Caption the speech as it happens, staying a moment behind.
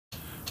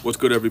What's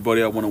good,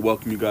 everybody? I want to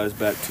welcome you guys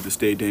back to the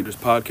Stay Dangerous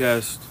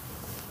podcast.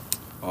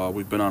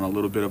 We've been on a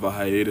little bit of a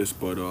hiatus,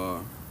 but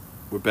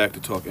we're back to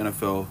talk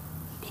NFL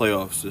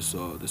playoffs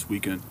this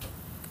weekend.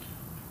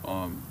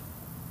 We'll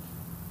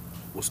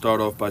start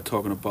off by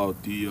talking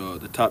about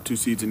the top two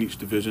seeds in each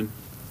division.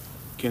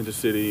 Kansas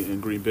City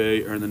and Green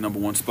Bay earn the number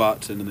one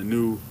spots, and in the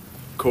new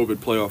COVID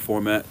playoff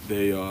format,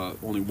 they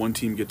only one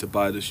team get to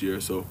bye this year.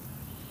 So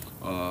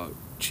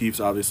Chiefs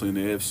obviously in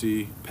the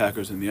AFC,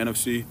 Packers in the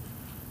NFC,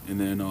 and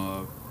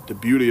then the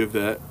beauty of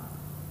that,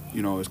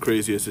 as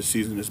crazy as this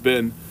season has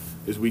been,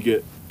 is we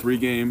get 3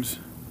 games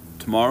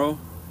tomorrow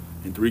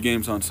and 3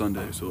 games on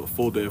Sunday. So a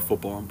full day of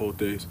football on both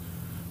days,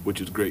 which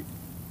is great.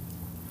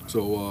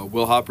 So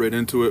we'll hop right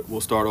into it.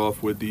 We'll start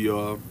off with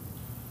the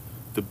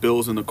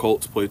Bills and the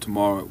Colts play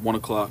tomorrow at 1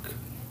 o'clock.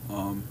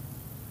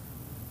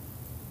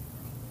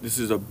 This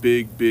is a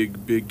big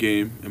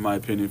game, in my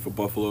opinion, for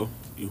Buffalo,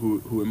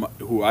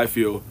 who I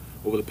feel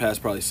over the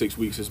past probably 6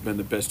 weeks has been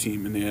the best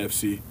team in the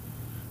AFC.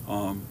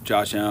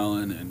 Josh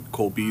Allen and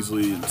Cole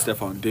Beasley and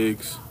Stephon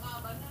Diggs,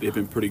 they've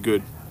been pretty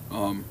good.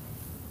 Let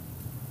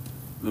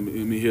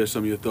me hear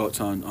some of your thoughts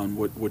on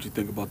what you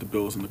think about the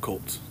Bills and the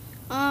Colts.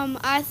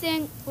 I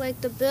think,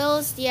 the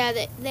Bills, they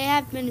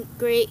have been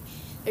great.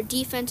 Their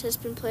defense has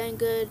been playing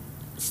good.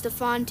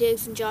 Stephon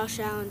Diggs and Josh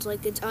Allen's,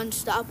 it's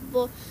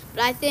unstoppable.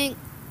 But I think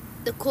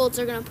the Colts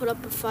are going to put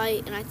up a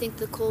fight, and I think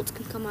the Colts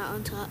can come out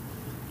on top.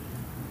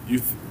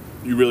 You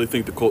really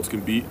think the Colts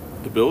can beat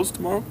the Bills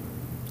tomorrow?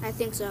 I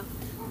think so.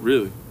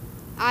 Really?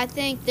 I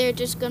think they're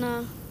just going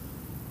to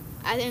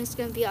 – I think it's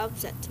going to be an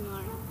upset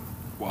tomorrow.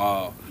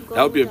 Wow.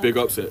 That would be a big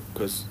upset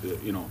because,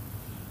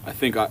 I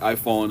think I've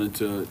fallen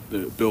into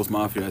the Bills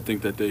Mafia. I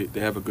think that they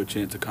have a good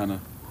chance of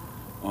kind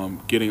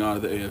of getting out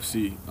of the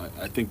AFC.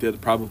 I think they're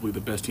probably the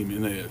best team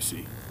in the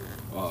AFC.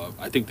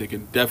 I think they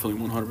can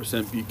definitely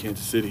 100% beat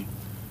Kansas City.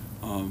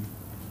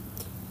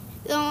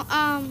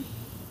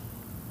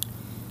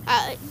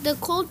 The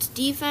Colts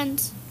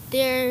defense,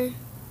 they're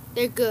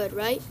good,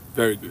 right?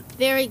 Very good.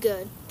 Very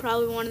good.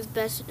 Probably one of the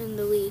best in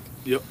the league.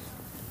 Yep.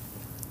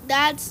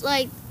 That's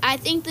I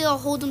think they'll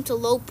hold them to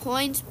low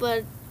points,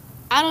 but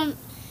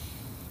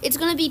it's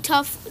going to be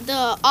tough.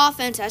 The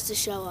offense has to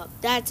show up.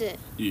 That's it.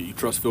 You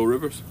trust Phil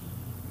Rivers?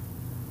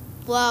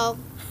 Well,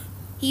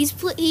 he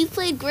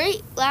played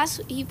great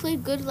he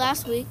played good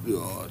last week.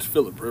 Oh, it's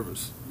Phillip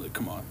Rivers.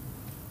 Come on.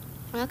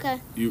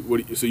 Okay.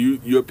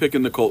 You're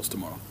picking the Colts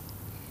tomorrow.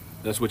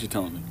 That's what you're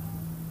telling me.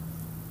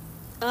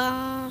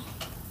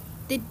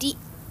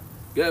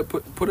 Yeah,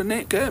 put a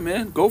name. Yeah,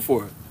 man, go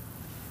for it.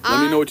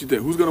 Let me know what you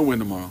think. Who's gonna win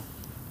tomorrow?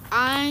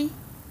 I'm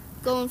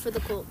going for the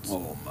Colts.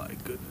 Oh my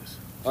goodness.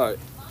 All right,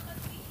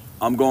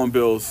 I'm going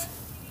Bills.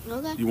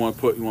 Okay. You want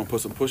to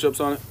put some push-ups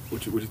on it?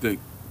 What you think?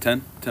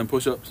 10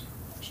 push-ups?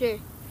 Sure.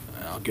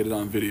 I'll get it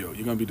on video.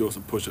 You're gonna be doing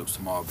some push-ups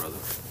tomorrow, brother.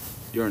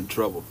 You're in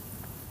trouble.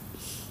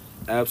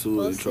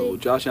 Absolutely in trouble.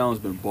 Josh Allen's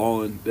been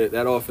balling.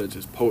 That offense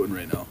is potent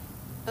right now.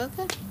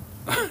 Okay.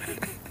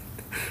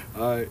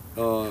 All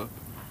right.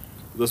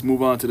 Let's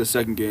move on to the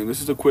second game.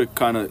 This is a quick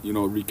kind of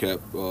recap.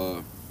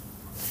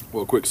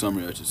 A quick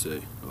summary, I should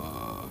say.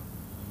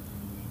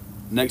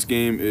 Next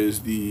game is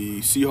the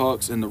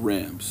Seahawks and the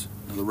Rams.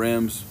 Now, the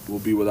Rams will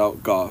be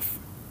without Goff.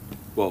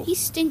 Well, he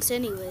stinks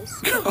anyways.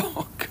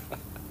 Oh God.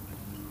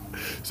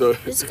 So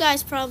this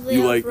guy's probably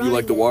you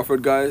like the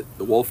Wolford guy,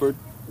 the Wolford.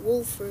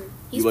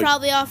 He's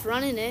probably off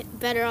running it.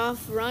 Better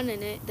off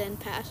running it than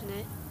passing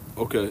it.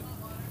 Okay.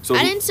 So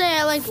I didn't say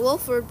I liked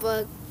Wolford,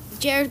 but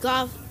Jared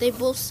Goff, they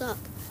both suck.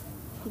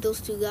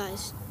 Those two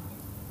guys.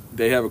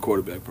 They have a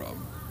quarterback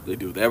problem. They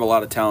do. They have a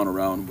lot of talent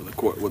around with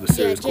a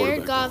serious quarterback.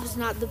 Jared Goff problem. is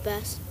not the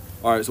best.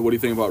 All right, so what do you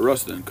think about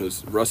Russ then?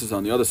 Because Russ is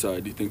on the other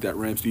side. Do you think that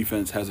Rams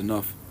defense has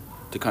enough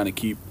to kind of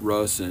keep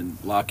Russ and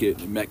Lockett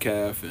and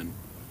Metcalf and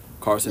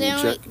Carson in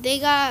check? They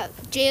got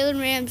Jalen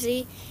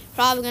Ramsey.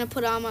 Probably going to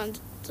put him on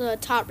the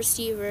top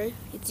receiver.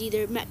 It's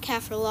either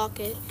Metcalf or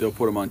Lockett. They'll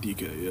put him on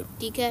DK, yeah.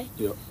 DK?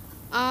 Yep.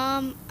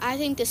 I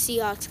think the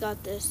Seahawks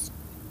got this.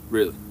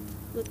 Really?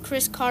 With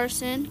Chris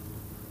Carson.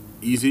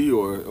 Easy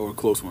or a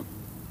close one?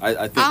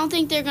 I don't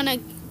think they're going to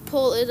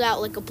pull it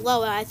out like a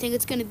blowout. I think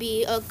it's going to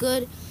be a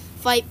good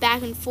fight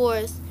back and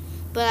forth,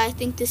 but I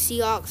think the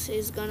Seahawks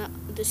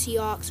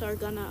are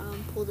going to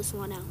pull this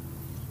one out.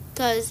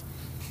 Cuz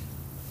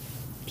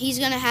he's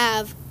going to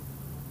have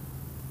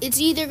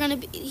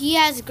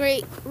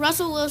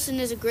Russell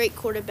Wilson is a great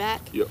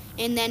quarterback. Yep.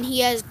 And then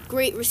he has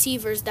great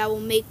receivers that will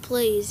make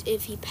plays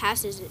if he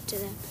passes it to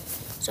them.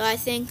 So I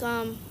think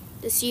the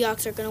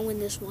Seahawks are going to win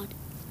this one.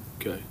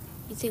 Okay.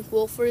 You think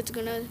Wolford's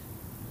going to?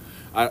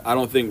 I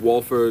don't think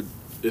Wolford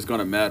is going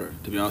to matter,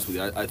 to be honest with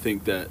you. I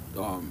think that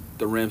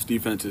the Rams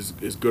defense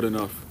is good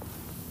enough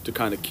to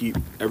kind of keep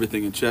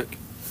everything in check.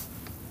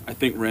 I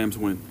think Rams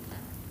win.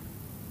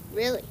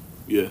 Really?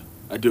 Yeah,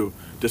 I do.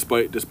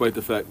 Despite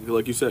the fact,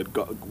 like you said,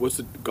 what's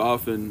the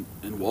Goff and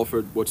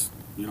Wolford? There's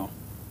no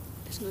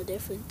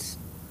difference.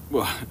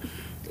 Well,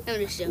 I'm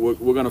just joking.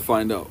 we're gonna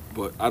find out,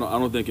 but I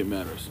don't think it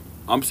matters.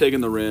 I'm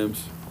taking the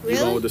Rams. Really?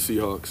 You're going with the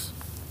Seahawks.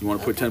 You want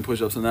to put 10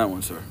 push-ups on that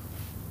one, sir?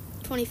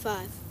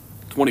 25.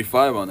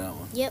 25 on that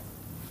one. Yep.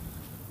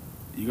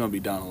 You're going to be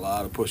down a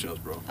lot of push-ups,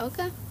 bro.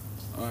 Okay.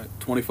 All right,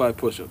 25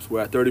 push-ups.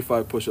 We're at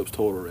 35 push-ups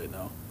total right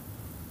now.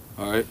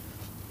 All right.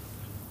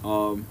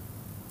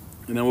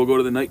 And then we'll go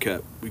to the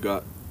nightcap. We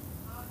got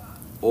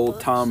old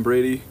Bucks. Tom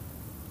Brady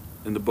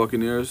and the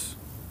Buccaneers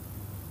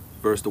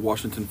versus the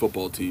Washington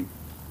football team,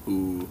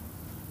 who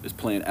is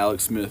playing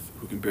Alex Smith,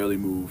 who can barely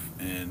move,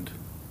 and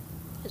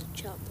It's a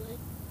chop leg.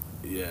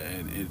 yeah,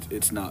 and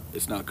it's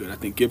not good. I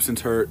think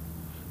Gibson's hurt.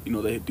 You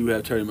know, they do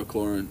have Terry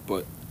McLaurin,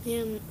 but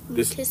Yeah,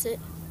 This- McKissick.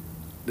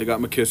 they got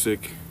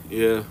McKissick.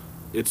 Yeah,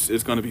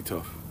 it's gonna be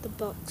tough. The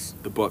Bucks.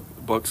 The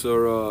Bucks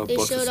are They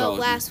Bucks are showed solid. up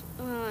last.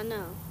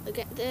 No.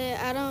 Again,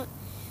 I don't.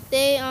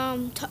 They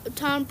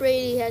Tom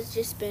Brady has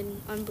just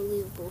been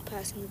unbelievable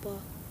passing the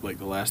ball. Like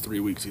the last 3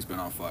 weeks, he's been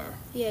on fire.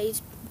 Yeah,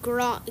 he's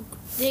Gronk.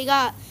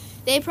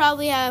 They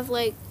probably have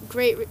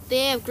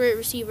They have great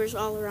receivers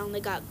all around. They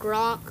got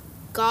Gronk,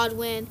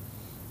 Godwin,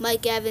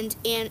 Mike Evans,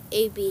 and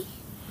AB.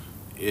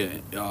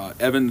 Yeah,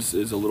 Evans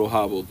is a little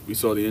hobbled. We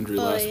saw the injury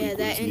last week with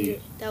that his knee.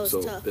 injury that was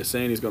So tough. they're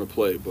saying he's gonna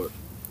play, but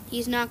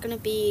He's not gonna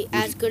be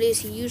as good as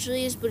he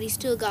usually is, but he's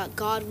still got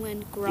Godwin,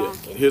 yeah.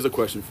 Gronk, and Here's a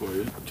question for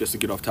you, just to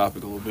get off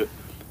topic a little bit.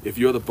 If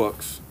you're the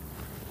Bucks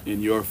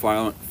and you're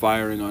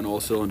firing on all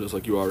cylinders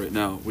like you are right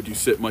now, would you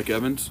sit Mike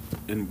Evans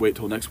and wait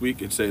till next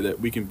week and say that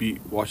we can beat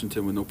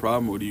Washington with no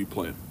problem, or do you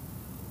play him?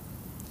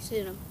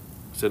 sit him.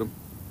 Sit him?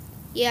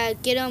 Yeah,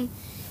 get him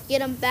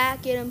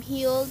back, get him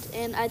healed,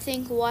 and I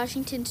think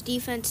Washington's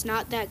defense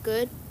not that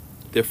good.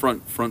 Their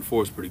front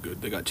four is pretty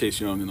good. They got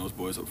Chase Young and those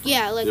boys up front.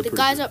 Yeah, like They're the pretty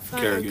guys good. up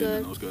front are Kerrigan good.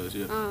 and those guys,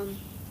 yeah.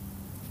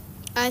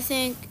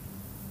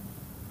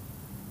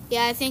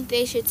 I think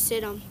they should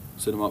sit him.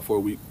 Sit him out for a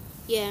week.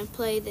 Yeah, and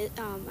play the.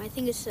 I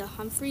think it's the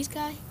Humphreys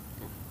guy.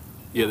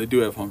 Yeah, they do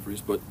have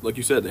Humphreys, but like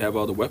you said, they have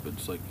all the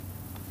weapons. Like,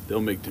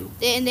 they'll make do.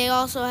 They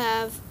also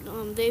have.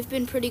 They've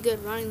been pretty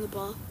good running the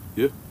ball.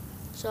 Yeah.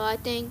 So I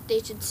think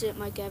they should sit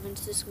Mike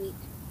Evans this week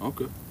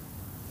Okay.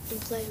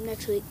 and play him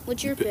next week.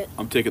 What's your pick?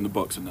 I'm taking the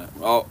Bucks in that.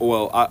 Oh,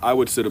 well, I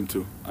would sit him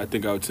too. I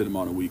think I would sit him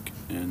on a week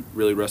and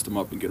really rest him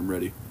up and get him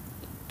ready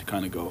to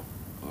kind of go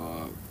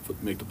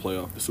make the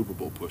playoff, the Super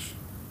Bowl push.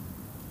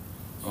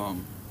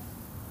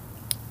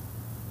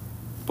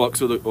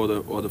 Bucks or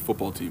the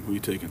football team? Who you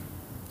taking?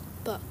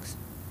 Bucks.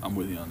 I'm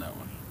with you on that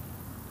one.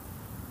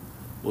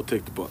 We'll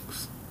take the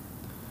Bucks.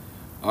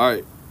 All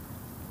right,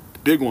 the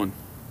big one.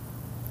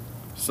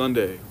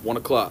 Sunday,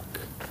 1:00.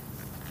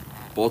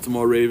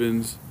 Baltimore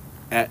Ravens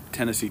at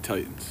Tennessee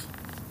Titans.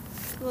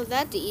 Well,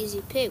 that's the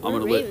easy pick. I'm We're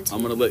gonna Ravens.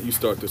 let you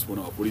start this one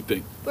off. What do you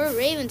think? We're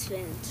Ravens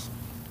fans.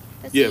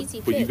 That's Yeah, the easy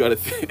but pick. you gotta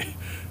think.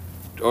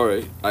 All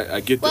right, I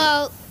get that.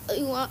 Well,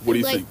 What do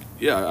you think?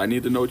 Yeah, I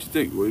need to know what you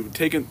think. We're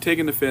taking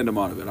the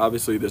fandom out of it.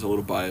 Obviously, there's a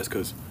little bias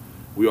because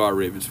we are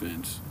Ravens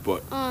fans.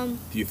 But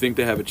do you think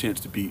they have a chance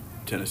to beat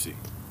Tennessee?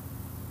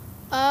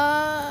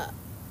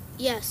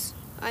 Yes,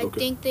 I Okay.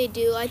 think they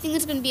do. I think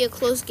it's gonna be a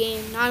close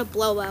game, not a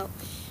blowout.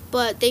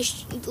 But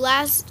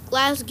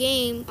last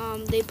game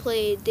they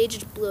played, they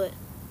just blew it.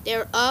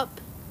 They're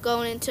up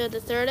going into the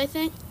third, I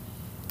think,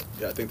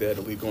 Yeah, I think they had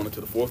the lead going into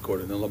the fourth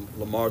quarter. And then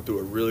Lamar threw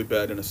a really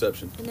bad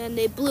interception. and then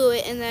they blew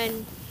it, and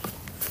then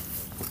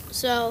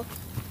so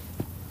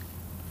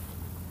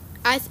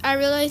I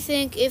really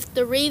think if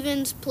the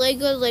Ravens play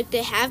good like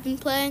they have been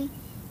playing,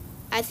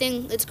 I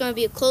think it's gonna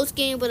be a close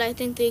game, but I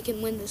think they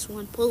can win this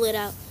one, pull it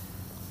out.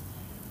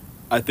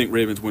 I think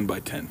Ravens win by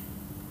 10.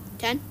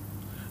 10?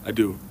 I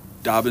do.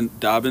 Dobbins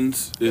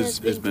Has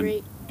has been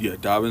great. Yeah,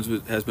 Dobbins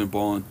has been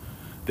balling.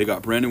 They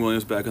got Brandon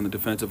Williams back on the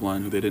defensive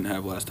line, who they didn't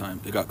have last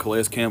time. They got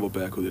Calais Campbell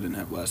back, who they didn't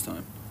have last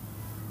time.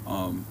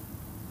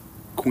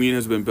 Queen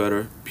has been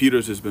better.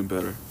 Peters has been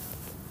better.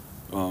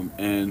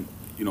 And,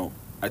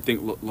 I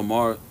think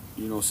Lamar,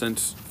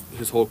 since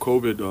his whole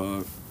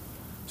COVID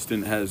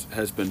stint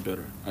has been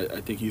better. I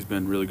think he's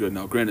been really good.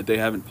 Now, granted, they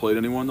haven't played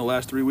anyone the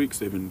last 3 weeks.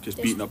 They've been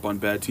just beating up on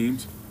bad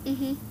teams.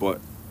 Mm-hmm.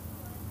 But,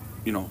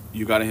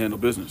 you got to handle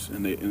business,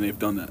 and they've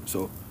done that.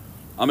 So,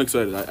 I'm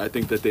excited. I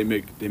think that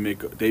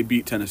they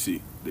beat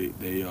Tennessee.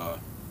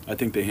 I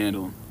think they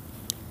handle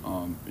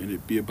them. And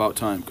it'd be about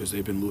time because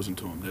they've been losing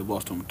to them. They've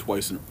lost to them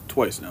twice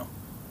now,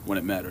 when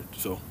it mattered.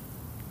 So,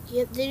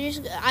 Yep,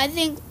 I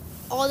think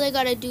all they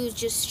gotta do is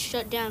just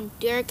shut down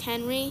Derrick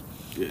Henry,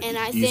 yeah, and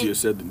I easier think,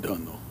 said than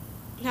done, though.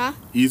 huh?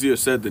 Easier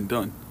said than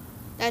done.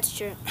 That's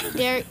true.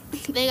 They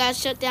gotta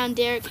shut down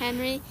Derrick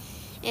Henry,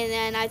 and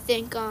then I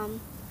think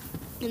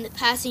in the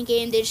passing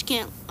game they just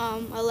can't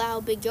allow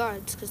big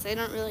yards because they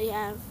don't really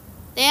have.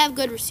 They have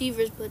good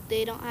receivers, but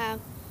they don't have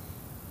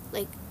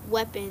like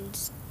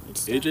weapons and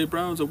stuff. A.J.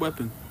 Brown's a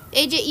weapon.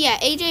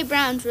 AJ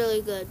Brown's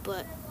really good,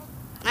 but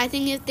I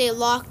think if they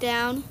lock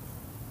down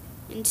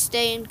and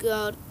stay in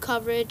good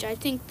coverage, I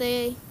think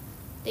they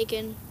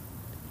can.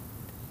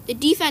 The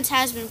defense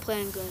has been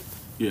playing good,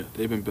 Yeah,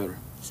 they've been better.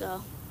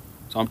 so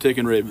So I'm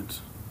taking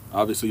Ravens.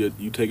 Obviously,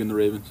 you taking the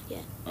Ravens? Yeah.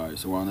 All right,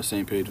 so we're on the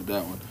same page with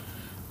that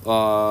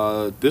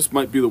one. This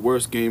might be the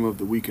worst game of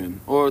the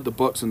weekend. Or the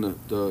Bucks and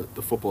the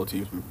football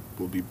teams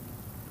will be,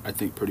 I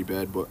think, pretty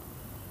bad. But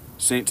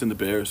Saints and the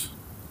Bears.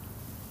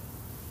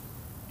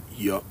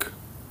 Yuck.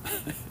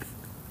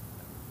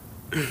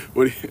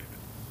 What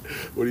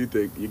do you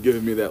think? You're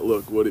giving me that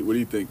look. What do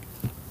you think?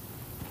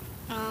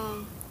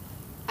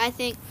 I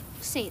think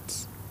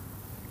Saints.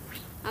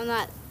 I'm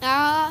not.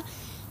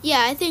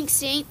 Yeah, I think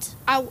Saints.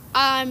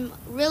 I'm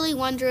really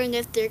wondering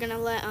if they're gonna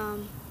let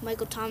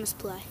Michael Thomas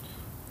play.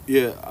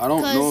 Yeah, I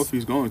don't know if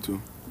he's going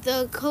to.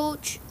 The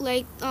coach,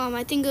 I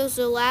think it was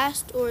the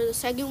last or the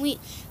second week,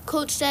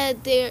 coach said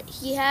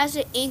he has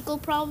an ankle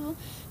problem,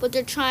 but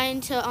they're trying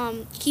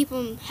to keep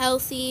him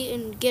healthy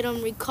and get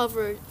him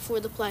recovered for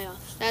the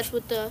playoffs. That's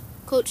what the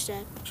coach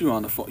said. You were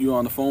on the phone? You were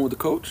on the phone with the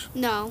coach?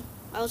 No,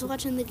 I was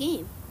watching the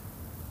game.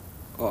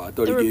 Oh, I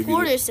thought The he gave you.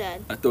 reporter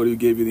said. I thought he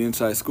gave you the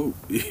inside scoop.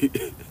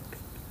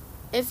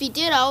 If he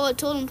did, I would have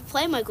told him to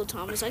play Michael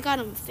Thomas. I got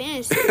him in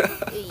fantasy,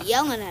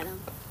 yelling at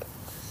him.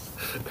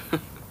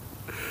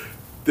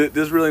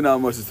 There's really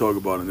not much to talk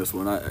about in this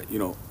one.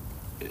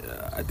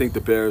 I think the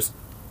Bears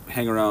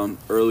hang around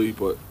early,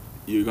 but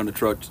you're gonna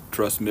trust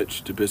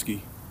Mitch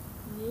Trubisky.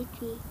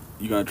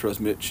 You gonna trust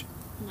Mitch?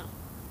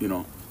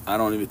 No. I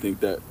don't even think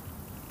that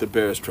the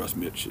Bears trust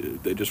Mitch.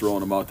 They're just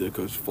rolling him out there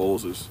because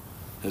Foles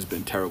has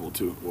been terrible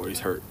too, or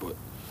he's hurt. But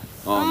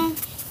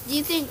do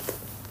you think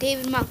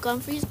David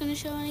Montgomery is gonna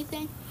show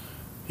anything?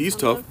 He's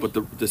tough, but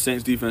the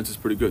Saints defense is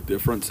pretty good. Their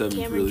front seven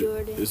Cameron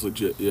Jordan is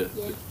legit. Yeah,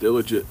 Yeah. they're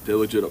legit. They're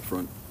legit up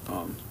front.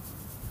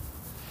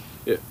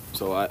 Yeah,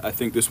 so I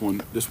think this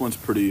one's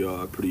pretty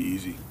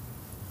easy.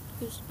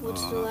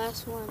 What's the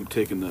last I'm one?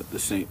 taking the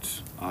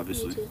Saints,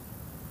 obviously. Me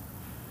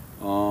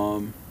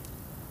too.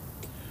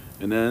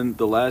 And then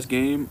the last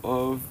game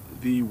of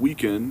the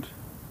weekend.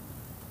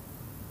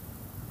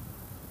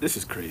 This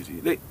is crazy.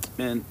 The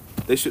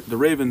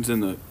Ravens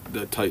and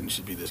the Titans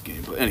should be this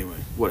game. But anyway,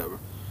 whatever.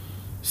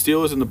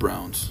 Steelers and the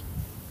Browns.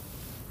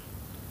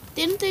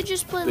 Didn't they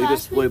just play They last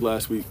just played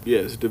last week. Yeah,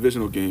 it's a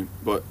divisional game.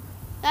 But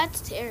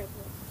That's terrible.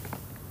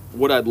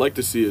 what I'd like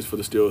to see is for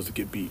the Steelers to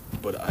get beat.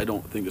 But I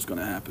don't think it's going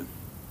to happen.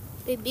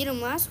 They beat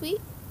them last week?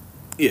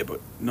 Yeah,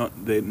 but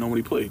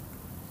nobody played.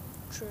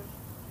 True.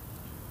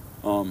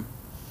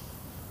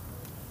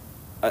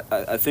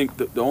 I think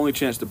the only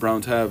chance the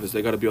Browns have is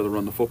they got to be able to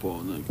run the football,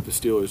 and the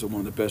Steelers are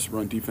one of the best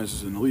run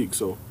defenses in the league.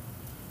 So,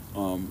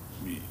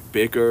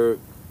 Baker.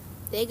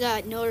 They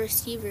got no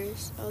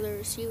receivers. All the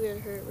receivers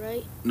are hurt,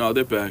 right? No,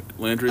 they're back.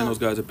 Landry and Oh. those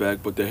guys are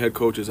back, but their head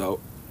coach is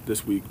out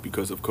this week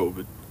because of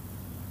COVID,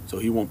 so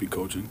he won't be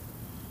coaching.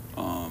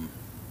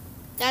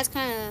 That's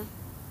kind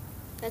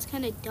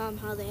of dumb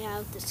how they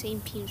have the same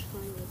teams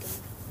playing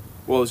again.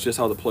 Well, it's just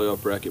how the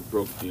playoff bracket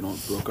broke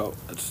out.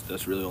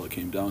 That's really all it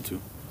came down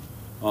to.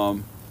 You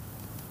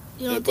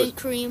Yeah, don't but- think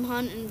Kareem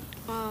Hunt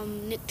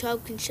and Nick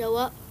Chubb can show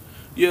up?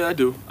 Yeah, I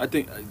do. I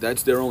think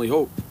that's their only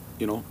hope.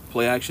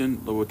 Play action,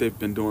 look what they've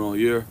been doing all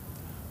year.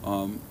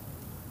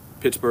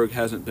 Pittsburgh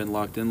hasn't been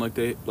locked in like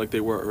they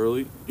were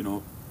early.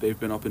 They've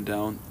been up and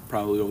down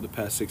probably over the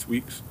past 6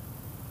 weeks.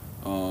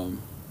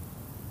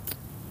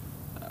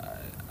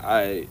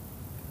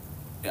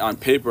 On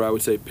paper, I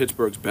would say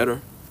Pittsburgh's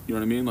better. You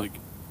know what I mean? Like,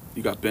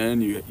 you got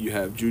Ben, you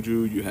have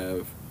Juju, you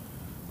have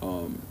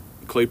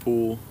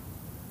Claypool,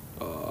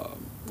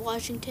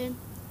 Washington.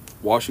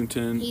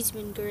 He's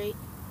been great.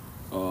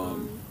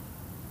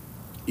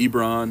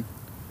 Ebron.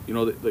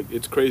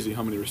 It's crazy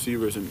how many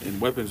receivers and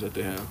weapons that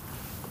they have.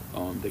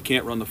 They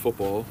can't run the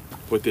football,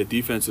 but their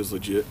defense is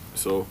legit.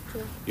 So,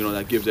 Sure.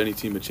 That gives any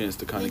team a chance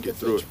to kind of get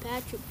through it.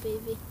 Patrick,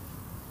 baby.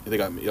 They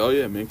got me. Oh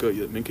yeah, Minka.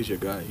 Yeah, Minka's your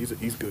guy. He's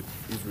good.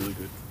 He's really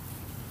good.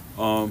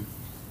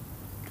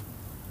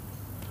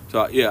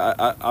 So yeah,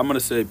 I'm gonna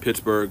say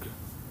Pittsburgh.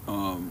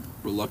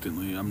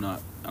 Reluctantly, I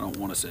don't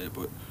want to say it,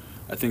 but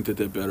I think that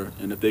they're better.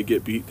 And if they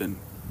get beat, then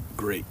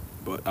great.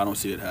 But I don't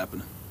see it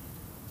happening.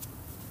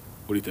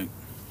 What do you think?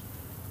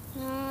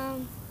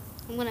 I'm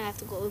gonna have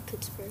to go with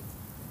Pittsburgh.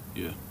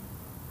 Yeah.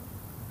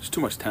 It's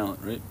too much talent,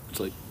 right? It's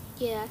like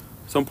Yeah.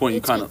 at some point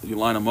you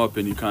line them up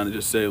and you kind of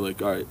just say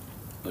like, all right,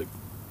 like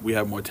we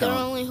have more Their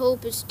talent. only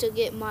hope is to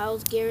get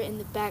Myles Garrett in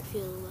the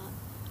backfield a lot.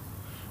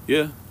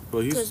 Yeah,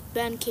 but Because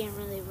Ben can't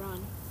really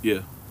run.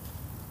 Yeah,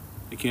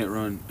 he can't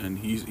run, and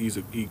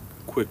he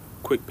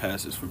quick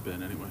passes from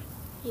Ben anyway.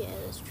 Yeah,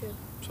 that's true.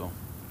 So,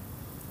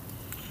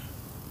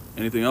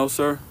 anything else,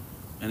 sir?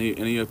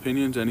 Any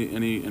opinions?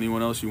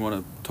 Anyone else you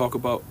want to talk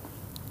about?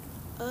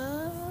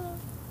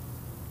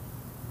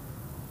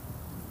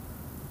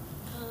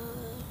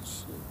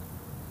 Shoot.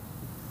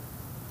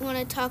 You want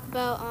to talk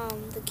about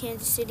the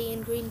Kansas City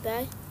and Green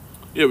Bay?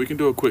 Yeah, we can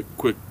do a quick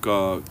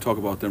talk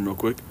about them real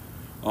quick.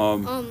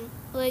 Who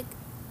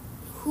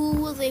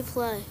will they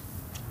play?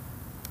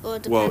 Or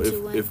it Well, depends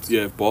who wins.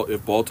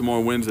 if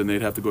Baltimore wins, then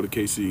they'd have to go to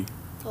KC.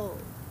 Oh.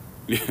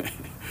 Yeah.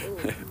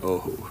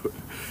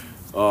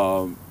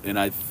 Oh. And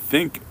I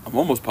think I'm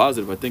almost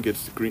positive. I think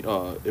it's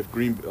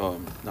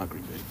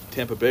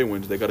Tampa Bay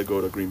wins, they got to go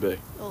to Green Bay.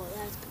 Oh,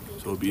 that's gonna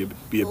So it'll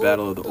be a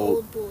battle of the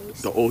old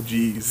boys. the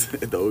OGs,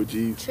 the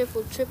OGs.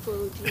 Triple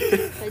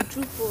OGs.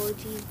 Quadruple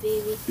OGs,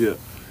 baby. Yeah.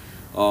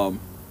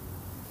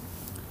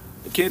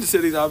 Kansas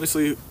City's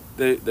obviously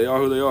they are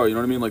who they are. You know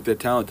what I mean? Like, they're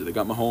talented. They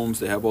got Mahomes.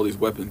 They have all these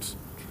weapons.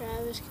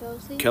 Travis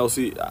Travis Kelce.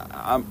 Kelsey,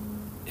 I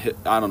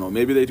don't know.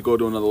 Maybe they go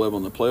to another level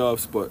in the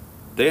playoffs, but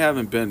they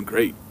haven't been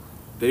great.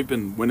 They've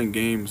been winning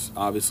games,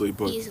 obviously,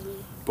 but Easily.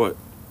 but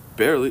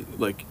barely.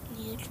 Like,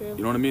 Yeah, true.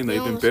 you know what I mean? They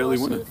They've been almost barely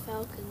lost to winning. the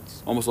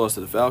Falcons. Almost lost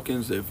to the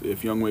Falcons. If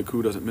Younghoe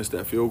Koo doesn't miss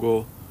that field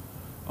goal,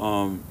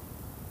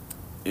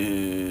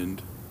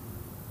 and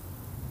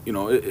you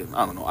know,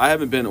 I don't know. I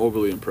haven't been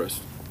overly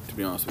impressed, to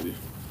be honest with you.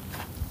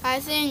 I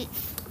think,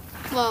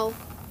 well,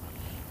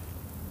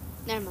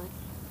 never mind.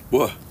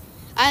 What?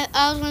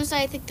 I was gonna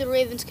say I think the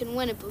Ravens can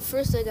win it, but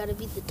first they gotta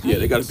beat the Titans. Yeah,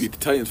 they got to beat the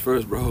Titans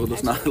first, bro.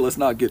 Let's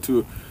not get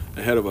too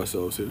ahead of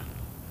ourselves here.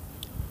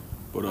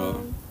 But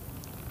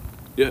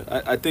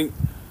yeah, I think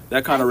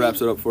that kind of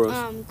wraps it up for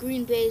us.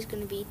 Green Bay is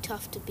gonna be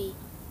tough to beat.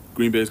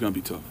 Green Bay is gonna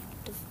be tough.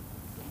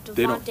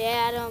 They don't- Devontae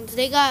Adams.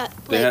 They got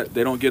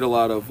They don't get a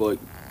lot of, like,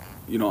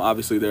 you know,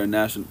 obviously they're a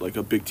national, like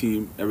a big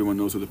team. Everyone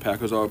knows who the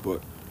Packers are,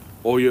 but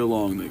all year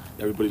long, like,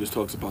 everybody just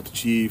talks about the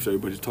Chiefs.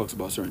 Everybody just talks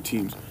about certain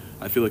teams.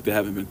 I feel like they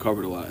haven't been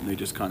covered a lot, and they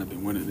just kind of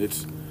been winning.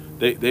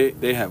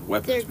 They have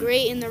weapons. they're man.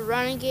 great in the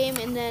running game,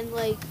 and then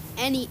like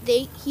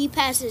he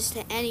passes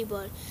to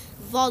anybody.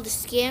 Valdez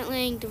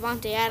Scantling,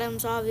 Devontae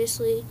Adams,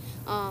 obviously,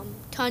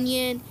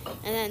 Tunyon,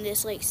 and then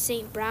this like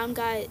St. Brown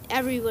guy.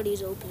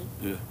 Everybody's open.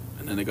 Yeah,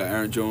 and then they got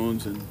Aaron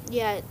Jones and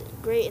Yeah,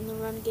 great in the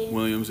run game.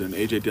 Williams, and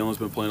AJ Dillon's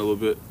been playing a little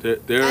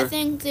bit. They're I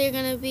think they're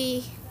gonna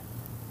be.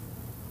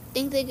 I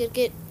think they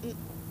could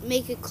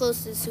make it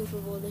close to the Super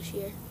Bowl this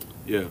year.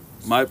 yeah.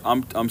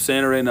 I'm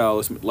saying it right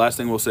now. Last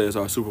thing we'll say is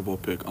our Super Bowl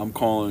pick. I'm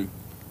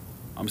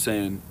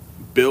saying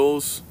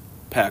Bills,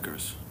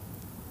 Packers.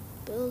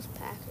 Bills,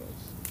 Packers.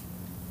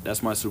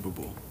 That's my Super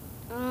Bowl.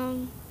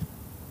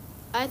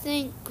 I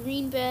think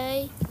Green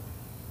Bay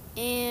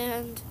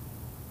and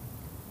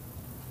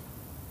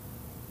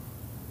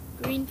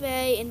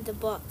the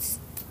Bucks.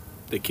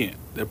 They can't.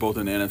 They're both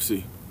in the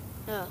NFC.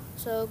 Oh,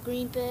 so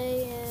Green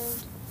Bay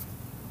and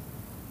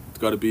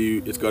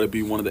It's got to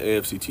be one of the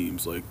AFC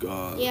teams. Like,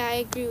 yeah,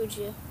 I agree with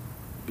you.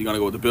 you gonna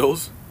go with the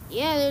Bills?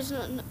 Yeah, there's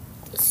no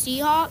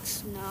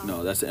Seahawks.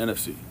 No, that's the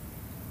NFC.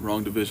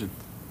 Wrong division.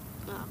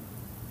 No.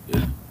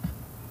 Yeah.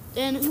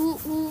 Then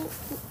who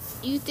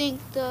you think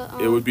the?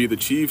 It would be the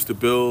Chiefs, the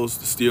Bills,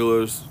 the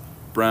Steelers,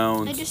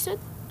 Browns. I just said.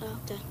 Oh,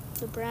 okay.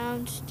 The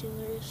Browns,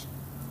 Steelers.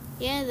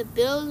 Yeah, the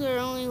Bills are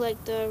only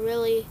like the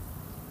really.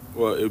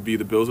 Well, it would be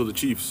the Bills or the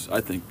Chiefs,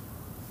 I think.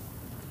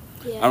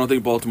 Yeah. I don't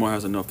think Baltimore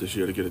has enough this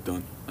year to get it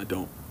done. I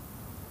don't.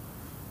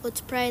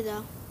 Let's pray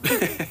though.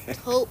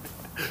 Hope.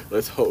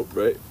 Let's hope,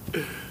 right?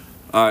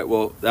 All right,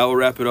 well, that will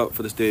wrap it up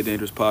for the Stay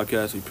Dangerous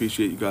podcast. We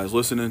appreciate you guys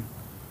listening,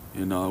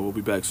 and we'll be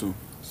back soon.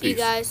 See you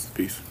guys.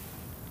 Peace.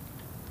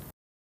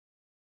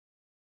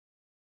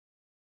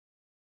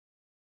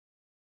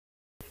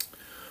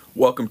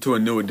 Welcome to a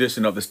new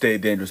edition of the Stay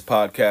Dangerous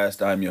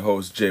podcast. I'm your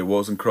host, Jay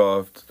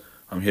Wozencroft.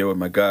 I'm here with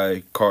my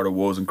guy, Carter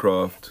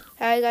Wozencroft.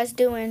 How you guys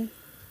doing?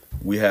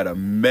 We had a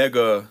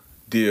mega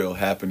deal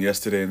happen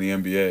yesterday in the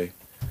NBA.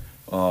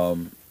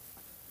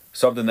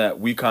 Something that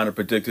we kind of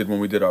predicted when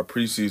we did our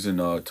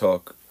preseason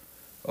talk,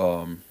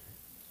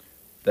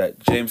 that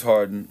James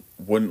Harden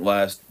wouldn't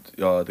last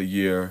the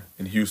year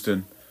in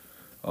Houston.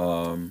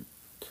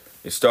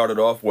 It started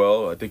off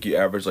well. I think he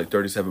averaged like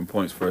 37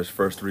 points for his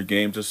first 3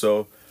 games or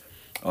so.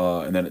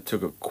 And then it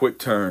took a quick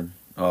turn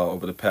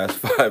over the past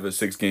 5 or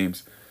 6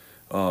 games.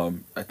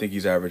 I think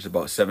he's averaged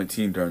about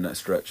 17 during that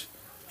stretch.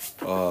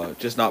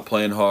 Just not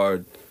playing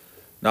hard,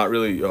 not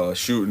really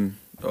shooting.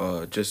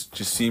 Just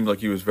seemed like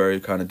he was very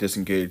kind of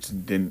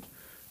disengaged and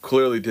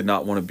clearly did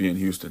not want to be in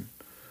Houston.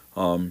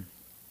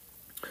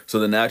 So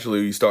then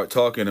naturally we start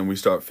talking and we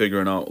start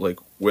figuring out like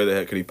where the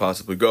heck could he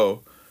possibly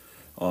go.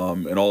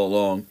 And all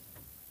along,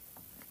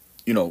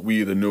 you know,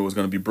 we either knew it was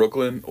going to be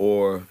Brooklyn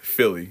or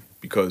Philly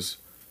because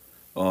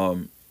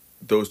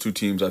those 2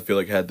 teams I feel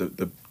like had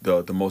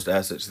the most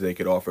assets they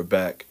could offer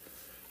back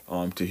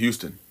to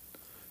Houston.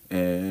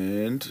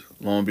 And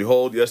lo and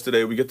behold,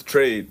 yesterday we get the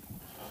trade.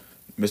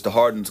 Mr.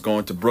 Harden's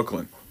going to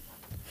Brooklyn.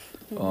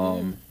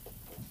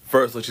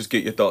 First, let's just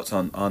get your thoughts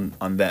on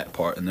that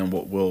part, and then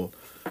we'll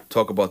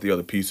talk about the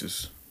other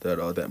pieces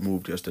that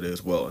moved yesterday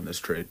as well in this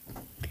trade.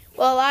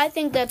 Well, I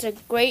think that's a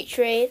great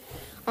trade.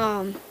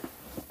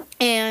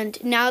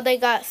 And now they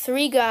got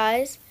 3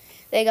 guys.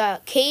 They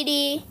got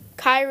KD,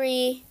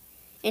 Kyrie,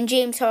 and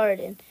James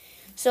Harden.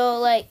 So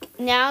like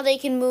now they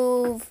can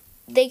move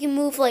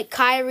like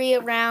Kyrie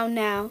around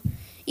now,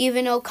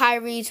 even though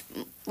Kyrie's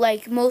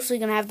like mostly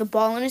gonna have the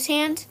ball in his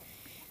hands,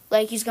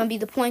 like he's gonna be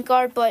the point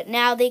guard. But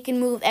now they can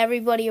move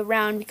everybody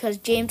around because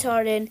James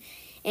Harden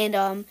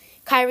and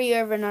Kyrie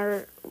Irving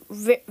are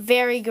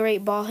very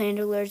great ball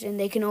handlers, and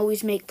they can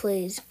always make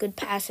plays. Good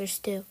passers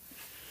too.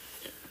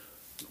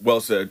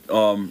 Well said.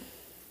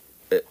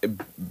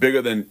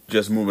 Bigger than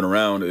just moving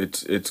around,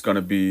 it's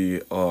gonna be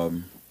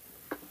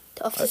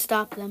Tough to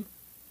stop them.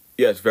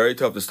 Yeah, it's very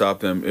tough to stop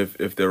them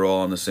if they're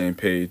all on the same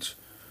page.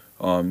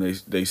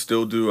 They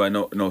still do. I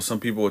know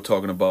some people are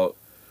talking about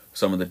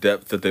some of the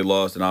depth that they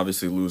lost, and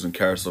obviously losing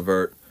Karis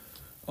LeVert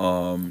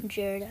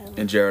Jared Allen.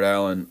 and Jared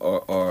Allen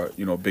are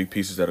big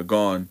pieces that are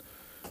gone.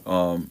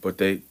 But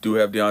they do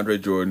have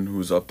DeAndre Jordan,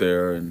 who's up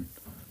there and,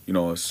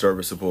 is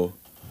serviceable.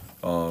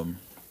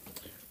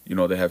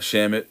 They have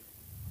Shamit.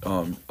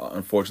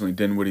 Unfortunately,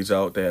 Dinwiddie's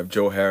out. They have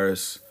Joe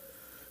Harris.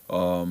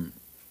 And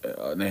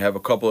they have a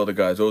couple other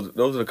guys. Those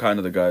are the kind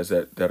of the guys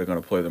that are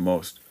going to play the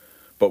most.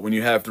 But when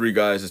you have three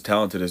guys as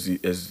talented as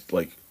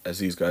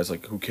these guys,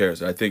 like, who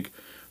cares? I think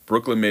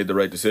Brooklyn made the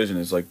right decision.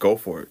 It's like, go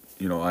for it.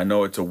 I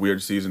know it's a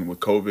weird season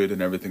with COVID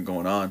and everything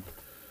going on,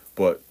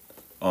 but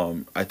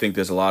I think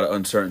there's a lot of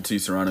uncertainty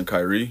surrounding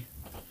Kyrie,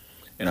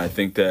 and I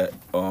think that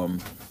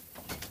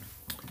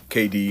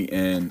KD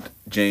and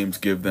James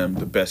give them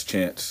the best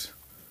chance,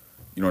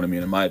 you know what I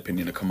mean, in my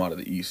opinion, to come out of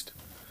the East.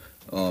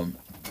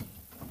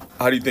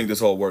 How do you think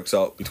this all works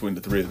out between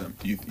the three of them?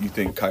 Do you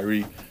think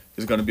Kyrie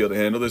is going to be able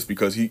to handle this?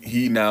 Because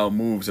he now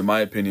moves, in my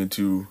opinion,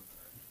 to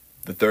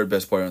the third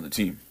best player on the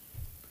team.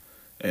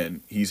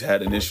 And he's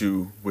had an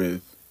issue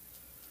with,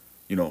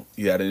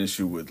 he had an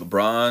issue with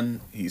LeBron.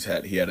 He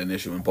had an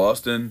issue in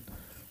Boston.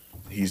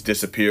 He's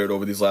disappeared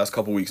over these last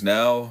couple weeks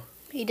now.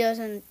 He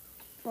doesn't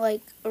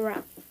like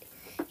around.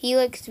 He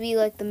likes to be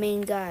like the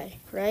main guy,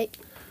 right?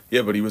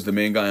 Yeah, but he was the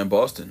main guy in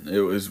Boston.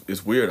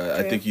 It's weird.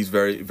 I think he's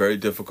very, very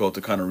difficult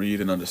to kind of read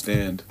and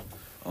understand.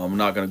 I'm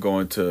not going to go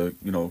into,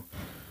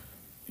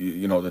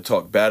 to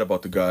talk bad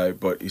about the guy,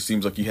 but he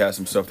seems like he has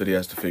some stuff that he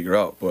has to figure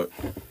out. But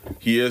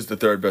he is the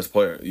third best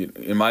player.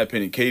 In my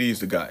opinion, KD's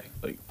the guy.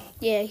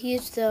 Yeah,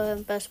 he's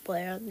the best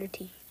player on their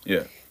team.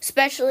 Yeah.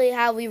 Especially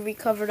how we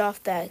recovered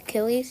off that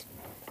Achilles.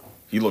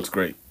 He looks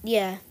great.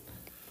 Yeah.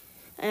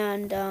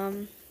 And,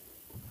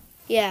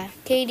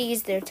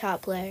 KD's their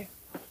top player.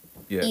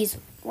 Yeah.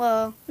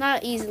 Well,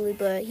 not easily,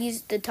 but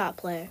he's the top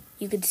player.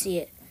 You could see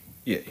it.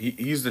 Yeah,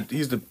 he's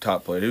the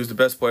top player. He was the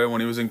best player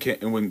when he was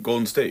when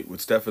Golden State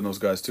with Steph and those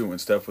guys too. When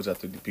Steph was at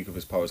the peak of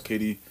his powers,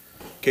 KD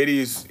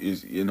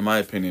is in my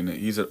opinion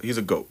he's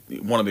a GOAT.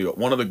 One of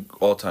the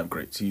all-time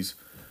greats. He's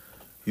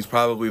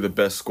probably the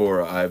best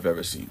scorer I've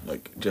ever seen.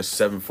 Like, just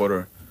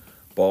 7-footer,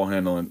 ball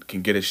handling,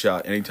 can get his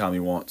shot anytime he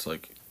wants.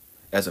 Like,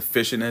 as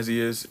efficient as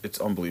he is,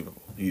 it's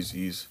unbelievable.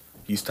 He's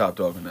top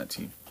dog in that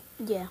team.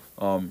 Yeah.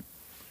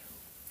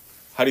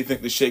 How do you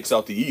think this shakes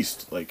out the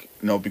East?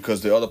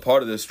 Because the other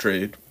part of this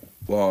trade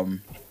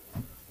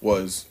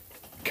was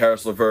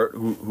Karis LeVert,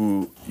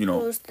 who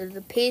goes to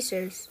the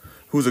Pacers.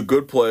 Who's a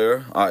good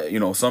player.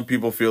 Some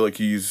people feel like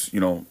he's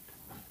an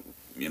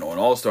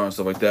all-star and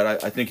stuff like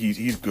that. I think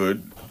he's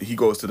good. He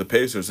goes to the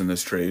Pacers in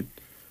this trade.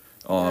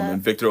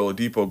 And Victor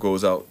Oladipo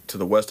goes out to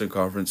the Western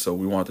Conference, so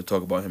we wanted to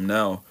talk about him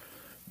now.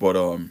 But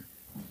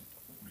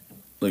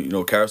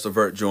Karis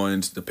LeVert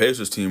joins the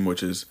Pacers team,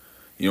 which is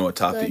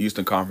atop the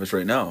Eastern Conference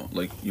right now.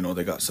 They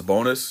got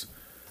Sabonis.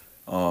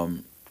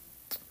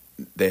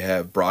 They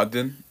have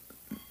Brogdon.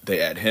 They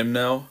add him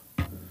now.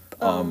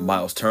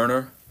 Miles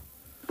Turner.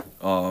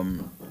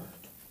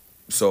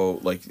 So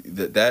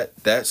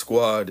that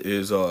squad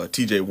is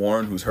T.J.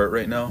 Warren, who's hurt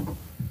right now,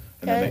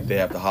 and then they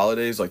have the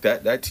Holidays.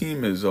 That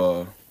team is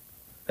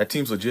that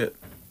team's legit.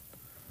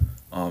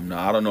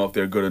 Now I don't know if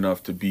they're good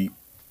enough to beat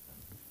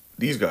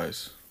these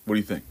guys. What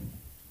do you think?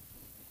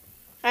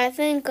 I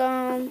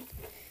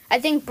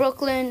think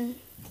Brooklyn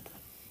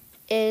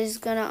is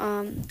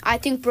gonna. I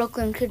think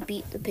Brooklyn could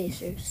beat the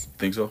Pacers.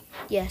 Think so?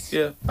 Yes.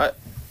 Yeah, I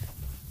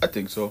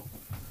think so.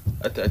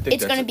 I think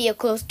it's gonna be a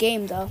close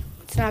game, though.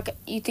 It's not.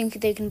 You think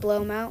they can blow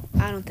them out?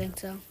 I don't think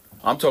so.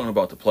 I'm talking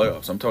about the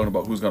playoffs. I'm talking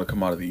about who's gonna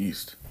come out of the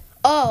East.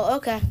 Oh,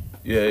 okay.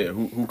 Yeah.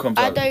 Who comes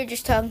out? I thought you were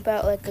just talking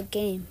about a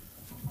game.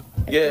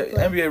 Yeah,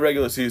 NBA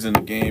regular season,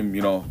 the game,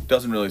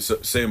 doesn't really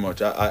say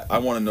much. I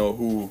want to know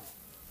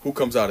who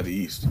comes out of the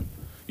East.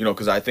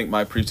 Because I think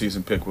my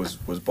preseason pick was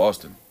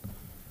Boston.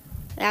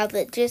 Now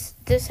that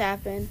this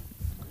happened,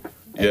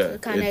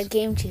 it's kind of a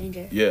game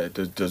changer. Yeah,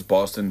 does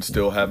Boston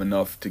still have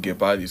enough to get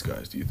by these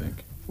guys, do you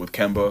think? With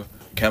Kemba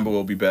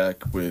will be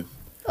back with...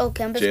 Oh,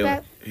 Kemba's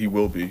back? He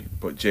will be,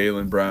 but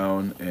Jaylen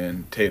Brown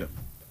and Tatum.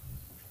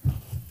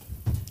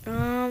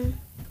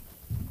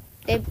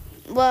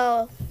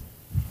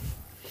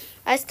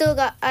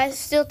 I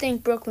still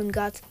think Brooklyn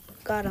got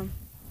him.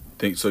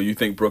 You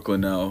think Brooklyn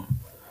now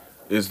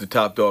is the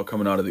top dog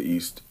coming out of the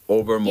East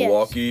over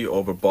Milwaukee,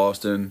 over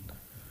Boston,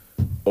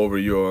 over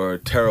your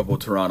terrible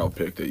Toronto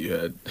pick that you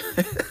had?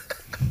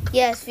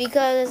 Yes,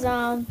 because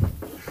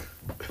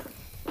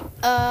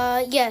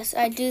yes,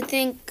 I do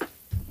think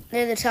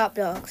they're the top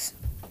dogs.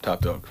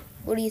 Top dogs.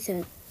 What do you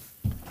think?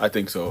 I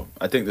think so.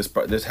 I think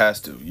this has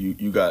to.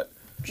 You got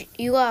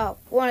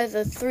one of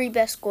the three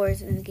best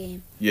scorers in the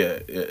game. Yeah,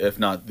 if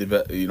not the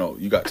best.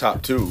 You got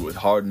top two with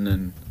Harden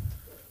and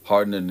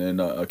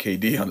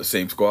KD on the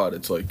same squad.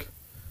 It's like,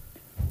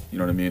 you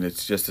know what I mean?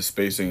 It's just the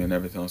spacing and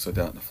everything else like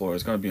that on the floor.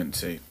 It's gonna be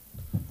insane.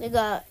 They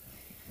got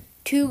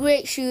two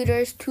great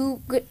shooters,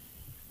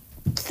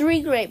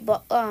 three great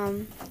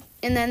and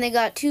then they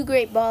got two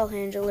great ball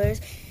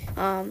handlers.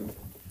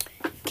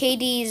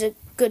 KD is a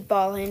good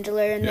ball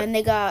handler, and then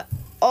they got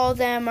all of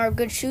them are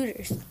good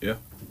shooters. Yeah.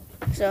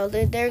 So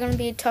they're gonna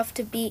be tough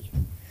to beat.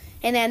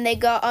 And then they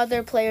got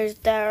other players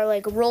that are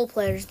like role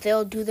players.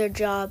 They'll do their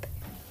job.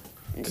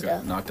 and They got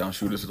stuff. knockdown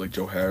shooters like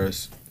Joe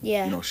Harris.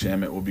 Yeah.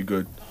 Shamit will be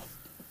good.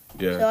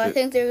 Yeah. So I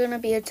think they're going to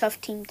be a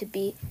tough team to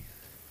beat.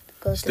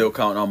 Still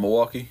counting on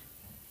Milwaukee?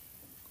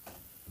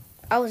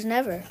 I was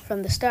never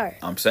from the start.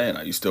 I'm saying,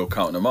 are you still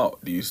counting them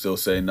out? Do you still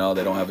say no,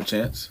 they don't have a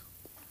chance?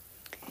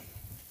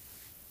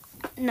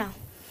 No.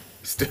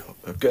 Still,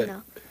 okay.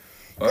 No.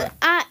 All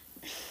right.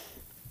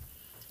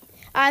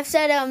 I've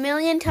said it a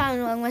million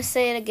times, I'm going to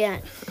say it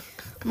again.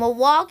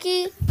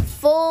 Milwaukee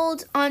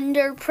folds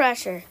under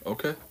pressure.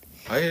 Okay.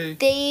 I hear you.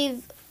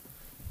 They've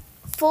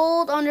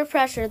folded under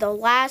pressure the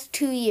last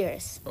 2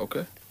 years.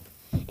 Okay.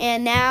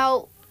 And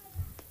now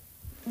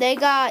they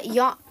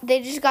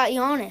just got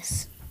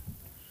Giannis.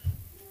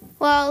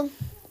 Well,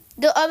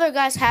 the other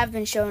guys have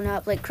been showing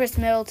up, like Chris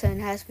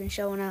Middleton has been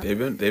showing up.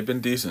 They've been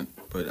decent,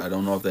 but I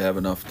don't know if they have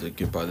enough to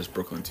get by this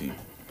Brooklyn team.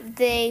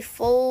 They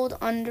fold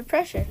under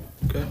pressure.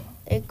 Okay.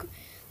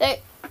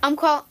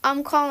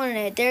 I'm calling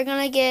it. They're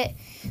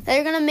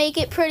gonna make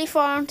it pretty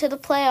far into the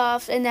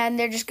playoffs, and then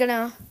they're just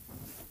gonna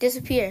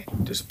disappear.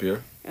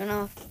 Disappear? You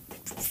know.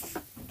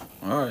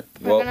 All right.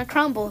 They're gonna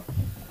crumble.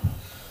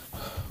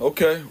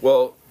 Okay.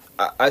 Well,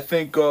 I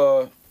think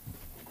I'm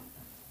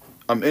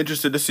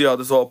interested to see how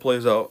this all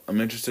plays out.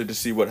 I'm interested to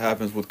see what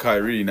happens with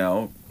Kyrie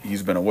now.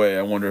 He's been away.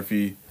 I wonder if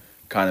he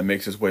kind of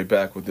makes his way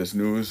back with this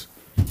news,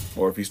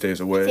 or if he stays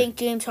away. I think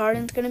James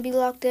Harden's gonna be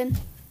locked in.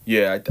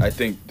 Yeah, I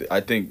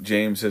think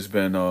James has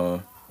been.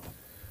 I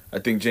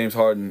think James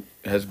Harden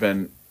has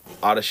been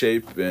out of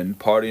shape and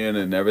partying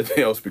and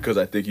everything else because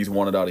I think he's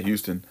wanted out of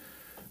Houston.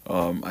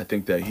 I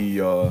think that he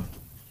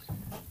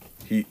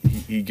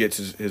gets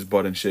his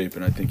butt in shape,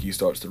 and I think he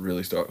starts to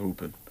really start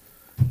hooping.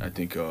 I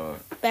think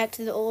back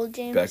to the old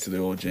James. Back to the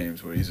old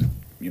James, where he's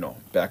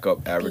back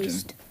up averaging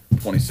Beast.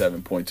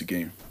 27 points a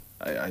game.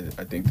 I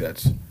think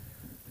that's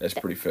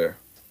pretty fair.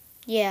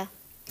 Yeah.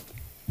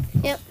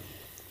 Yep.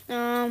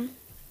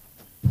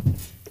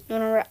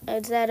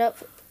 Is that up?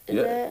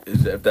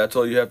 If that's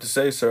all you have to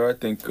say, sir, I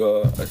think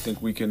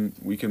we can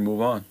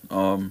move on.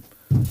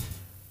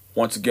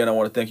 Once again, I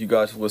want to thank you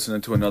guys for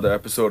listening to another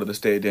episode of the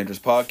Stay Dangerous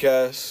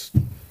podcast.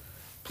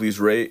 Please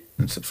rate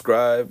and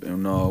subscribe,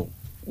 and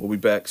we'll be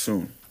back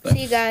soon. Thanks.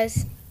 See you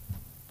guys.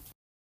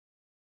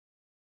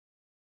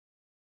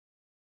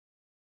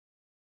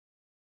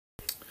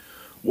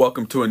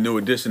 Welcome to a new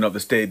edition of the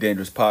Stay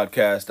Dangerous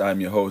podcast.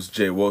 I'm your host,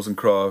 Jay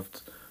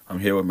Wozencroft. I'm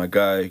here with my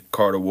guy,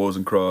 Carter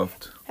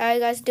Wozencroft. How you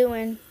guys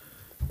doing?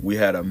 We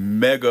had a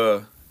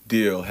mega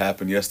deal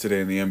happen yesterday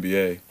in the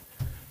NBA.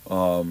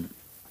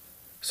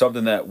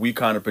 Something that we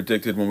kind of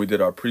predicted when we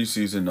did our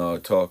preseason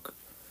talk,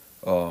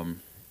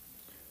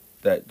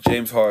 that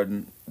James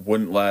Harden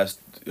wouldn't last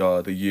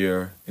the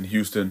year in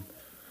Houston.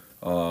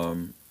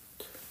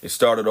 It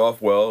started off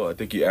well. I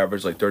think he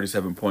averaged like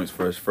 37 points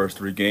for his first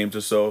 3 games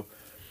or so.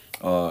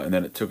 And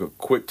then it took a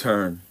quick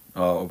turn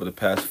over the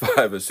past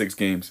 5 or 6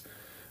 games.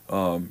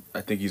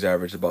 I think he's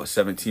averaged about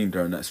 17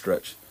 during that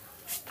stretch.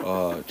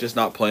 Just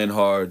not playing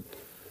hard,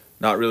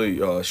 not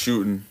really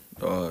shooting.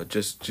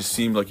 Just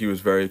seemed like he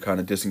was very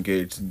kind of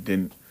disengaged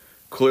and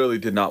clearly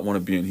did not want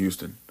to be in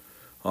Houston.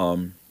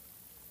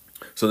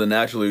 So then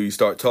naturally we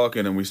start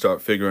talking and we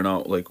start figuring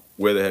out like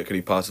where the heck could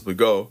he possibly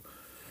go.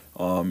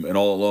 And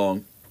all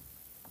along,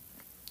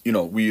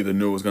 we either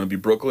knew it was going to be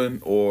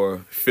Brooklyn or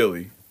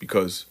Philly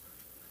because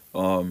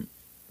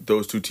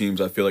those 2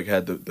 teams I feel like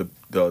had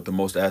the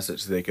most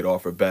assets they could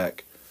offer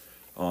back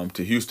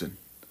to Houston.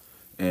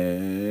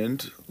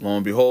 And lo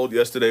and behold,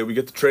 yesterday we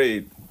get the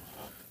trade.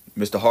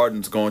 Mr.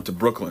 Harden's going to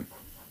Brooklyn.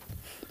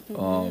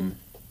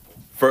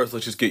 First,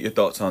 let's just get your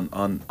thoughts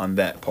on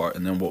that part,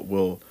 and then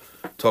we'll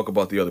talk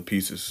about the other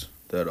pieces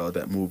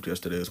that moved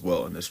yesterday as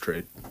well in this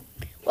trade.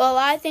 Well,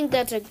 I think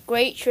that's a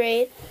great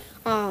trade.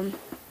 And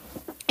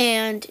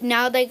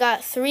now they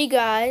got 3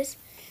 guys.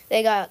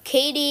 They got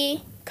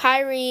KD,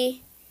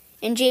 Kyrie,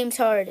 and James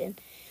Harden.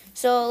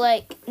 So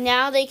like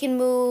now they can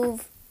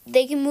move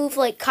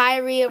like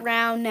Kyrie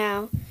around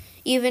now,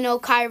 even though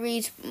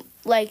Kyrie's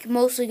like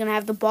mostly gonna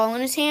have the ball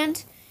in his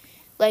hands,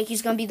 like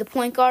he's gonna be the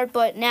point guard.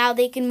 But now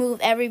they can move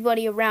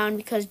everybody around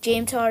because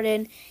James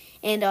Harden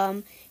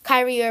and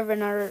Kyrie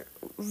Irving are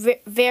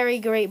very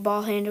great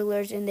ball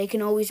handlers, and they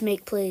can always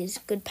make plays.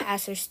 Good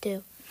passers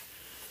too.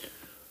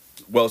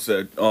 Well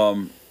said.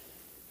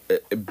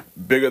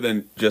 Bigger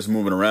than just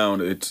moving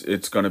around,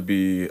 it's gonna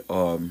be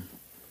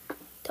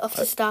Tough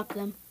to stop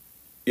them.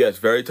 Yeah, it's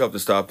very tough to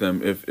stop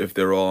them if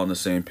they're all on the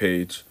same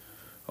page.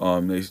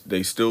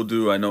 They still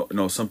do. I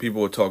know some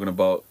people were talking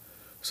about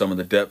some of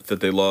the depth that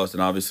they lost,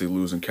 and obviously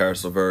losing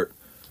Karis LeVert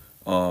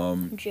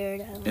and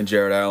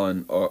Jared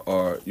Allen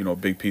are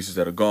big pieces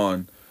that are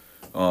gone.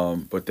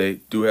 But they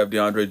do have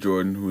DeAndre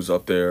Jordan, who's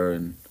up there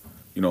and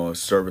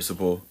is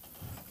serviceable.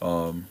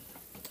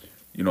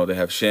 They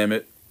have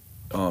Shamit.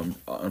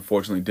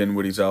 Unfortunately,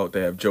 Dinwiddie's out.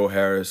 They have Joe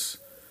Harris.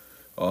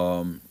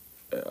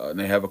 And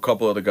they have a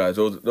couple other guys.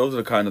 Those are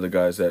the kind of the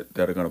guys that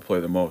are going to play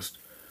the most.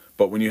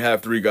 But when you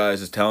have 3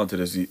 guys as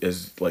talented as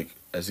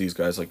these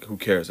guys, like who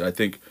cares? I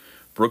think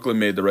Brooklyn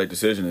made the right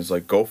decision. It's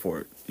like go for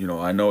it.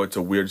 I know it's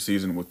a weird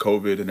season with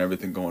COVID and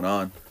everything going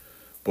on,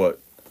 but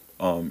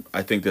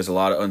I think there's a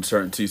lot of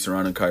uncertainty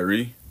surrounding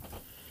Kyrie,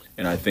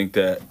 and I think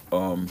that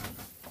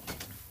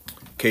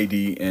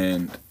KD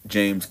and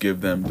James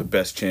give them the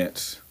best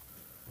chance,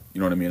 you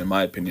know what I mean, in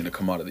my opinion, to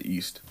come out of the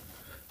East.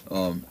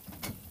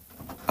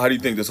 How do you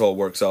think this all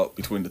works out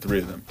between the three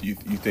of them? Do you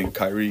think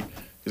Kyrie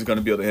is going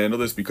to be able to handle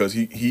this? Because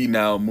he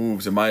now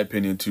moves, in my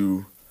opinion,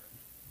 to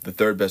the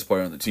third best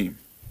player on the team.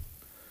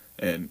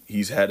 And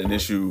he's had an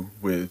issue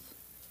with,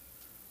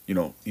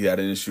 he had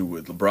an issue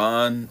with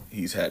LeBron.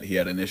 He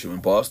had an issue in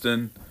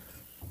Boston.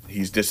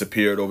 He's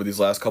disappeared over these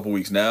last couple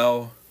weeks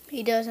now.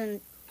 He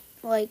doesn't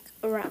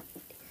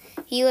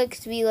he likes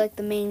to be like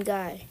the main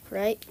guy,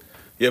 right?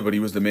 Yeah, but he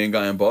was the main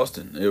guy in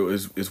Boston.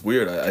 It's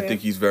weird. I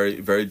think he's very,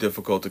 very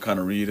difficult to kind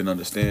of read and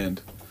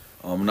understand.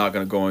 I'm not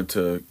going to go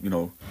into,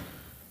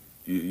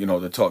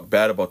 to talk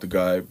bad about the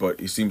guy,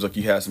 but it seems like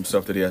he has some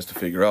stuff that he has to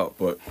figure out.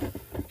 But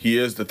he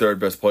is the third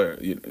best player.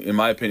 In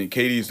my opinion,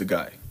 KD's the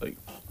guy.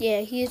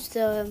 Yeah, he's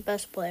the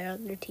best player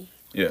on their team.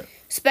 Yeah.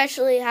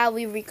 Especially how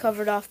we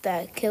recovered off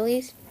that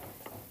Achilles.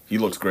 He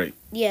looks great.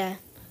 Yeah.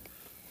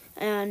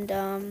 And,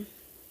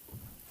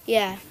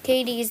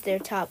 KD's their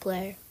top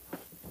player.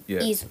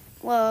 Yeah.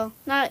 Well,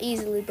 not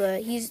easily,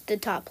 but he's the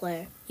top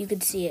player. You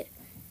could see it.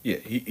 Yeah,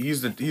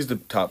 he's the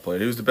top player.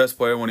 He was the best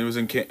player when he was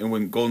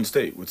when Golden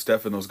State with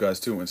Steph and those guys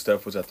too. When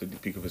Steph was at the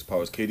peak of his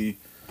powers, KD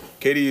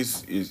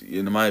is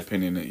in my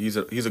opinion he's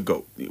a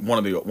GOAT, one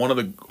of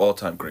the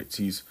all-time greats.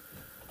 He's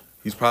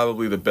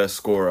probably the best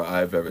scorer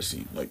I've ever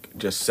seen.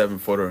 Just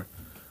 7-footer,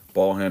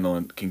 ball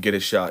handling, can get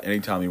his shot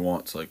anytime he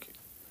wants.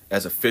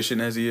 As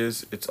efficient as he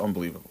is, it's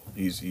unbelievable.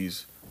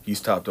 He's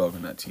top dog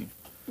in that team.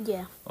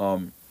 Yeah.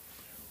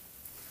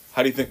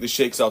 How do you think this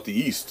shakes out the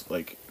East?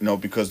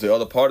 Because the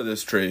other part of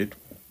this trade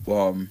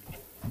was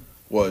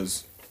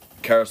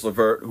Karis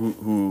LeVert,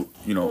 who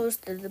goes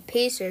to the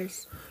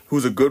Pacers.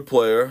 Who's a good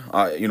player.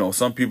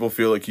 Some people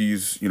feel like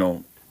he's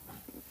an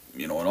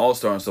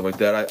all-star and stuff like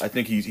that. I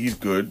think he's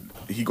good.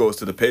 He goes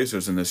to the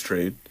Pacers in this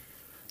trade.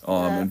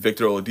 And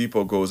Victor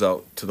Oladipo goes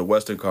out to the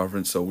Western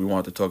Conference, so we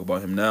wanted to talk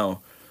about him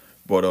now.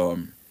 But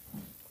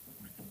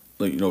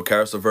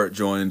Karis LeVert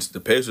joins the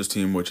Pacers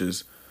team, which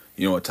is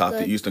atop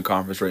the Eastern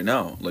Conference right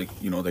now. They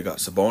got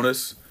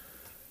Sabonis.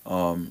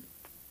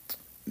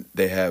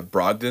 They have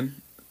Brogdon.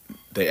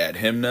 They add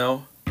him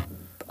now.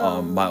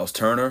 Miles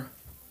Turner.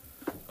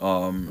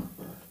 So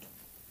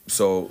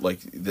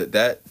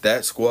that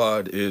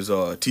squad is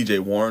T.J.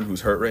 Warren,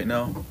 who's hurt right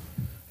now,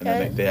 and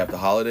then they have the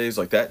Holidays.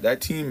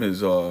 That team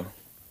is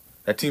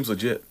that team's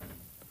legit.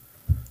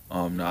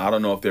 Now I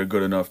don't know if they're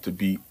good enough to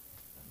beat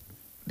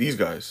these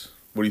guys.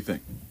 What do you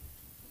think?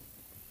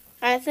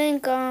 I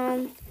think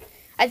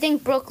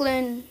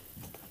Brooklyn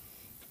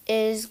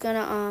is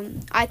gonna.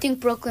 I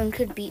think Brooklyn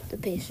could beat the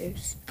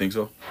Pacers. Think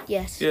so?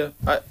 Yes. Yeah,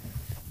 I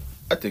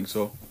think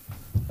so.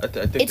 I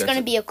think it's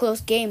gonna be a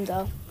close game,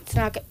 though. It's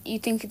not. You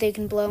think they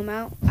can blow them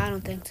out? I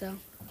don't think so.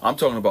 I'm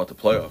talking about the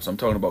playoffs. I'm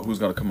talking about who's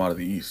gonna come out of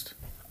the East.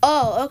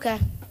 Oh, okay.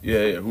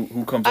 Yeah.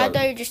 Who comes out? I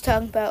thought you were just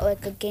talking about a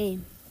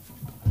game.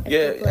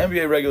 Yeah,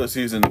 NBA regular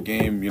season, the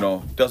game,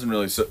 doesn't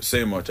really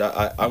say much.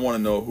 I want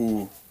to know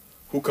who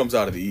comes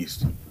out of the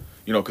East.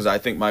 Because I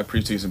think my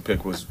preseason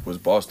pick was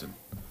Boston.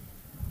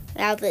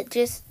 Now that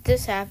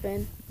this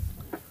happened,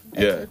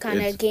 it's kind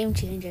of a game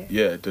changer.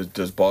 Yeah,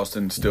 does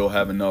Boston still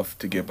have enough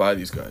to get by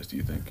these guys, do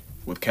you think?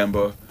 With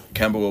Kemba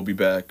will be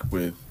back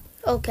with...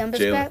 Oh,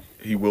 Kemba's back?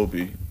 He will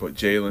be, but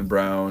Jaylen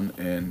Brown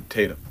and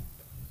Tatum.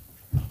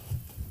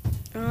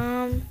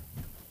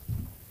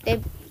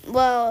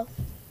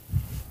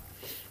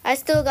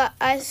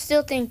 I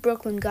still think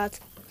Brooklyn got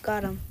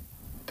him.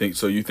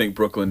 So you think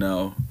Brooklyn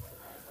now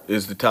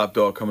is the top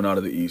dog coming out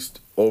of the East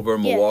over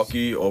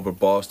Milwaukee, yes. over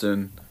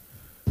Boston,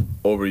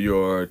 over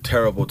your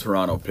terrible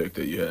Toronto pick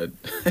that you had?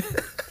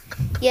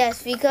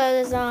 Yes,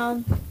 because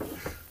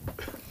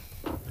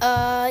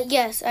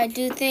yes, I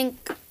do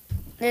think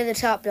they're the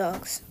top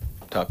dogs.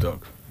 Top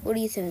dog. What do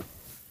you think?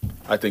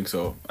 I think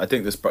so. I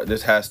think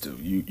this has to.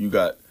 You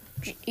got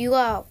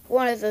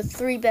one of the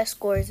three best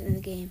scorers in the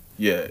game.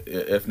 Yeah,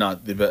 if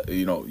not the best.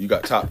 You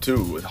got top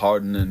two with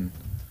Harden and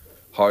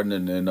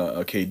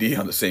KD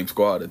on the same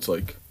squad. It's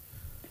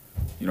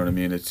you know what I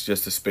mean? It's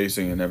just the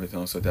spacing and everything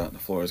else like that on the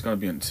floor. It's going to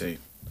be insane.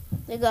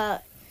 They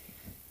got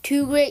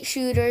two great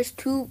shooters,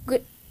 three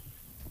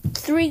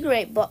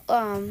great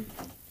and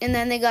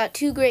then they got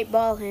two great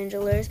ball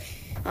handlers.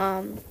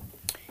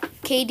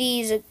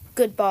 KD is a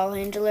good ball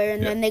handler,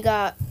 and then they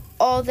got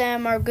all of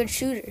them are good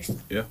shooters.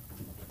 Yeah.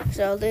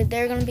 So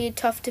they're going to be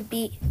tough to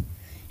beat.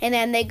 And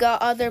then they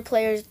got other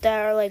players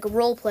that are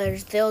role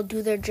players. They'll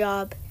do their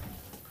job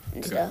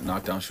and stuff.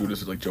 Knockdown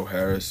shooters like Joe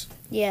Harris.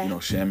 Yeah.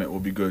 Shamet will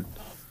be good.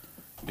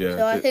 Yeah.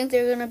 So I think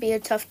they're going to be a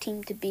tough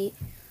team to beat.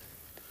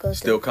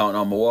 Still counting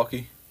on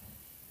Milwaukee?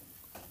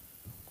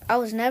 I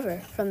was never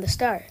from the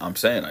start. I'm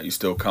saying, are you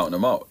still counting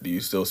them out? Do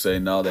you still say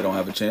no, they don't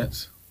have a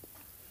chance?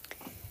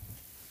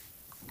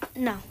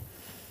 No.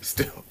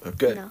 Still?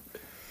 Okay. No.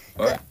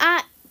 All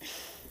right.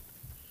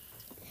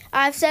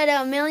 I've said it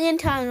a million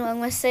times, I'm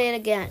going to say it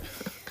again.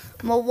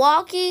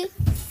 Milwaukee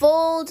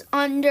folds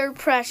under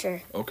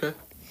pressure. Okay.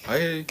 I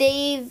hear you.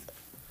 They've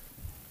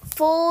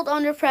folded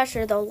under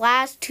pressure the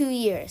last 2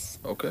 years.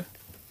 Okay.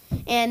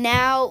 And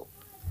now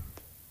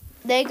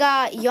they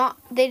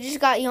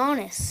just got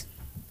Giannis.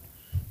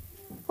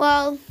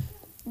 Well,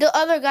 the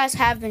other guys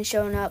have been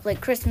showing up. Like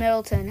Chris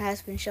Middleton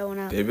has been showing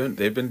up.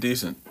 They've been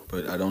decent,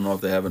 but I don't know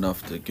if they have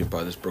enough to get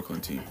by this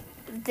Brooklyn team.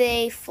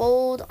 They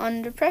fold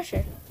under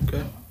pressure.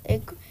 Okay.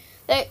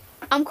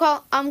 I'm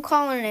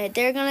calling it.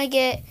 They're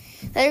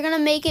gonna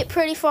make it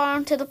pretty far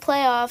into the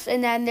playoffs,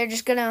 and then they're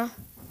just gonna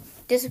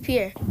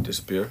disappear.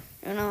 Disappear.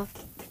 You know.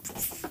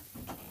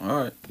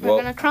 All right. They're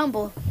gonna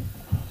crumble.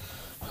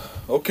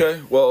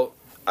 Okay. Well,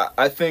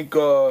 I think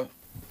I'm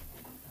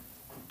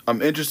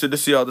interested to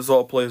see how this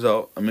all plays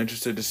out. I'm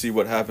interested to see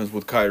what happens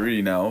with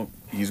Kyrie now.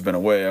 He's been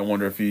away. I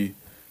wonder if he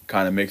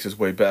kind of makes his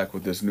way back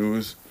with this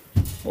news,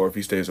 or if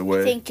he stays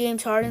away. I think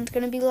James Harden's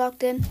gonna be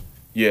locked in.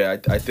 Yeah,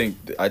 I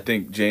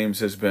think James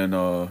has been.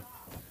 I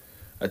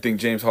think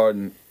James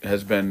Harden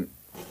has been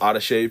out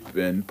of shape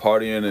and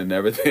partying and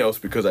everything else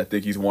because I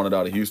think he's wanted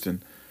out of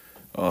Houston.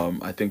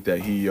 I think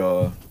that he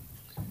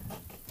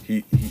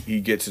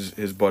gets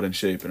his butt in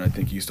shape, and I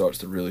think he starts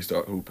to really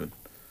start hooping.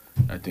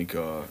 I think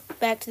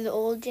back to the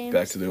old James.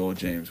 Back to the old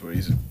James, where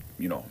he's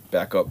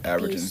back up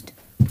averaging Beast.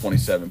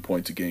 27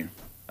 points a game.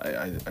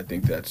 I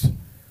think that's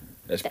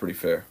pretty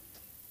fair.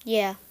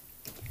 Yeah.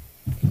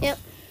 Yep.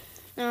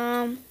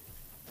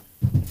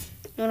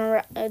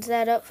 Is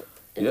that up?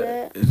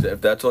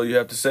 If that's all you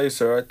have to say,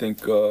 sir, I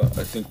think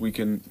we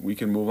can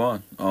move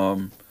on.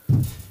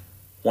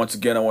 Once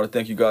again, I want to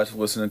thank you guys for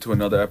listening to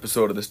another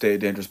episode of the Stay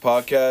Dangerous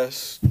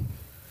podcast.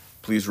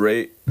 Please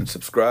rate and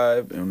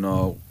subscribe, and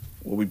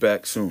we'll be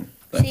back soon.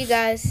 Thanks. See you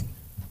guys.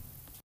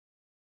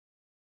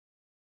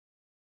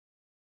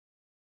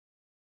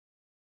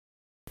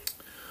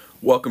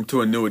 Welcome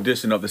to a new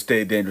edition of the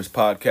Stay Dangerous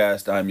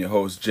podcast. I'm your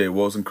host, Jay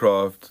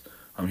Wozencroft.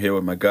 I'm here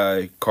with my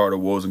guy, Carter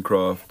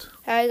Wozencroft.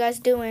 How you guys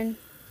doing?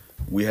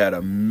 We had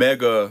a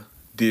mega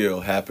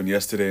deal happen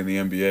yesterday in the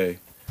NBA.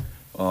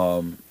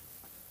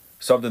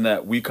 Something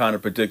that we kind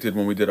of predicted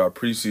when we did our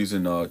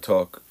preseason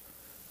talk,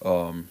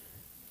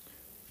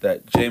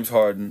 that James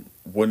Harden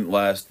wouldn't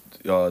last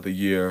the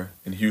year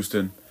in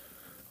Houston.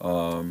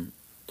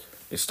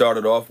 It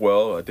started off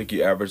well. I think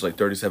he averaged like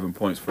 37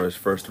 points for his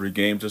first 3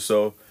 games or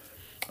so.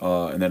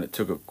 And then it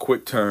took a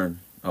quick turn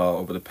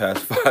over the past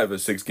 5 or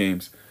 6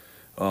 games.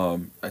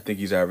 I think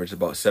he's averaged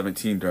about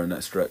 17 during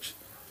that stretch.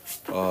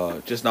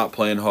 Just not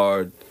playing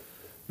hard,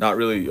 not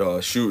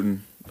really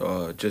shooting.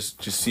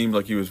 Just seemed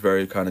like he was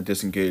very kind of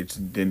disengaged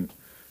and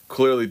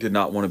clearly did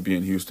not want to be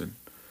in Houston.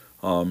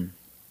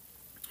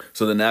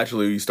 So then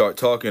naturally we start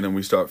talking and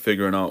we start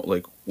figuring out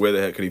like where the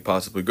heck could he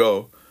possibly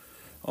go.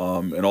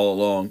 And all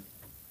along,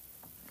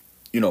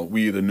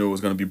 we either knew it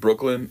was going to be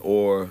Brooklyn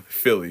or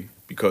Philly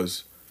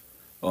because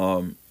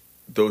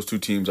those 2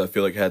 teams I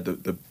feel like had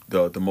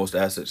the most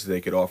assets they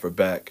could offer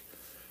back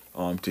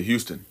to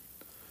Houston.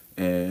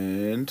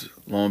 And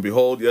lo and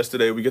behold,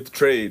 yesterday we get the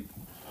trade.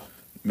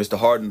 Mr.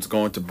 Harden's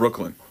going to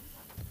Brooklyn.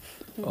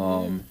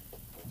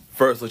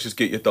 First, let's just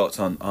get your thoughts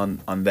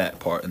on that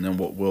part, and then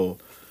we'll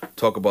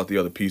talk about the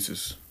other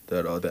pieces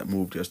that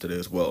moved yesterday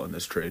as well in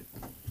this trade.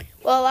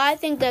 Well, I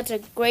think that's a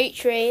great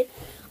trade.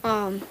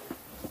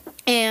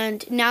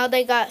 And now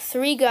they got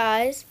 3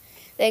 guys.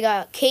 They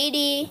got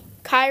KD,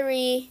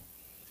 Kyrie,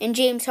 and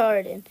James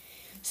Harden.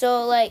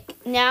 So like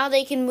now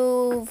they can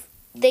move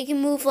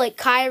like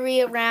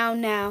Kyrie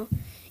around now,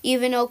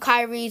 even though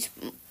Kyrie's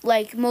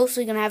like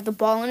mostly gonna have the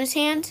ball in his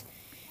hands,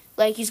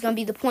 like he's gonna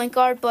be the point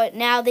guard. But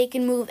now they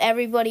can move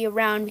everybody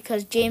around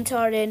because James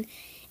Harden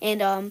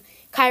and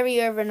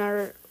Kyrie Irving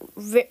are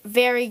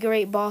very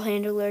great ball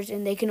handlers,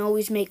 and they can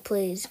always make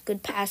plays.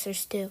 Good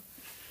passers too.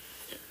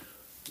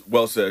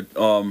 Well said.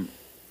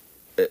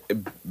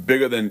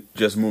 Bigger than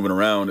just moving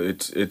around,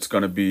 it's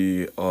gonna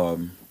be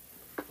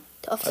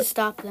Tough to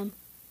stop them.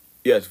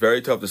 Yeah, it's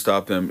very tough to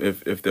stop them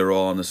if they're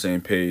all on the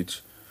same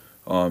page.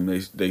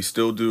 They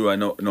still do. I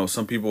know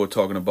some people were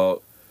talking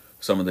about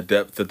some of the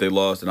depth that they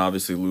lost, and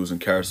obviously losing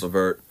Karis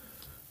LeVert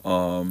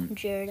and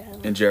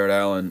Jared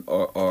Allen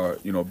are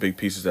big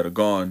pieces that are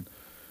gone.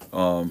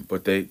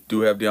 But they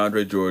do have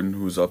DeAndre Jordan,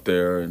 who's up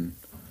there and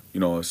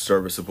is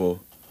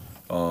serviceable.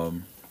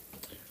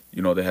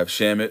 They have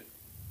Shamet.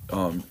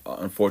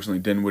 Unfortunately,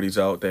 Dinwiddie's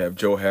out. They have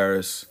Joe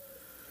Harris.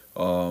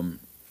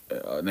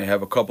 And they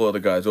have a couple other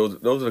guys.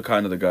 Those are the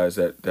kind of the guys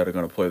that are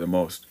going to play the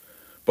most.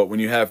 But when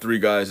you have 3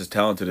 guys as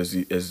talented as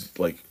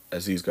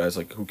these guys,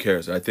 like who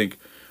cares? I think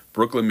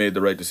Brooklyn made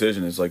the right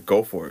decision. It's like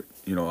go for it.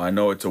 I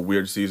know it's a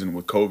weird season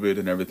with COVID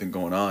and everything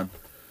going on,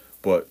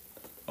 but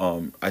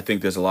I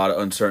think there's a lot of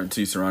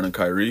uncertainty surrounding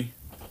Kyrie,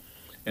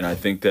 and I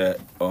think that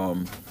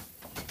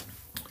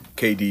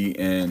KD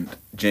and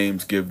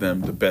James give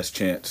them the best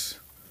chance.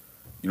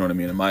 You know what I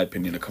mean? In my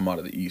opinion, to come out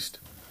of the East.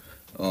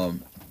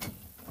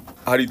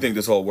 How do you think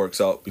this all works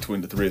out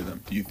between the 3 of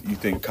them? Do you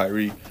think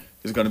Kyrie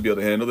is going to be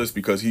able to handle this?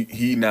 Because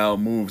he now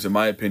moves, in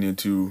my opinion,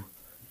 to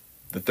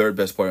the 3rd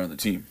best player on the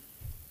team.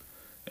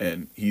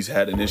 And he's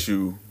had an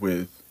issue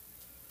with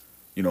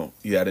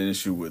he had an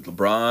issue with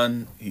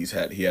LeBron. He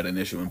had an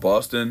issue in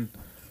Boston.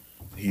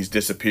 He's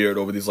disappeared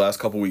over these last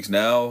couple weeks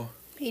now.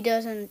 He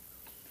doesn't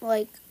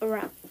like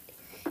around.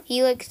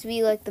 He likes to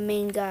be like the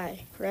main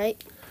guy,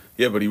 right?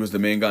 Yeah, but he was the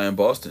main guy in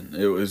Boston.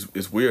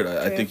 It's weird.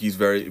 I think he's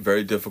very,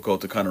 very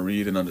difficult to kind of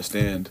read and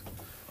understand.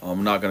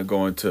 I'm not gonna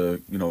go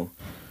into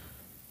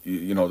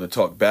to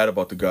talk bad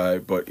about the guy,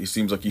 but it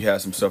seems like he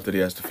has some stuff that he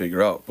has to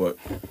figure out. But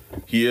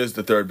he is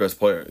the third best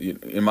player,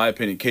 in my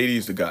opinion.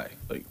 KD's the guy.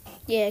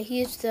 Yeah,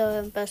 he's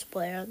the best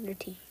player on their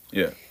team.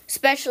 Yeah.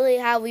 Especially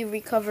how we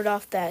recovered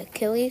off that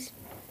Achilles.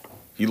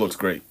 He looks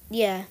great.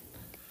 Yeah.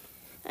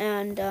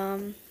 And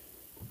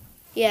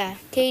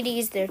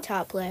KD's their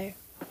top player.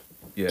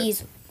 Yeah.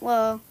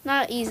 Well,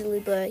 not easily,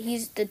 but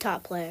he's the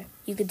top player.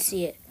 You could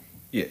see it.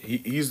 Yeah,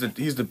 he's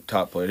the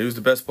top player. He was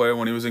the best player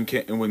when he was in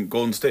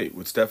Golden State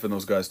with Steph and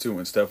those guys too.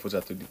 When Steph was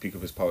at the peak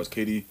of his powers,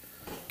 KD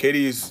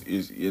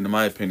is in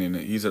my opinion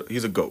he's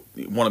a GOAT.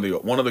 One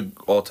of the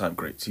all-time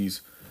greats.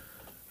 He's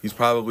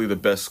probably the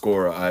best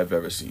scorer I've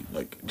ever seen.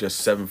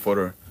 Just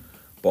 7-footer,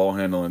 ball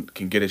handling,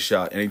 can get his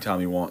shot anytime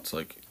he wants.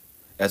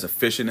 As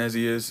efficient as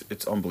he is,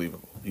 it's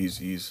unbelievable.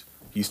 He's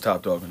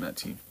top dog on that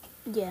team.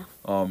 Yeah.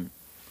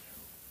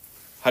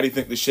 How do you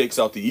think this shakes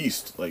out the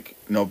East?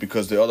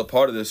 Because the other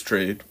part of this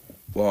trade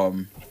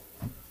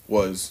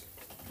was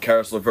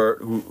Karis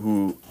LeVert,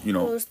 who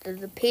goes to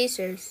the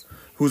Pacers.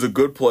 Who's a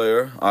good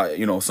player.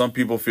 Some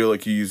people feel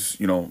like he's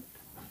an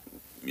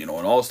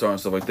all-star and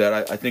stuff like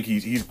that. I think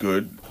he's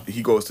good.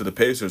 He goes to the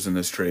Pacers in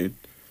this trade.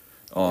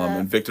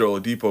 And Victor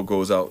Oladipo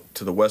goes out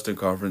to the Western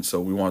Conference, so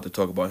we wanted to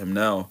talk about him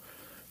now.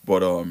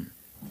 But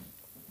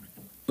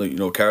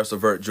Karis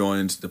LeVert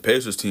joins the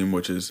Pacers team,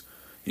 which is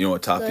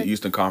atop the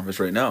Eastern Conference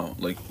right now.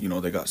 They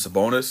got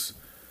Sabonis.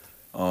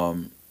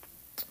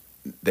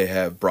 They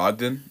have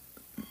Brogdon.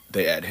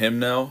 They add him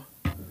now.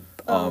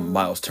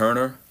 Miles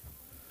Turner.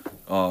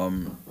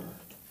 So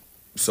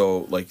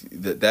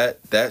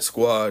that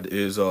squad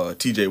is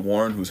T.J.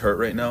 Warren, who's hurt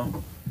right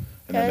now,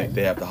 and then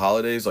they have the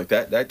Holidays.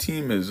 That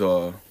team is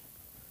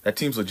that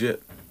team's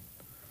legit.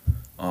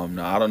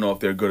 Now I don't know if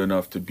they're good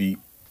enough to beat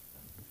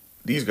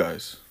these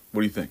guys.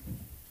 What do you think?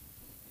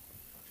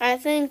 I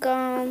think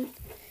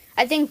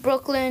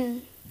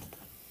Brooklyn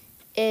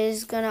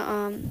is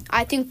gonna.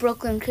 I think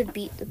Brooklyn could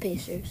beat the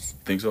Pacers.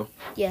 Think so?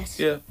 Yes.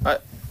 Yeah, I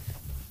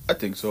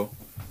think so.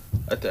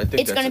 I think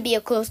it's gonna be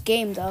a close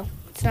game, though.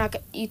 It's not.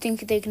 You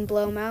think they can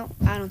blow them out?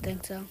 I don't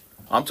think so.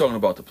 I'm talking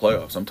about the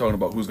playoffs. I'm talking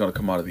about who's gonna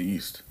come out of the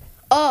East.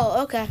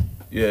 Oh, okay.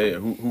 Yeah.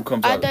 Who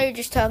comes out? I thought you were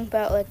just talking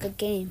about a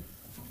game.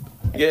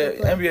 Yeah,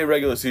 NBA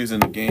regular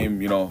season, the game,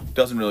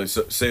 doesn't really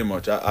say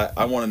much.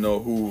 I want to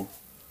know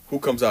who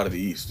comes out of the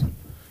East.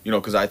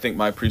 Because I think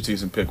my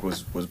preseason pick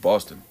was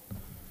Boston.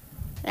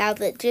 Now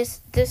that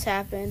this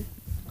happened,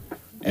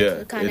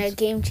 it's kind of a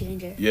game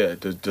changer. Yeah,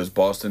 does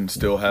Boston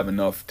still have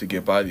enough to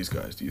get by these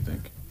guys, do you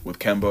think? With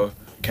Kemba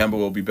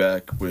will be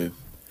back with...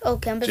 Oh,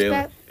 Kemba's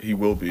back? He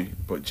will be,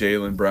 but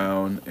Jaylen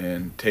Brown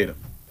and Tatum.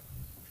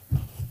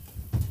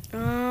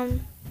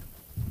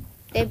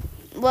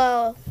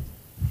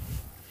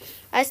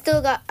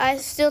 I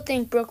still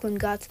think Brooklyn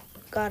got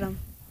him.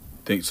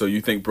 So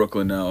you think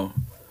Brooklyn now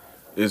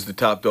is the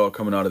top dog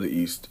coming out of the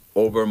East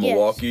over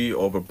Milwaukee, yes,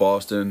 over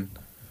Boston,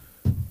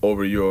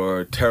 over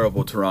your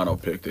terrible Toronto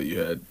pick that you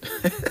had?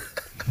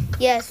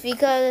 Yes,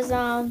 because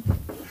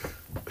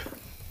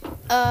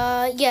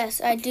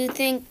yes, I do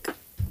think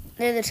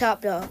they're the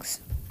top dogs.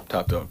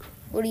 Top dog.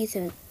 What do you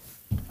think?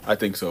 I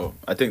think so.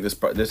 I think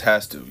this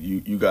has to.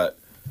 You got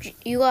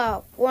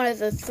one of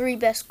the 3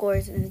 best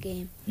scorers in the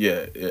game.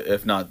 Yeah,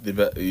 if not the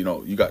best.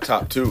 You got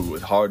top 2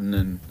 with Harden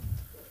and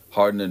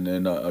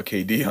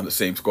KD on the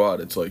same squad.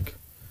 It's like,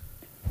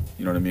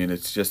 you know what I mean?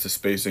 It's just the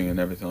spacing and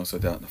everything else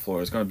like that on the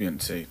floor. It's gonna be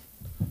insane.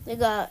 They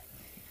got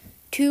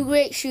 2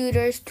 great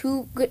shooters,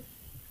 3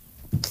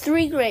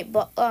 great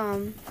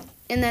and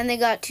then they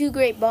got 2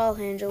 great ball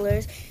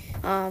handlers.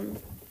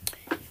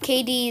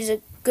 KD is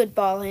a good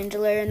ball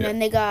handler, and then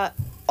they got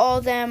all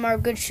of them are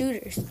good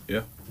shooters.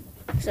 Yeah.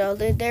 So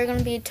they're going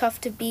to be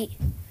tough to beat.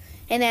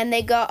 And then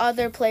they got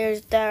other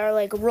players that are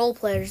like role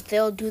players.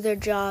 They'll do their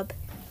job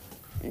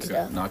and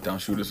stuff. Knockdown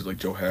shooters like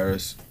Joe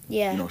Harris.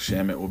 Yeah.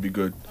 Shamet will be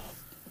good.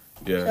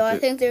 Yeah. So I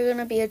think they're going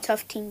to be a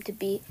tough team to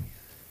beat.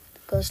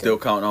 Still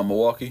counting on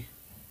Milwaukee?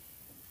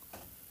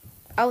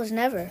 I was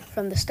never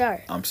from the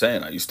start. I'm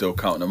saying, are you still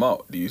counting them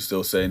out? Do you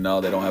still say no,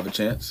 they don't have a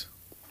chance?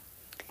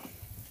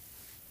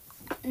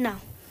 No.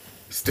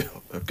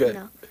 Still? Okay.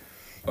 No.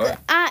 All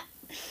right.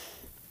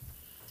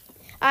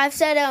 I've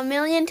said it a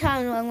million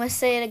times, I'm going to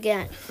say it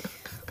again.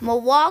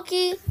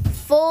 Milwaukee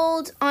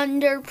folds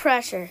under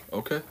pressure.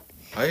 Okay.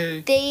 I hear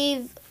you.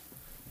 They've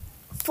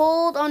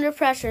folded under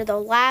pressure the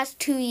last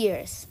 2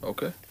 years.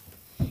 Okay.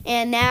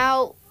 And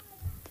now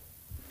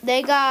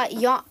they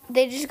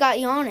just got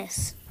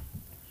Giannis.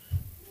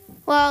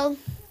 Well,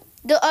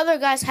 the other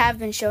guys have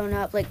been showing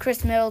up, like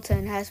Chris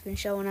Middleton has been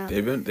showing up.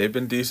 They've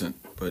been decent,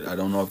 but I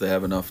don't know if they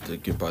have enough to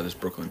get by this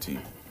Brooklyn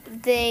team.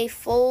 They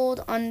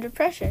fold under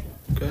pressure.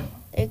 Okay.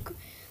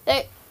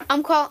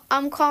 I'm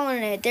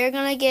calling it. They're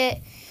gonna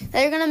get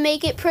they're gonna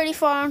make it pretty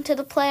far into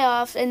the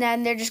playoffs, and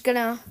then they're just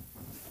gonna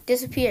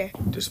disappear.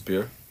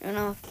 Disappear? You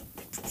know,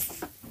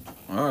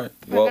 All right.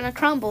 they're gonna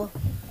crumble.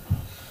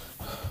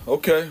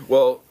 Okay.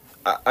 Well,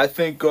 I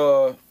think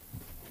I'm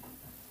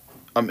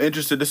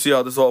interested to see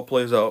how this all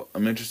plays out.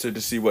 I'm interested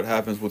to see what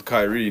happens with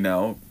Kyrie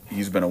now.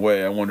 He's been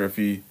away. I wonder if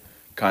he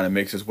kind of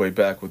makes his way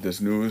back with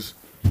this news,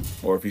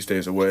 or if he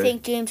stays away. You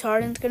think James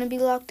Harden's gonna be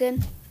locked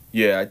in?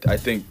 Yeah, I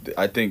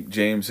think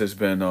James has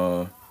been.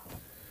 I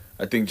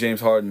think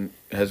James Harden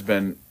has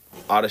been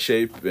out of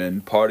shape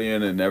and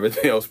partying and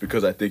everything else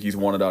because I think he's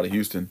wanted out of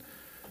Houston.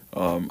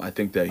 I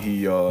think that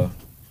he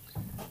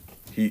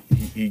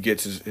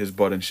gets his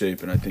butt in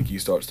shape, and I think he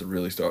starts to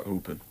really start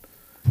hooping.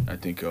 I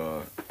think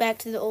Back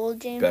to the old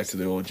James. back to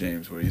the old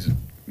James where he's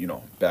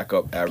back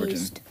up averaging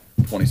Beast.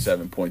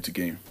 27 points a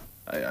game.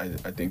 I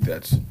think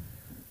that's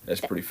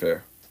pretty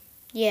fair.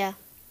 Yeah.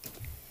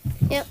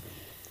 Yep.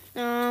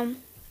 You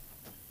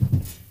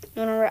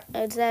wanna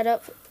is that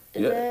up?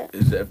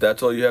 If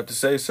that's all you have to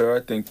say, sir, I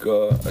think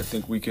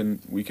we can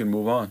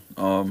move on.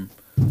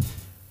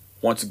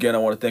 Once again, I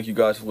want to thank you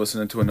guys for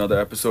listening to another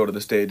episode of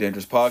the Stay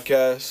Dangerous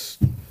podcast.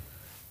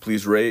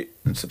 Please rate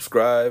and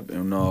subscribe,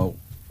 and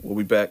we'll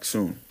be back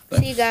soon.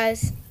 Thanks. See you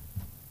guys.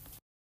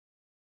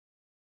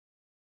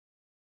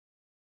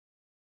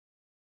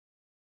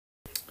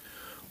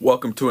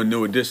 Welcome to a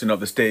new edition of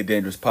the Stay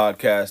Dangerous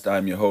podcast.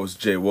 I'm your host,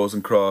 Jay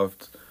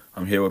Wozencroft.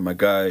 I'm here with my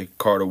guy,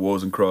 Carter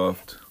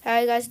Wozencroft. How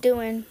you guys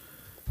doing?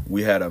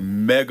 We had a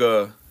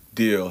mega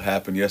deal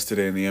happen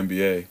yesterday in the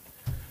NBA.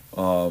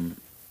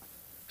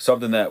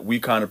 Something that we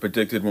kind of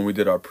predicted when we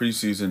did our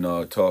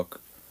preseason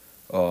talk,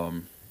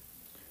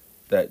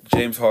 that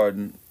James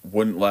Harden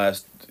wouldn't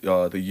last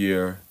the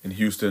year in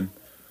Houston.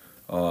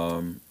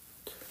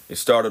 It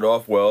started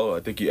off well. I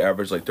think he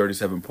averaged like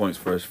 37 points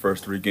for his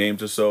first 3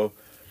 games or so.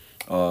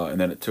 And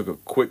then it took a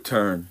quick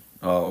turn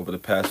over the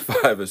past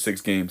 5 or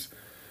 6 games.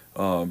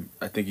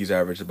 I think he's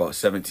averaged about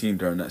 17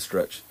 during that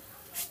stretch.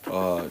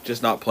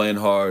 Just not playing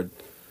hard,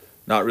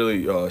 not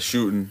really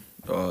shooting.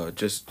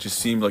 Just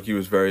seemed like he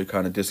was very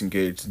kind of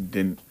disengaged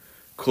and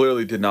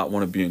clearly did not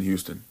want to be in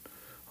Houston.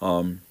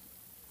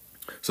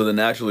 So then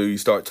naturally we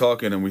start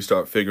talking and we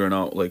start figuring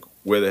out like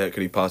where the heck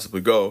could he possibly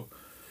go.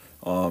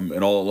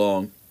 And all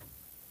along,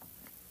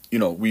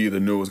 we either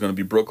knew it was going to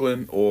be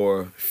Brooklyn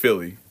or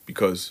Philly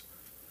because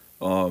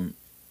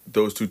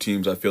those 2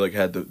 teams I feel like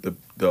had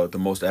the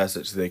most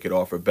assets they could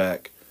offer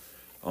back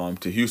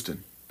to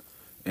Houston.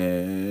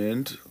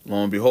 And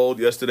lo and behold,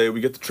 yesterday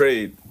we get the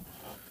trade.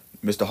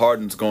 Mr.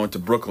 Harden's going to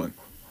Brooklyn.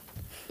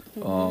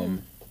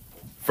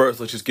 First,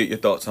 let's just get your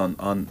thoughts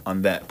on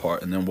that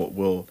part, and then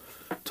we'll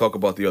talk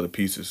about the other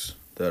pieces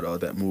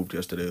that moved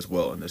yesterday as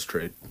well in this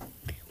trade.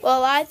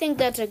 Well, I think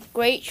that's a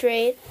great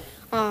trade.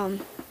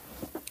 And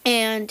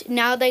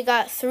now they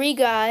got 3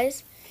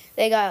 guys.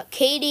 They got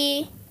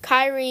KD,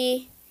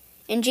 Kyrie,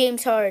 and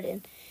James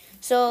Harden.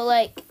 So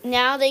like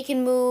now they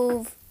can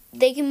move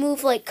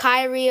like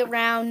Kyrie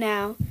around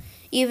now,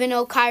 even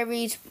though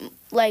Kyrie's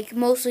like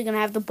mostly gonna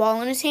have the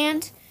ball in his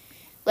hands,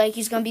 like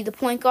he's gonna be the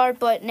point guard.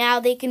 But now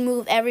they can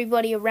move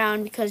everybody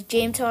around because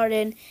James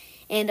Harden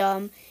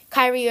and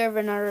Kyrie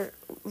Irving are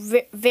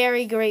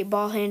very great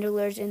ball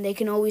handlers, and they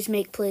can always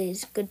make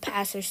plays. Good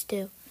passers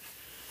too.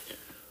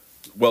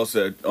 Well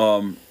said.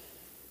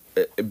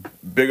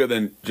 Bigger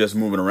than just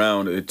moving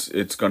around,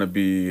 it's gonna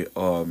be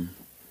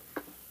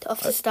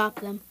Tough to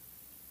stop them.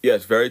 Yeah,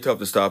 it's very tough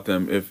to stop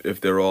them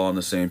if they're all on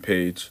the same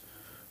page.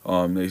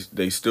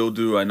 They still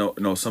do. I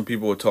know some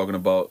people are talking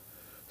about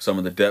some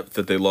of the depth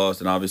that they lost,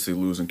 and obviously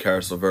losing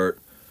Karis LeVert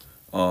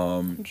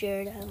and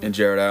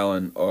Jared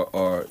Allen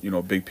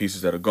are big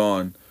pieces that are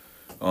gone.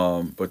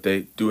 But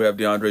they do have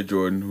DeAndre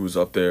Jordan, who's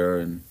up there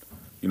and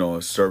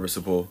is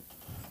serviceable.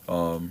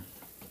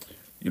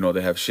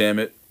 They have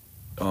Shamet.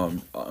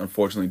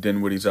 Unfortunately,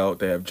 Dinwiddie's out.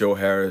 They have Joe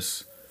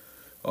Harris.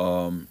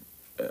 And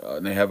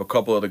they have a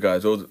couple other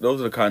guys. Those are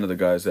the kind of the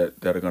guys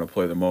that are going to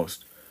play the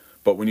most.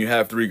 But when you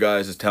have 3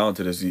 guys as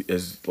talented as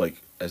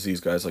these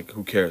guys, like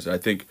who cares? I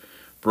think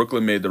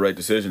Brooklyn made the right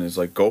decision. It's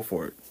like go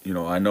for it.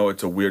 I know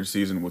it's a weird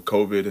season with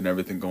COVID and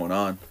everything going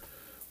on,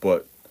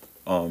 but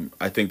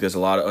I think there's a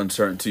lot of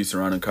uncertainty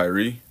surrounding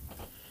Kyrie,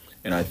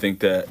 and I think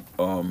that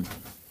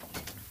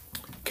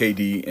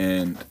KD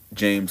and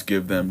James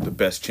give them the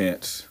best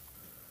chance.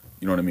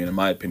 You know what I mean? In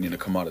my opinion, to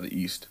come out of the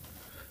East.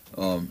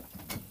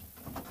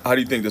 How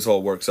do you think this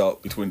all works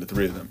out between the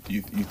 3 of them?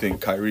 You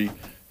think Kyrie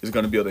is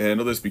going to be able to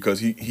handle this?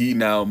 Because he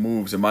now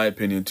moves, in my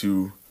opinion,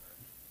 to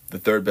the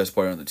 3rd best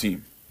player on the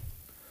team.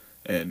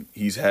 And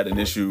he's had an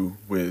issue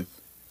with,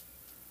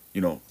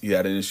 he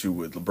had an issue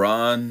with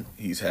LeBron.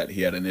 He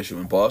had an issue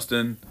in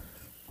Boston.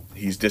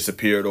 He's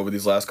disappeared over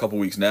these last couple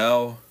weeks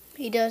now.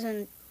 He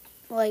doesn't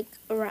like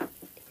around.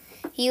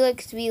 He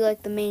likes to be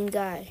like the main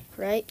guy,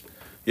 right?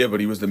 Yeah,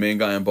 but he was the main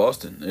guy in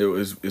Boston.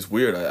 It's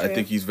weird. I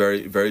think he's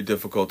very, very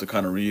difficult to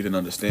kind of read and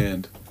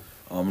understand.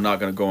 I'm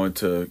not going to go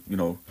into,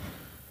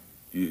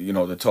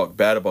 to talk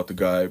bad about the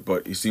guy,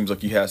 but he seems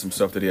like he has some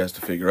stuff that he has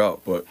to figure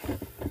out. But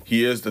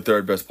he is the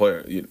 3rd best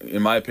player.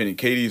 In my opinion,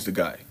 KD is the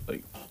guy.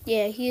 Like,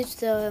 Yeah, he's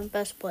the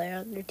best player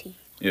on their team.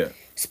 Yeah.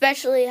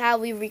 Especially how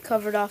we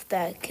recovered off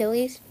that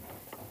Achilles.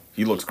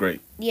 He looks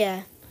great.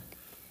 Yeah.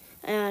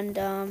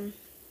 And,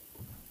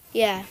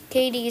 yeah,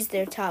 KD's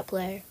their top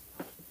player.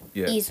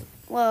 Yeah.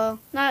 Well,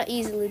 not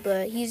easily,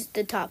 but he's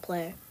the top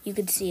player. You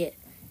could see it.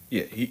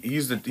 Yeah,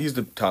 he's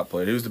the top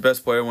player. He was the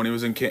best player when he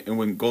was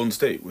when Golden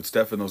State with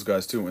Steph and those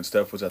guys too. When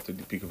Steph was at the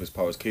peak of his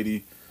powers,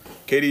 KD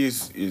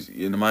is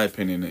in my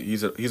opinion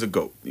he's a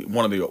GOAT,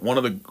 one of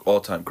the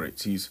all-time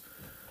greats. He's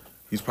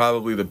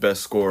probably the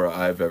best scorer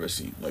I've ever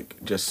seen.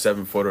 Like just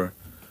 7-footer,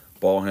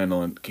 ball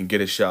handling, can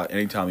get his shot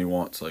anytime he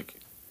wants. Like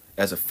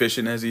as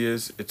efficient as he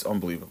is, it's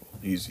unbelievable.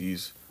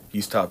 He's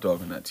top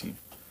dog in that team.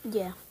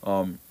 Yeah.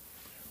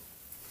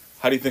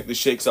 How do you think this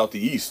shakes out the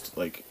East?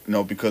 Like,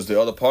 because the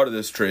other part of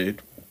this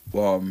trade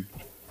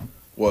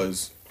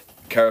was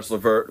Karis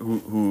LeVert,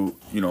 who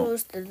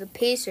Goes to the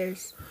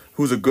Pacers.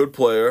 Who's a good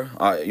player.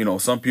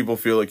 Some people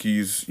feel like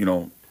he's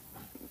an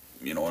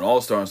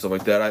all-star and stuff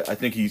like that. I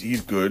think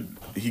he's good.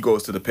 He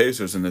goes to the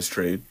Pacers in this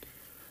trade.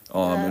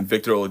 And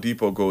Victor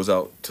Oladipo goes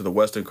out to the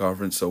Western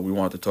Conference, so we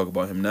wanted to talk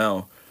about him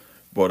now.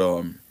 But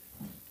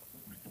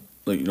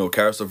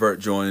Karis LeVert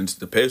joins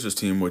the Pacers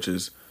team, which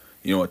is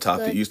atop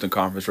the Eastern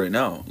Conference right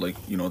now. Like,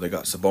 they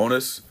got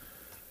Sabonis.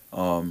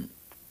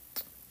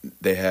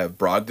 They have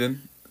Brogdon.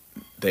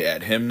 They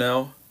add him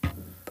now.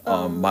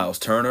 Miles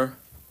Turner.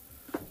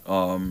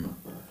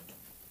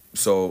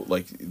 So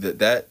like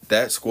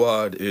that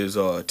squad is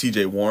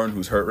T.J. Warren,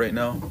 who's hurt right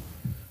now,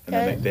 and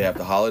then they have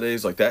the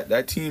Holidays. Like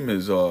that team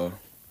is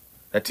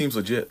that team's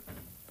legit.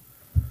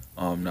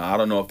 Now I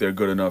don't know if they're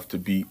good enough to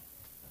beat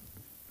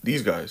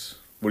these guys.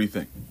 What do you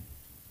think?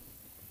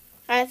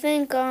 I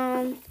think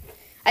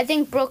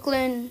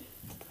Brooklyn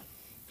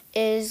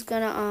is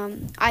gonna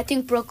I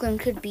think Brooklyn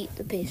could beat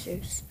the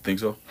Pacers. Think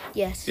so?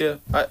 Yes. Yeah,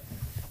 I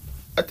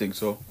think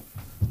so.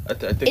 I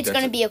think it's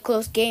gonna be a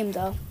close game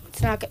though.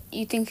 It's not.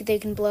 You think they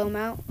can blow them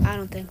out? I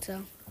don't think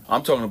so.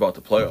 I'm talking about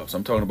the playoffs.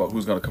 I'm talking about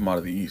who's gonna come out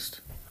of the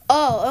East.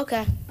 Oh,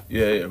 okay.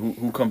 Yeah.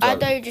 Who comes out? I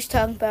thought you were just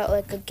talking about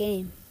like a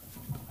game.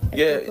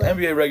 Yeah,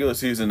 NBA regular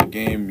season, the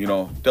game,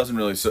 doesn't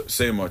really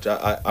say much.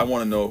 I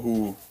want to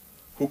know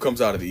who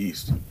comes out of the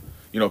East.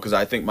 Because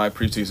I think my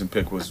preseason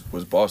pick was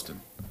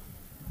Boston.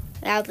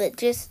 Now that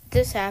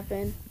this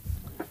happened,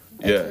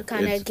 it's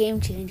kind of a game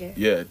changer.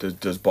 Yeah,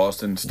 does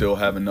Boston still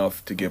have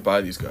enough to get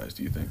by these guys,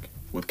 do you think?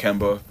 With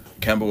Kemba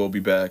will be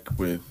back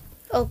with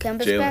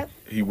Kemba's back?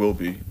 He will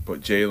be,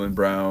 but Jaylen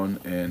Brown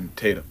and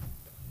Tatum.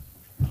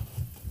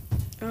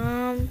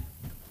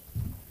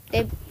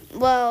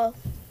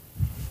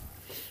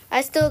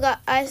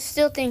 I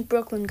still think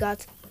Brooklyn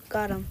got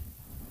him.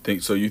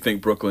 You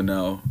think Brooklyn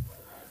now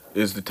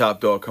is the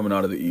top dog coming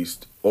out of the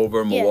East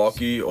over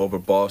Milwaukee, over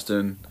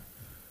Boston,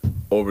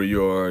 over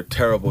your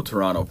terrible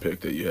Toronto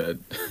pick that you had?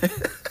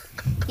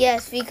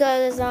 Yes,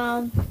 because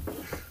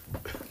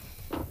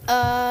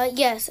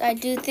yes, I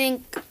do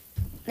think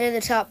they're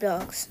the top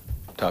dogs.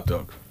 Top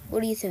dog.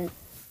 What do you think?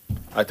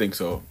 I think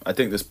so. I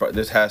think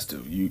this has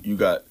to. You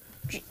got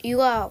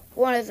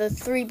one of the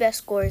 3 best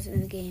scorers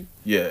in the game.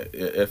 Yeah,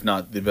 if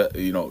not the best.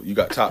 You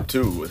got top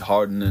 2 with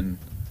Harden and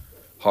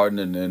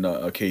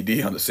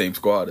KD on the same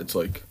squad. It's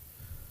like,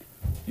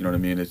 you know what I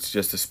mean? It's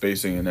just the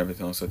spacing and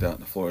everything else like that on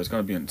the floor. It's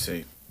gonna be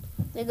insane.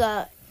 They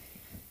got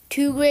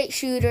 2 great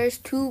shooters,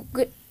 3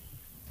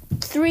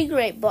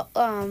 great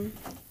and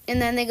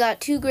then they got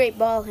 2 great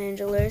ball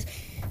handlers.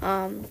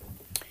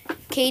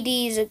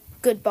 KD is a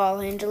good ball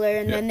handler,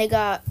 and then they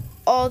got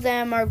all of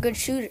them are good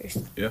shooters.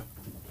 Yeah.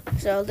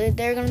 So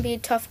they're gonna be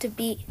tough to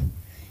beat.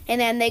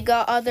 And then they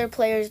got other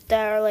players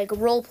that are like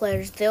role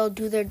players. They'll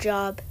do their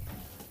job.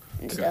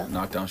 And stuff.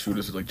 Knockdown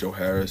shooters like Joe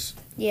Harris.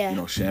 Yeah.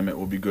 Shamit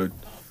will be good.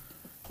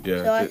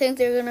 Yeah. So I think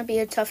they're gonna be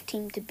a tough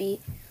team to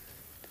beat.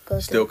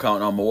 Still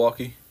counting on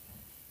Milwaukee?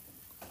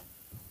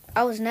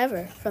 I was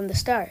never from the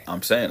start.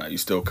 I'm saying, are you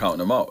still counting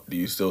them out? Do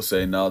you still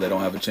say no, they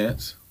don't have a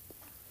chance?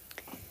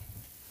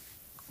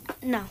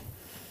 No.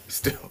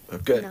 Still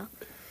okay. No.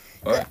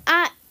 All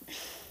right.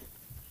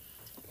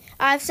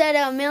 I've said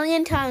it a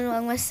million times.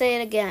 I'm gonna say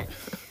it again.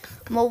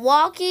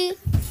 Milwaukee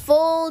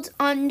folds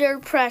under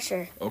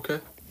pressure. Okay.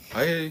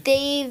 I hear you.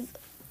 They've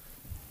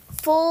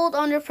folded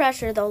under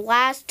pressure the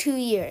last 2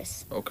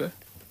 years. Okay.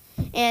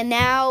 And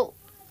now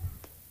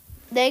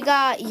they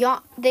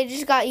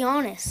just got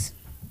Giannis.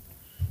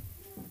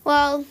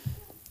 Well,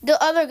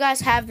 the other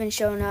guys have been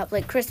showing up.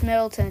 Like Chris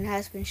Middleton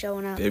has been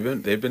showing up.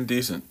 They've been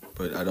decent,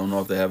 but I don't know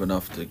if they have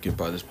enough to get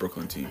by this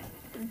Brooklyn team.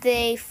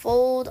 They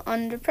fold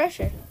under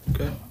pressure.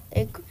 Okay.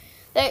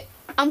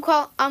 I'm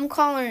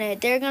calling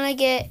it. They're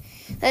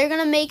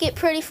gonna make it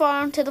pretty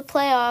far into the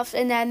playoffs,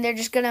 and then they're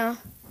just gonna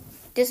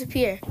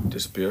disappear.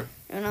 Disappear?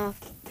 All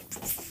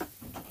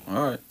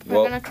right.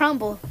 They're gonna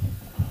crumble.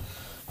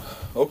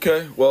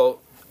 Okay. Well,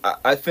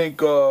 I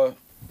think I'm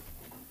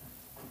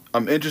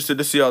interested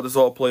to see how this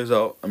all plays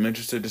out. I'm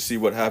interested to see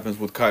what happens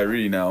with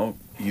Kyrie now.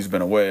 He's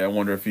been away. I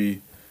wonder if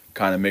he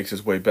kind of makes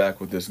his way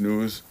back with this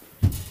news,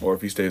 or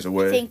if he stays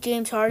away. You think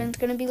James Harden's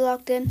gonna be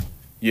locked in?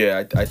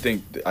 Yeah, I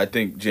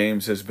think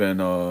James has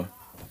been.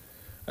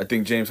 I I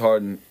think James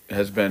Harden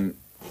has been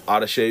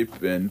out of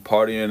shape and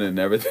partying and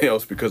everything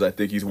else because I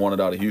think he's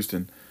wanted out of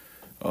Houston.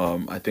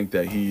 I think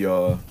that he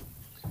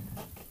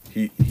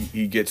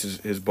gets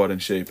his butt in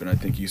shape, and I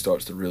think he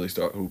starts to really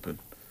start hooping.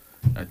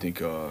 I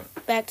think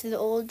back to the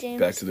old James.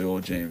 Back to the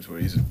old James, where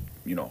he's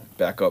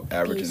back up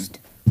averaging Beast.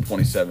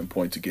 27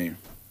 points a game.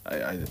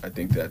 I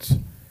think that's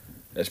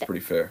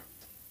pretty fair.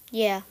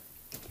 Yeah.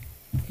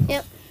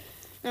 Yep.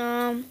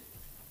 Is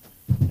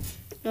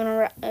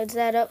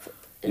that up?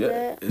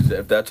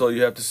 If that's all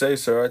you have to say,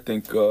 sir, I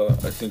think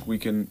we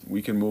can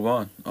move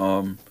on.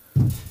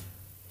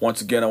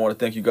 Once again, I want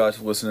to thank you guys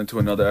for listening to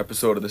another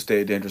episode of the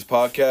Stay Dangerous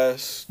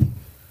podcast.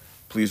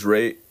 Please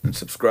rate and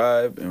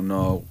subscribe, and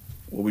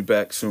we'll be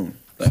back soon.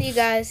 Thanks. See you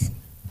guys.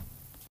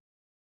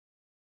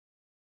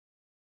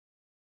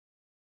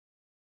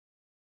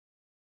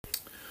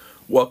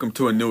 Welcome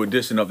to a new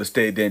edition of the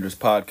Stay Dangerous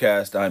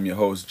podcast. I'm your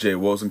host, Jay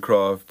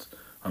Wozencroft.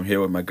 I'm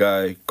here with my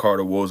guy,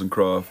 Carter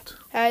Wozencroft.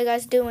 How you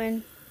guys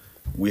doing?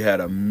 We had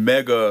a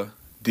mega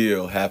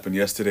deal happen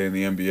yesterday in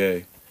the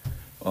NBA.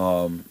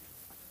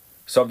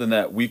 Something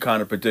that we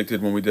kind of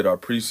predicted when we did our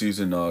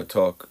preseason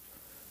talk,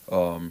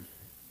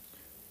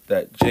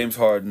 that James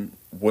Harden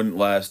wouldn't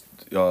last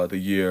the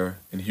year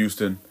in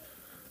Houston.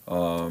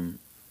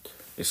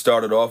 It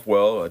started off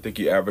well. I think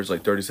he averaged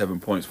like 37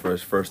 points for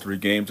his first 3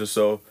 games or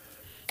so.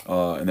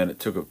 And then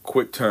it took a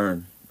quick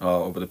turn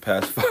over the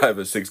past 5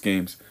 or 6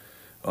 games.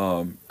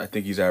 I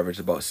think he's averaged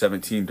about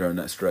 17 during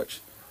that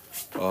stretch.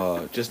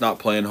 Just not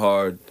playing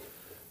hard,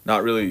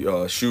 not really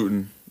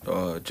shooting.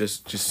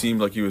 Just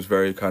seemed like he was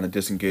very kind of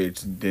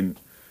disengaged and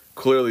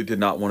clearly did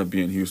not want to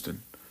be in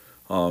Houston.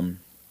 So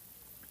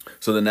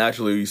then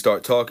naturally we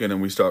start talking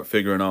and we start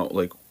figuring out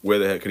like where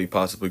the heck could he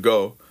possibly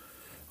go.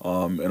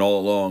 And all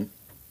along,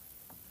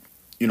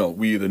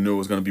 we either knew it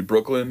was going to be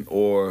Brooklyn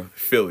or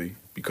Philly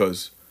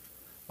because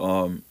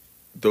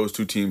those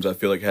 2 teams I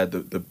feel like had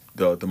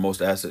the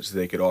most assets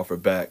they could offer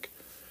back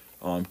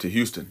to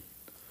Houston.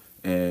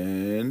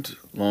 And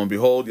lo and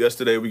behold,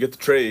 yesterday we get the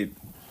trade.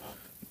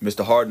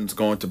 Mr. Harden's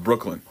going to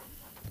Brooklyn.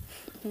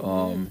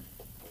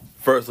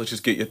 First, let's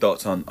just get your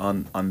thoughts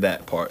on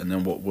that part, and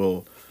then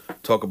we'll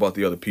talk about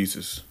the other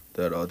pieces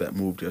that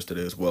moved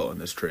yesterday as well in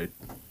this trade.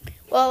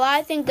 Well,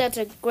 I think that's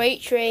a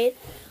great trade.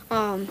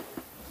 And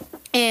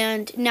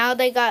now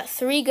they got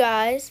 3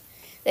 guys.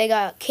 They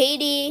got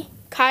KD,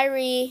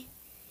 Kyrie,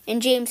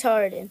 and James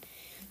Harden.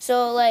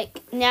 So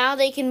now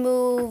they can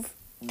move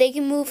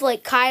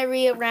like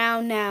Kyrie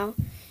around now,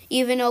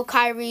 even though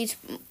Kyrie's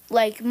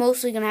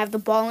mostly gonna have the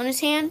ball in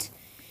his hands.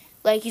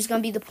 He's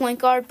gonna be the point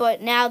guard,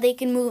 but now they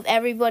can move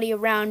everybody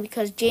around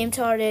because James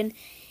Harden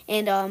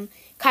and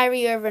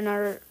Kyrie Irving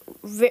are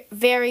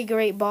very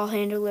great ball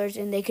handlers,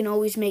 and they can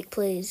always make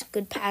plays.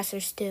 Good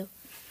passers too.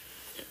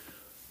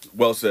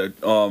 Well said.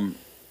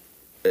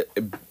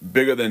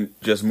 Bigger than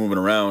just moving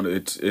around,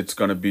 it's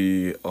gonna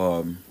be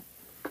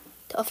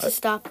tough to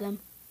stop them.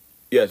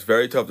 Yeah, it's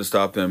very tough to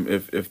stop them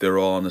if they're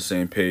all on the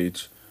same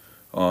page.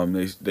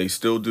 They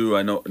still do.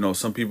 I know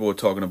some people are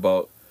talking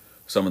about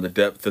some of the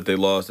depth that they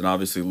lost, and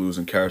obviously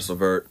losing Karis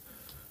LeVert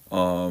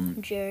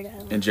and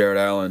Jared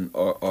Allen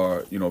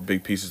are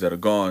big pieces that are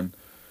gone.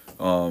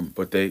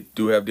 But they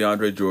do have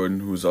DeAndre Jordan,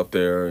 who's up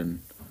there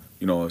and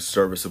is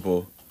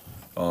serviceable.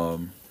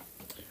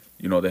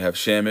 They have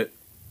Shamet.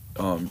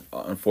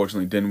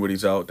 Unfortunately,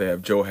 Dinwiddie's out. They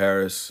have Joe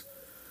Harris.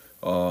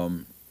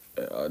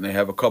 And they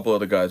have a couple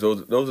other guys.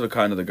 Those are the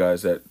kind of the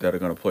guys that are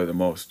going to play the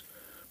most.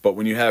 But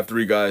when you have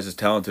 3 guys as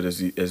talented as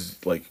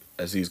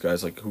these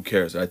guys, who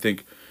cares? And I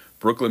think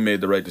Brooklyn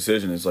made the right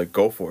decision. It's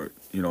go for it.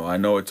 I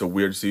know it's a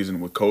weird season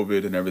with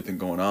COVID and everything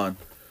going on,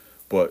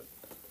 but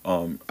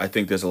I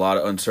think there's a lot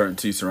of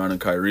uncertainty surrounding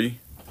Kyrie,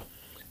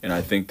 and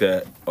I think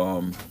that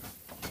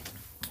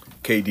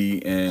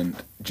KD and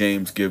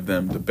James give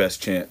them the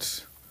best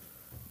chance.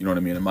 You know what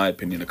I mean? In my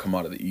opinion, to come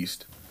out of the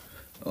East.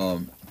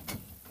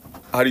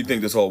 How do you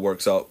think this all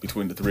works out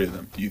between the 3 of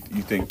them? Do you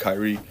think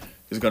Kyrie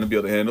is going to be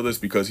able to handle this?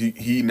 Because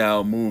he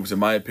now moves, in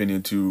my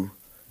opinion, to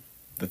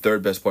the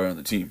 3rd best player on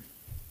the team.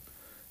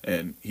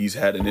 And he's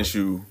had an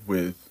issue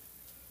with,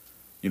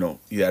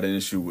 he had an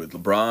issue with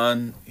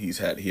LeBron. He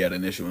had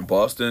an issue in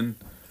Boston.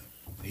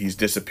 He's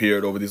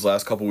disappeared over these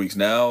last couple weeks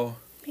now.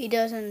 He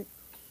doesn't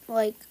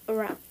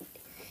around.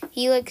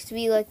 He likes to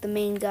be the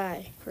main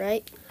guy,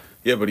 right?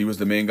 Yeah, but he was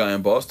the main guy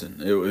in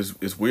Boston.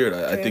 It's weird.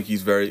 I think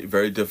he's very,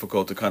 very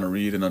difficult to kind of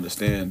read and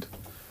understand.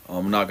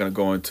 I'm not going to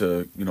go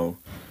into,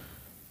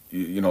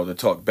 to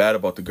talk bad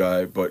about the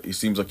guy, but it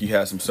seems like he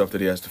has some stuff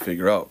that he has to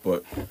figure out.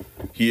 But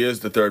he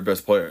is the 3rd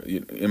best player.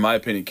 In my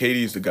opinion,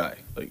 KD's the guy.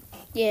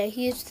 Yeah,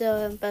 he's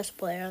the best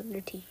player on their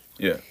team.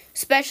 Yeah.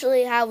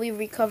 Especially how we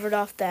recovered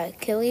off that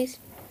Achilles.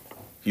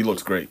 He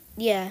looks great.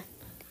 Yeah.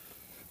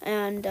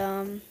 And,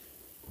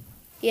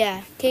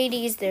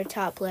 KD's their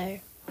top player.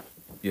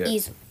 Yeah.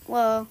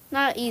 Well,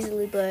 not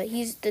easily, but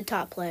he's the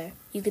top player.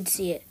 You could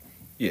see it.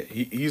 Yeah,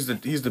 he's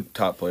the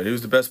top player. He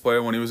was the best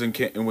player when he was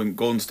when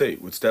Golden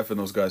State with Steph and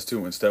those guys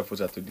too. When Steph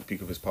was at the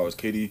peak of his powers,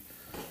 KD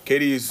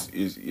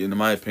is in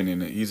my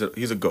opinion he's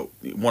a GOAT,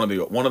 one of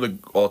the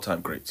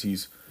all-time greats.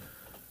 He's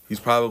He's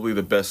probably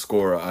the best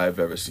scorer I've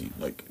ever seen.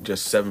 Like,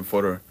 just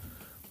 7-footer,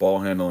 ball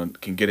handling,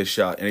 can get his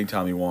shot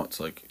anytime he wants.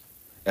 Like,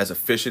 as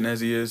efficient as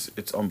he is,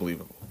 it's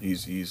unbelievable.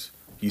 He's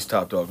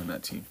top dog in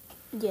that team.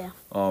 Yeah.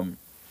 How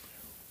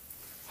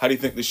do you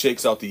think this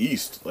shakes out the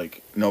East?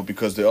 Like,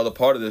 because the other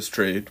part of this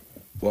trade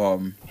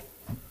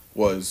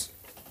was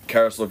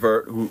Karis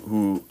LeVert,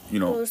 who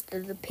Goes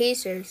to the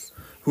Pacers.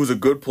 who's a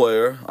good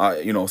player.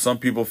 Some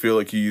people feel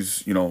like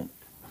he's an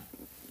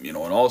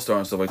all-star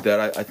and stuff like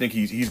that. I think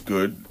he's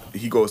good.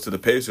 He goes to the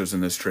Pacers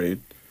in this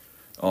trade.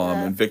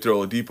 And Victor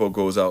Oladipo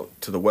goes out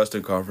to the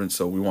Western Conference,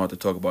 so we wanted to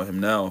talk about him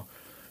now.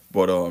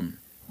 But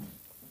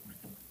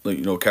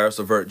Karis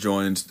LeVert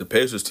joins the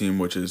Pacers team,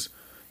 which is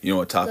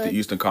atop the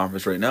Eastern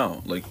Conference right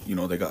now. Like,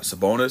 they got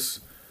Sabonis.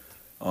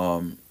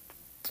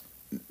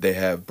 They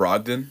have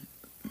Brogdon.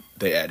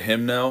 They add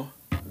him now.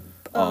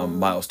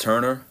 Miles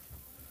Turner.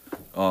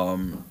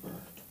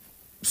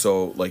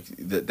 So like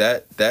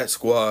that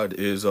squad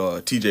is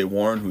T.J.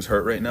 Warren, who's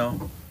hurt right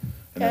now,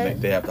 and then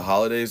they have the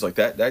Holidays. Like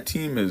that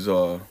team is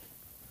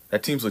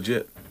that team's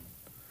legit.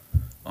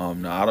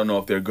 Now I don't know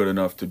if they're good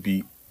enough to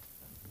beat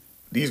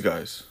these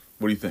guys.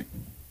 What do you think?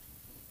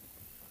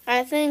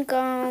 I think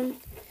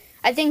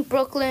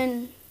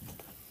Brooklyn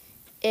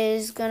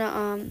is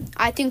gonna.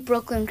 I think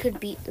Brooklyn could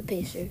beat the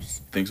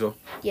Pacers. Think so?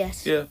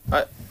 Yes. Yeah,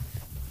 I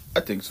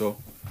think so.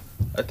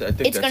 I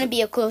think it's gonna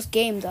be a close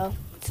game though.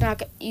 It's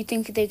not. You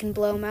think they can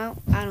blow them out?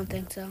 I don't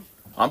think so.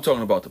 I'm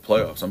talking about the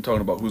playoffs. I'm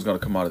talking about who's gonna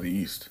come out of the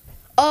East.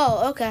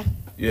 Oh, okay.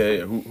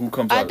 Yeah. Who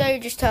comes out? I thought you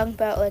were just talking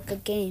about like a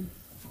game.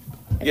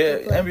 Yeah,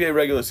 NBA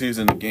regular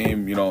season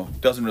game,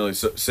 doesn't really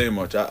say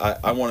much.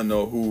 I want to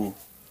know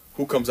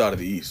who comes out of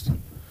the East.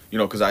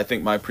 Because I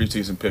think my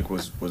preseason pick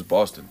was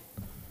Boston.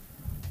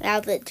 Now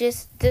that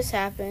this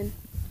happened,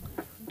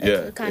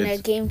 it's kind of a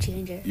game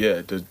changer.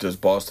 Yeah, does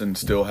Boston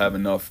still have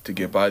enough to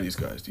get by these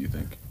guys, do you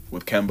think?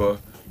 With Kemba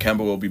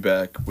will be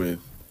back with...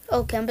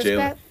 Oh, Kemba's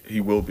back? He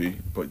will be,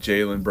 but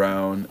Jaylen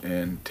Brown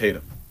and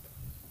Tatum.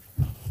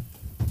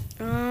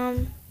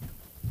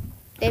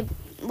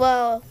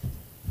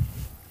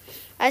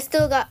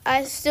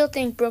 I still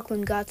think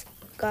Brooklyn got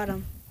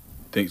him.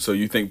 So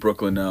you think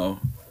Brooklyn now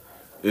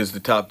is the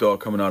top dog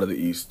coming out of the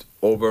East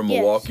over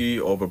Milwaukee,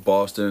 over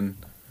Boston,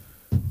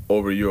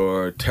 over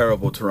your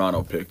terrible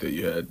Toronto pick that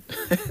you had?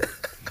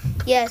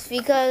 Yes,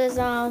 because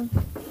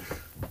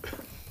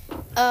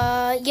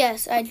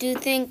yes, I do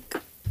think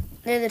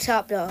they're the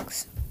top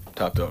dogs.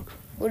 Top dog.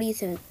 What do you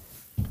think?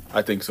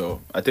 I think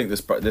so. I think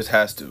this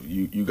has to.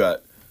 You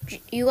got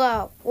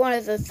one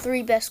of the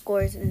 3 best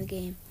scorers in the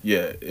game.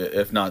 Yeah,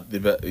 if not the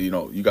best.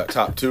 You got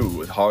top 2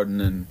 with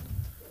Harden and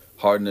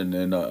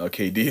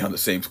KD on the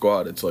same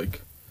squad. It's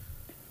like,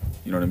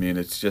 you know what I mean?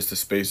 It's just the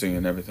spacing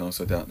and everything else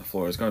like that on the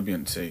floor. It's gonna be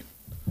insane.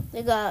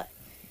 They got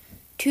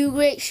 2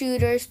 great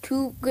shooters,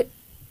 3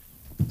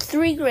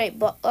 great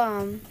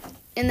and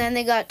then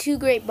they got 2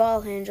 great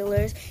ball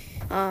handlers.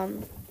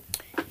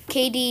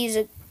 KD's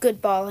a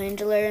good ball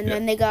handler, and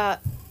then they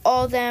got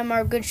all of them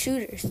are good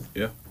shooters.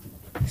 Yeah.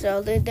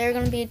 So they're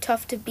going to be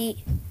tough to beat.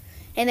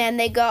 And then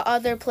they got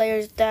other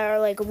players that are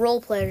like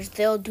role players.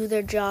 They'll do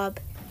their job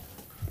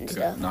and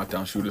stuff.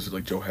 Knockdown shooters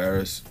like Joe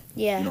Harris.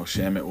 Yeah.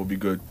 Shamet will be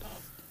good.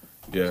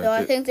 Yeah. So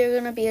I think they're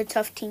going to be a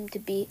tough team to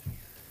beat.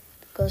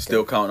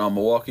 Still counting on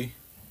Milwaukee?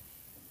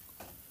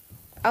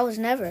 I was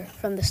never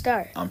from the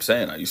start. I'm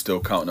saying, are you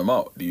still counting them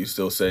out? Do you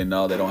still say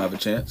no, they don't have a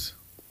chance?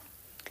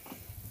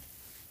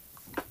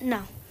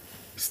 No.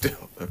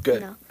 Still? Okay.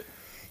 No.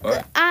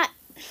 All right.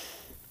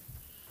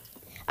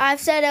 I've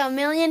said it a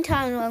million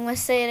times, I'm going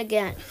to say it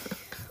again.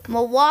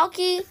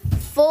 Milwaukee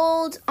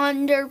folds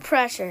under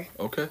pressure.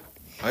 Okay.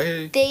 I hear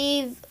you.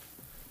 They've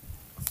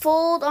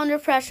folded under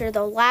pressure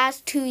the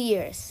last 2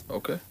 years.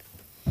 Okay.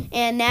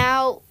 And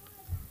now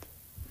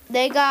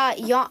they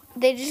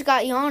just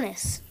got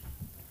Giannis.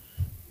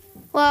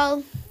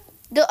 Well,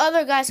 the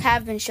other guys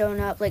have been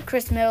showing up. Like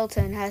Chris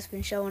Middleton has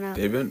been showing up.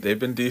 They've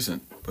been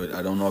decent, but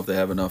I don't know if they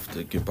have enough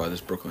to get by this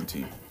Brooklyn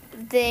team.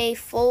 They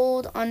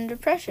fold under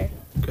pressure.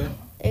 Okay.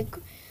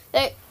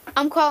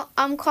 I'm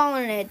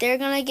calling it. They're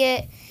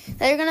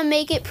gonna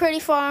make it pretty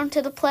far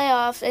into the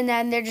playoffs, and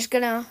then they're just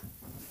gonna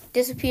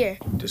disappear.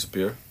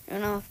 Disappear? You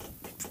know.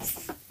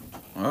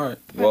 All right.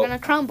 They're gonna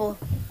crumble.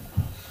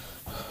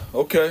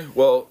 Okay.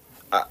 Well,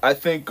 I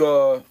think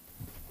I'm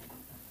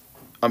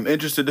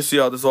interested to see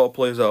how this all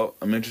plays out.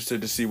 I'm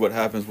interested to see what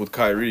happens with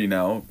Kyrie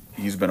now.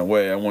 He's been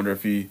away. I wonder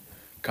if he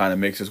kind of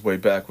makes his way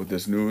back with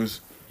this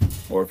news,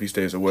 or if he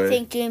stays away. You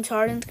think James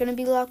Harden's gonna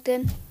be locked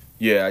in?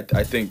 Yeah,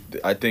 I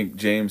think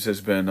James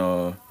has been.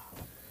 I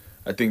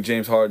think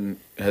James Harden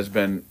has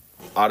been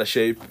out of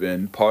shape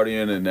and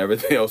partying and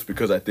everything else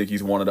because I think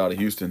he's wanted out of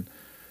Houston.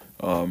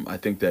 I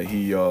think that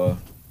he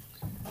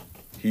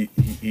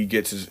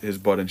gets his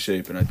butt in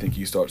shape, and I think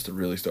he starts to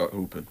really start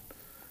hooping.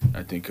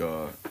 I think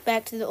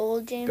back to the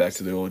old James. Back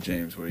to the old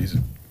James, where he's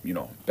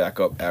back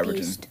up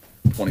averaging Beast.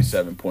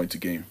 27 points a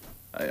game.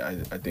 I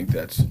think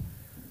that's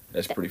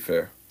pretty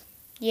fair.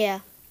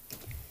 Yeah.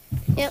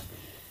 Yep.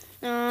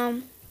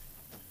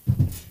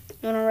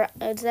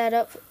 Is that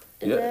up?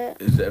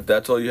 If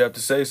that's all you have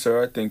to say,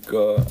 sir, I think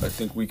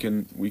we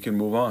can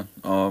move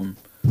on.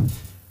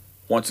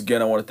 Once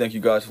again, I want to thank you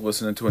guys for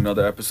listening to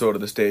another episode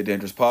of the Stay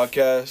Dangerous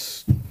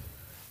podcast.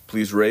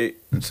 Please rate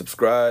and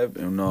subscribe,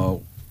 and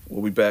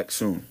we'll be back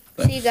soon.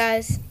 Thanks. See you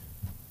guys.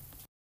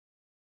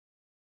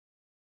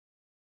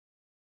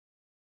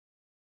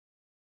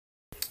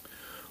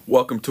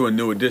 Welcome to a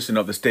new edition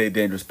of the Stay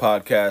Dangerous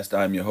podcast.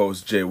 I'm your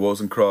host, Jay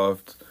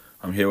Wozencroft.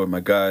 I'm here with my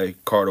guy,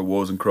 Carter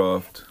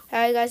Wozencroft.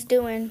 How you guys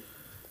doing?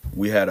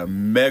 We had a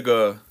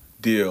mega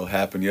deal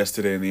happen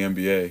yesterday in the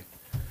NBA.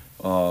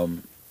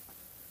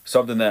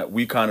 Something that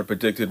we kind of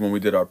predicted when we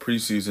did our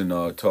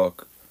preseason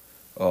talk,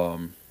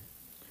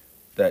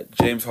 that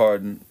James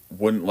Harden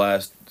wouldn't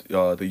last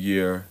the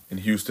year in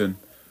Houston.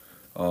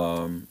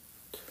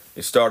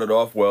 It started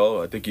off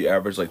well. I think he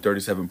averaged like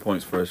 37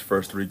 points for his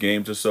first 3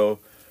 games or so.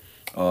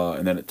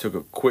 And then it took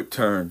a quick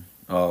turn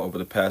over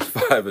the past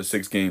 5 or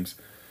 6 games.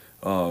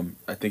 I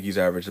think he's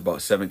averaged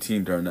about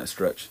 17 during that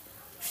stretch.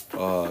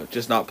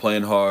 Just not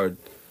playing hard,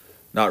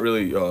 not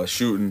really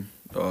shooting.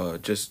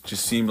 Just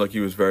seemed like he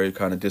was very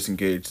kind of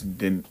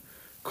disengaged and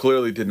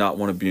clearly did not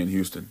want to be in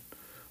Houston.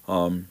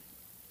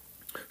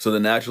 So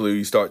then naturally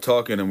we start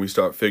talking and we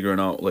start figuring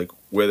out like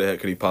where the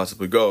heck could he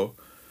possibly go.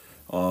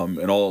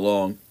 And all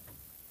along,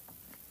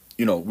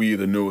 we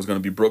either knew it was going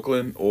to be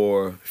Brooklyn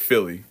or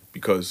Philly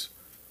because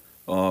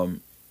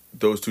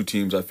those 2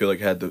 teams I feel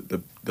like had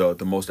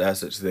the most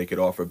assets they could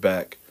offer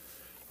back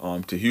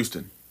to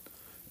Houston.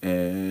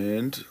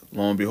 And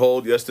lo and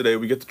behold, yesterday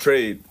we get the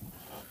trade.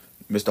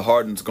 Mr.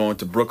 Harden's going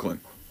to Brooklyn.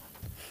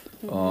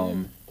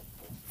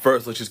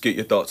 First, let's just get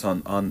your thoughts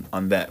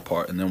on that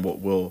part, and then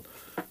we'll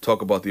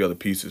talk about the other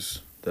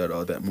pieces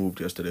that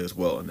moved yesterday as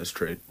well in this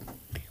trade.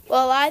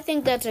 Well, I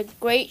think that's a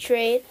great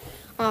trade.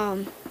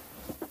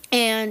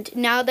 And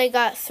now they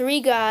got 3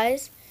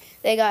 guys.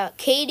 They got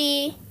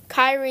KD,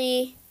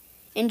 Kyrie,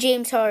 and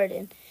James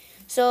Harden.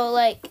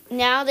 So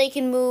now they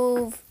can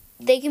move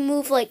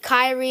like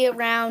Kyrie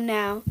around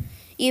now,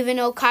 even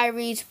though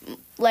Kyrie's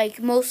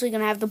mostly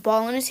gonna have the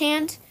ball in his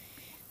hands,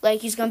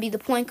 he's gonna be the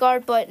point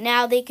guard. But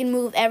now they can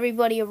move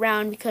everybody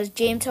around because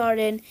James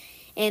Harden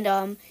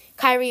and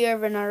Kyrie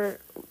Irving are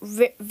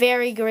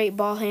very great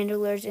ball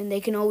handlers, and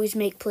they can always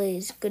make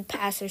plays. Good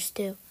passers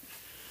too.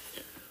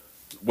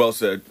 Well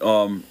said.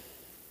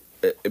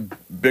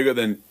 Bigger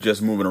than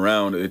just moving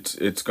around,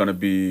 it's gonna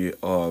be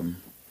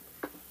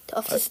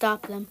tough to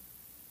stop them.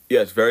 Yeah,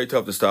 it's very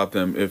tough to stop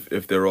them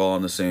if they're all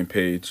on the same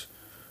page.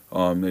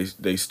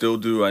 They still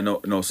do. I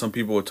know some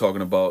people were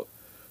talking about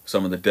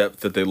some of the depth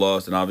that they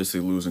lost, and obviously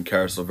losing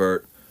Karis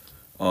LeVert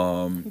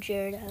and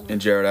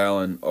Jared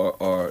Allen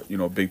are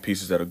big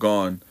pieces that are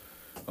gone.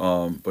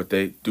 But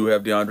they do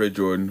have DeAndre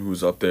Jordan,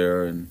 who's up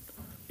there and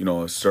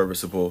is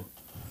serviceable.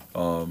 They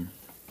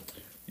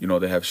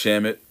have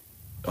Shamet.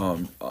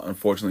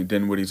 Unfortunately,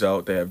 Dinwiddie's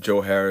out. They have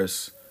Joe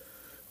Harris.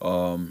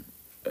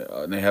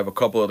 And they have a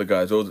couple other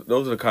guys. Those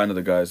are the kind of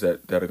the guys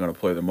that are going to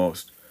play the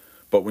most.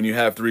 But when you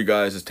have 3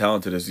 guys as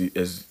talented as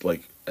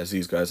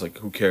these guys,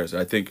 who cares?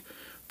 I think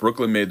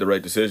Brooklyn made the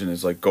right decision.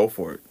 It's go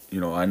for it.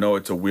 I know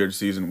it's a weird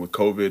season with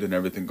COVID and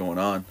everything going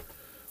on,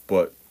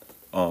 but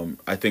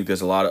I think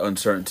there's a lot of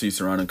uncertainty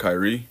surrounding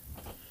Kyrie,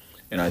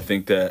 and I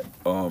think that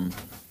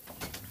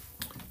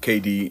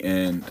KD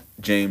and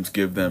James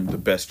give them the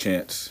best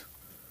chance.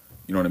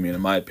 You know what I mean?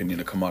 In my opinion,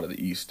 to come out of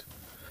the East.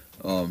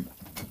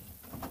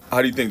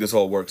 How do you think this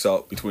all works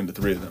out between the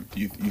 3 of them? Do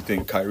you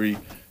think Kyrie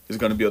is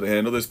going to be able to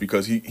handle this?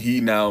 Because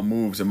he now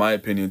moves, in my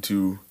opinion,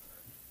 to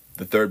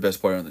the 3rd best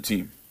player on the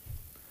team.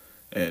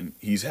 And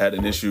he's had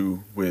an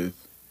issue with,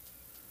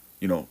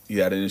 he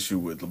had an issue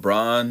with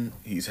LeBron.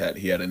 He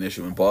had an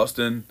issue in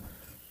Boston.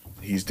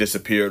 He's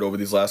disappeared over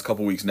these last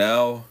couple weeks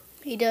now.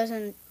 He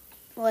doesn't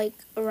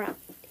around.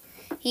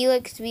 He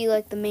likes to be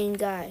the main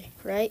guy,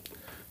 right?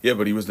 Yeah,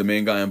 but he was the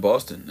main guy in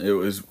Boston.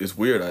 It's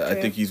weird. I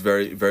think he's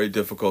very, very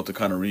difficult to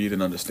kind of read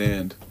and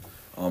understand.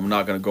 I'm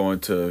not going to go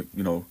into,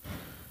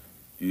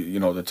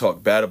 to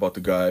talk bad about the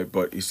guy,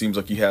 but he seems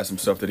like he has some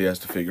stuff that he has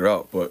to figure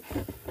out. But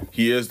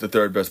he is the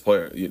 3rd best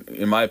player.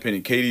 In my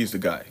opinion, KD's the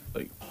guy.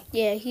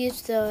 Yeah,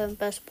 he's the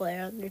best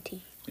player on their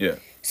team. Yeah.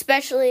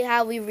 Especially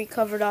how we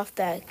recovered off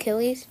that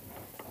Achilles.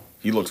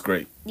 He looks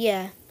great.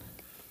 Yeah.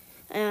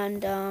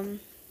 And,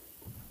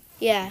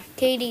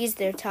 KD's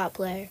their top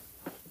player.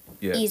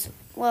 Yeah.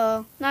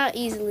 Well, not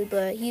easily,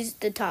 but he's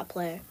the top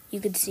player. You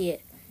could see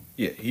it.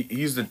 Yeah,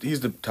 he's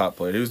the top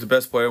player. He was the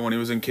best player when he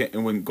was in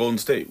Golden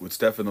State with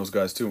Steph and those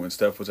guys too. When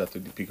Steph was at the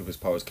peak of his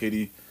powers,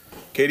 KD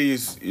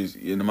is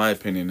in my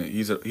opinion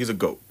he's a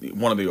GOAT.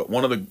 One of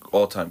the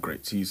all-time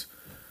greats. He's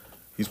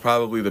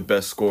probably the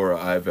best scorer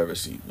I've ever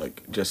seen.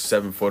 Just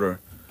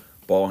 7-footer,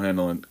 ball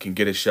handling, can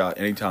get his shot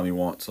anytime he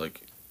wants.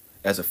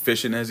 As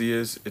efficient as he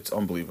is, it's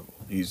unbelievable.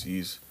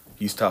 He's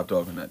top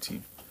dog in that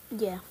team.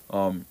 Yeah.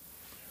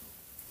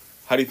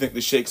 How do you think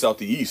this shakes out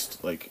the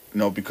East?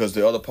 Because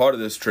the other part of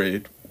this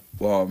trade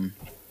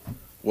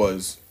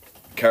was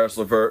Karis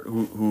LeVert,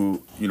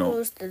 who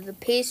goes to the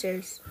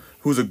Pacers.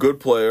 Who's a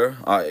good player.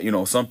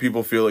 Some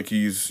people feel like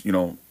he's,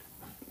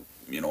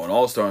 an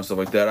all-star and stuff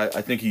like that.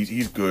 I think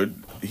he's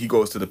good. He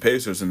goes to the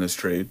Pacers in this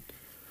trade.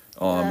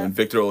 And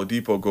Victor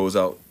Oladipo goes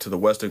out to the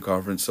Western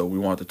Conference, so we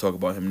wanted to talk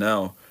about him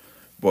now.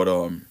 But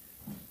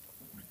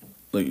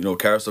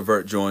Karis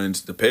LeVert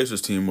joins the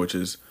Pacers team, which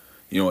is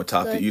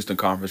atop the Eastern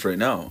Conference right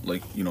now. They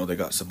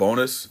got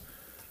Sabonis.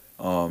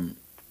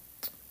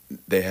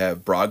 They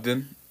have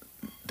Brogdon.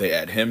 They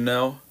add him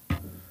now.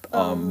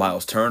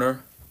 Miles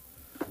Turner.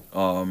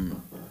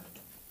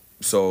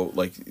 So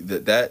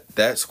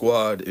that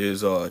squad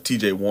is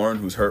T.J. Warren,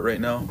 who's hurt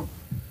right now,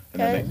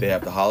 and then they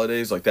have the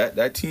Holidays.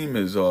 That team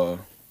is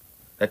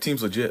that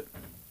team's legit.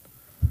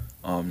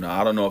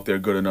 Now I don't know if they're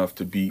good enough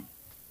to beat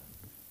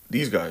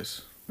these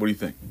guys. What do you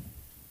think?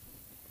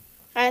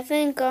 I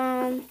think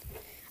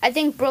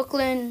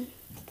Brooklyn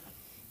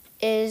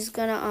is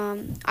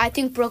gonna. I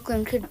think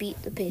Brooklyn could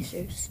beat the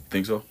Pacers.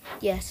 Think so?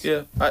 Yes.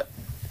 Yeah, I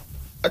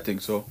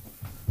think so.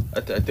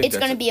 I think it's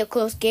gonna be a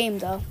close game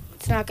though.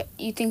 It's not.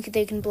 You think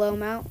they can blow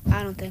them out?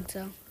 I don't think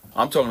so.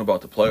 I'm talking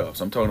about the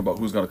playoffs. I'm talking about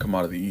who's gonna come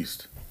out of the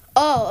East.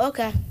 Oh,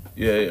 okay.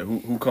 Yeah.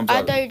 Who comes out?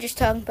 I thought you were just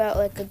talking about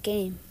a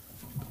game.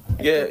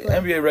 Yeah,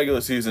 NBA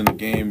regular season, the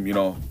game,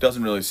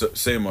 doesn't really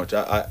say much.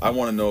 I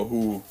want to know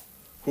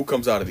who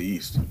comes out of the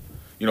East.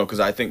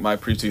 Because I think my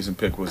preseason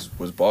pick was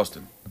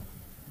Boston.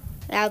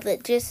 Now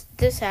that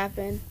this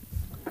happened,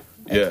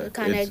 it's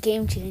kind of a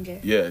game changer.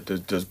 Yeah,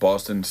 does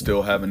Boston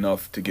still have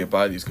enough to get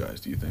by these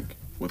guys, do you think?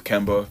 With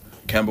Kemba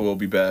will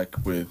be back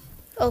with...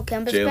 Oh,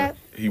 Kemba's Jaylen, back?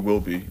 He will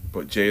be,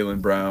 but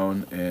Jaylen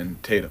Brown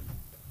and Tatum.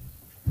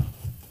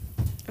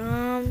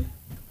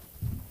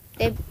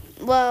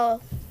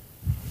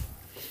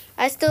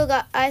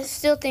 I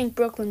still think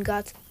Brooklyn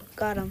got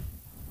him.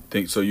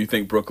 You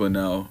think Brooklyn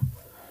now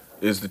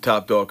is the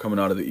top dog coming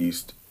out of the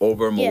East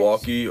over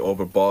Milwaukee,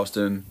 over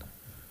Boston,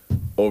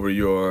 over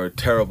your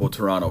terrible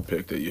Toronto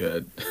pick that you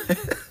had?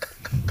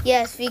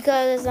 Yes,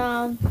 because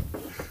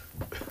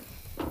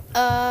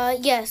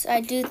yes,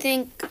 I do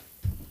think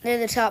they're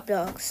the top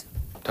dogs.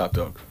 Top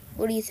dog.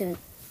 What do you think?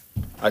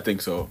 I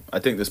think so. I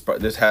think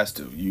this has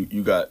to.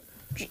 You got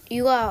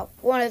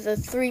one of the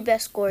 3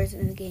 best scorers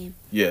in the game.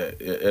 Yeah,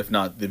 if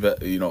not the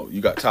best. You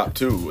got top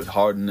 2 with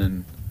Harden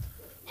and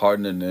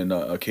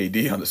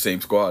KD on the same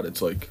squad.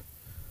 It's like,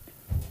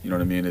 you know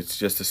what I mean? It's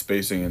just the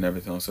spacing and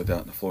everything else like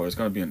that on the floor. It's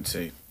gonna be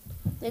insane.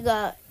 They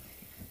got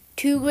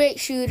 2 great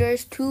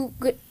shooters, 3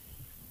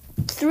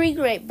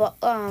 great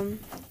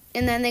and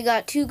then they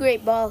got 2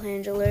 great ball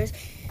handlers.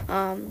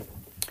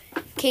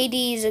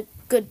 KD is a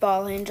good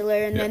ball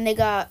handler, and then they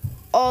got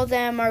all of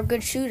them are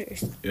good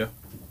shooters. Yeah.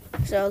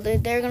 So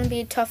they're going to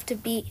be tough to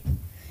beat.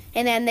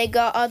 And then they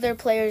got other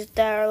players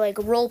that are like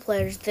role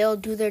players. They'll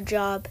do their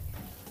job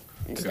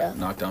and stuff.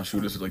 Knockdown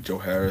shooters like Joe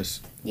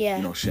Harris.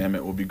 Yeah.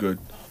 Shamet will be good.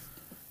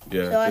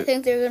 Yeah. So I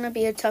think they're going to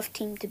be a tough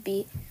team to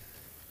beat.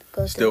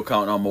 Still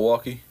counting on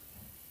Milwaukee?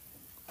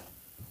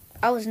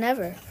 I was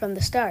never from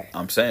the start.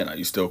 I'm saying, are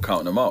you still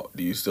counting them out?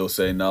 Do you still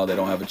say no, they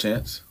don't have a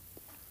chance?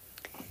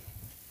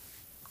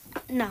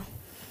 No.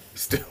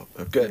 Still?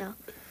 Okay. No.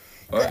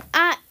 All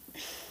right.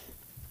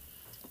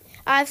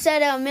 I've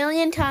said it a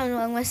million times,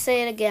 I'm going to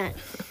say it again.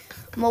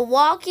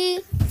 Milwaukee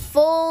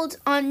folds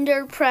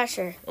under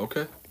pressure.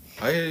 Okay.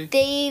 I hear you.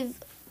 They've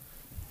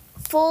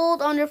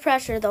folded under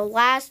pressure the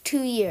last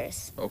 2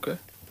 years. Okay.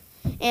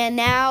 And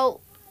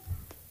now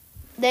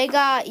they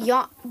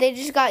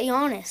just got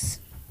Giannis.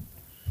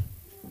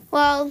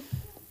 Well,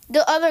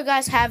 the other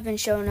guys have been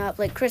showing up.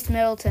 Like Chris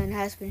Middleton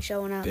has been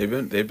showing up.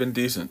 They've been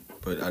decent,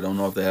 but I don't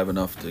know if they have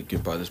enough to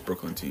get by this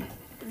Brooklyn team.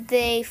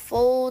 They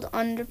fold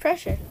under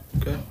pressure.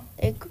 Okay.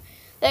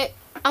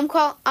 I'm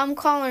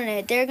calling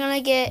it. They're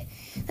gonna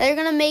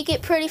make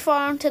it pretty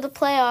far into the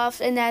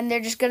playoffs, and then they're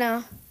just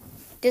gonna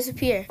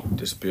disappear.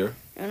 Disappear?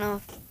 I don't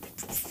know.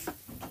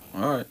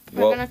 All right.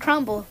 They're gonna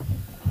crumble.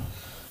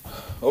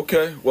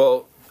 Okay.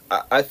 Well,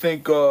 I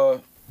think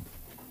I'm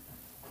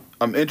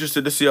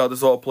interested to see how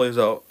this all plays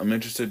out. I'm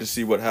interested to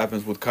see what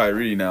happens with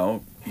Kyrie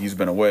now. He's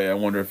been away. I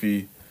wonder if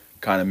he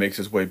kind of makes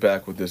his way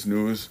back with this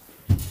news,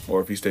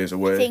 or if he stays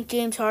away. You think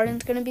James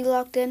Harden's gonna be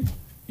locked in?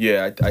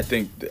 Yeah, I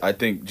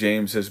think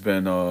James has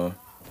been. I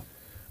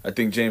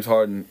think James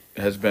Harden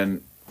has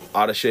been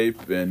out of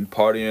shape and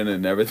partying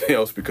and everything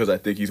else because I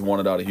think he's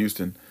wanted out of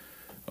Houston.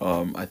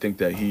 I think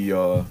that he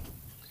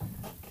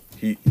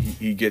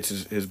gets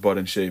his butt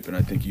in shape, and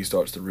I think he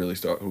starts to really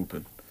start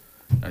hooping.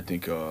 I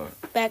think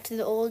back to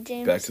the old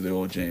James. Back to the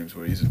old James,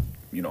 where he's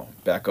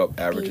back up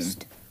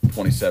averaging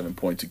 27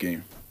 points a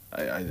game.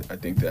 I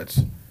think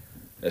that's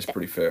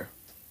pretty fair.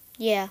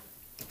 Yeah.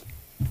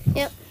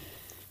 Yep.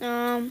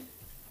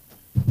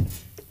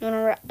 You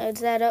wanna wrap?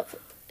 Is that up?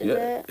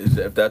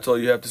 If that's all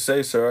you have to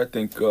say, sir, I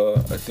think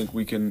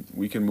we can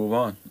move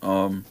on.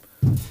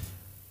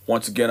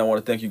 Once again, I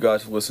want to thank you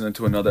guys for listening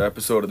to another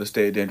episode of the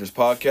Stay Dangerous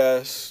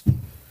podcast.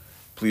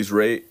 Please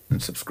rate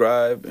and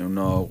subscribe, and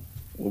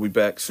we'll be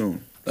back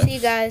soon. Thanks. See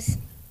you guys.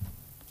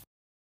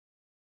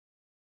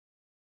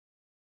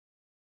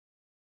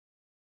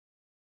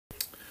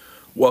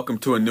 Welcome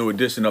to a new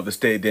edition of the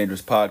Stay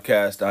Dangerous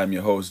podcast. I'm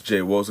your host,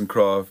 Jay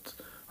Wozencroft.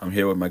 I'm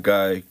here with my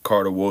guy,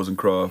 Carter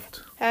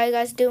Wozencroft. How you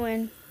guys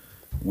doing?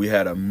 We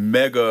had a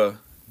mega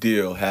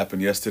deal happen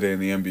yesterday in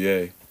the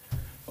NBA.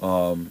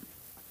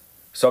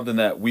 Something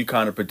that we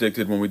kind of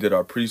predicted when we did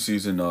our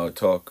preseason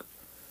talk,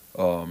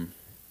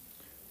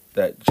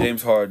 that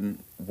James Harden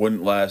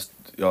wouldn't last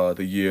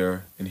the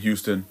year in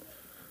Houston.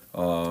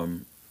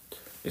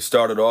 It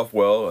started off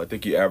well. I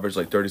think he averaged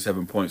like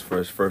 37 points for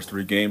his first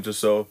 3 games or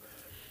so.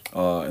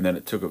 And then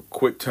it took a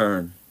quick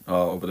turn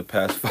over the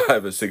past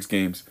 5 or 6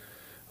 games.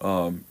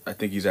 I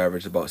think he's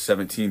averaged about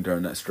 17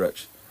 during that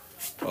stretch.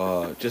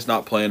 Just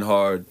not playing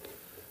hard,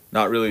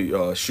 not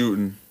really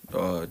shooting.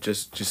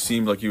 Just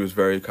seemed like he was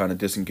very kind of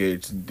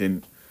disengaged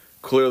and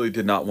clearly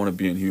did not want to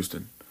be in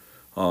Houston.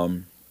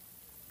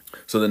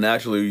 So then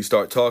naturally we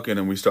start talking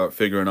and we start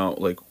figuring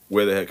out like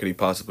where the heck could he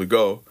possibly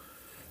go.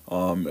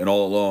 And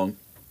all along,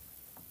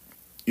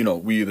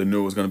 we either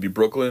knew it was going to be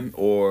Brooklyn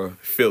or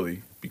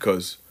Philly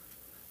because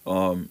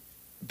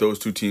those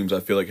 2 teams I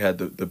feel like had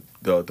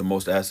the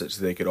most assets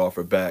they could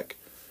offer back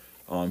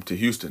to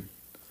Houston.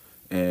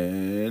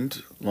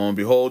 And lo and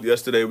behold,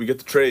 yesterday we get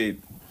the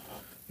trade.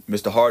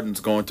 Mr. Harden's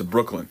going to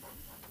Brooklyn.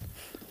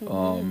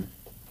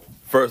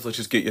 First, let's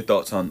just get your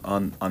thoughts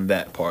on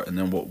that part, and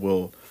then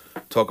we'll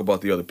talk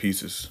about the other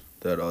pieces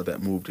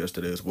that moved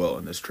yesterday as well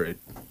in this trade.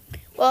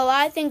 Well,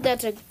 I think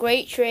that's a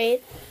great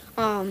trade.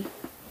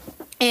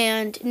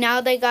 And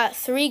now they got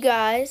 3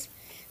 guys.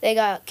 They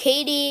got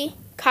KD,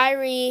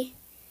 Kyrie,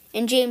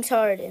 and James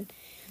Harden.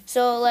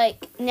 So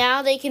like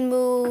now they can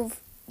move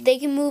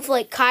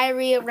like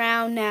Kyrie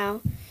around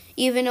now,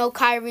 even though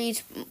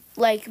Kyrie's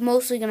like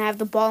mostly gonna have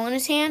the ball in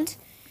his hands,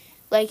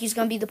 like he's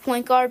gonna be the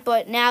point guard.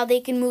 But now they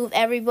can move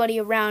everybody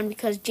around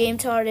because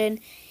James Harden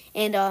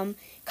and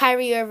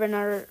Kyrie Irving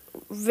are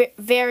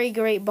very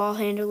great ball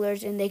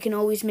handlers, and they can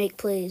always make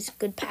plays.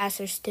 Good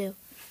passers too.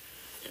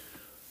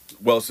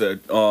 Well said.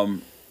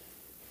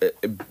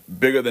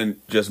 Bigger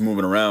than just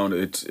moving around,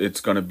 it's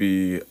gonna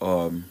be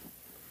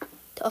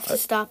Tough to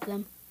stop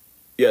them.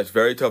 Yeah, it's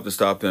very tough to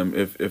stop them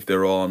if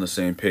they're all on the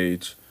same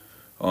page.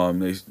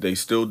 They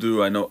still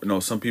do. I know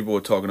some people were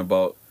talking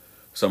about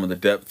some of the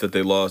depth that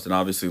they lost, and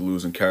obviously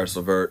losing Karis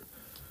LeVert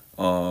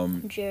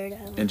and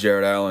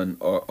Jared Allen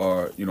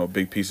are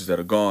big pieces that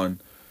are gone.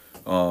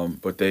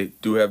 But they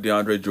do have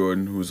DeAndre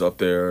Jordan, who's up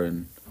there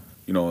and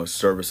is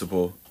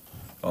serviceable.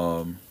 They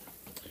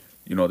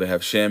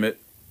have Shamet.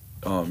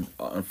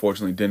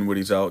 Unfortunately,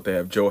 Dinwiddie's out. They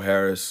have Joe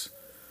Harris.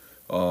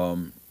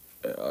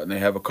 And they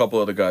have a couple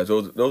other guys.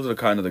 Those are the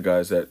kind of the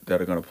guys that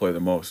are going to play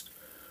the most.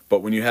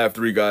 But when you have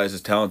 3 guys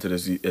as talented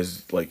as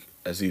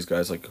these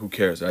guys, like who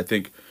cares? And I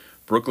think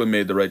Brooklyn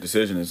made the right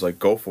decision. It's like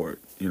go for it.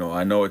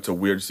 I know it's a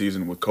weird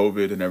season with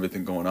COVID and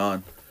everything going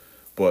on,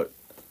 but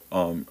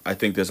I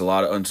think there's a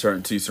lot of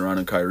uncertainty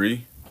surrounding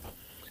Kyrie,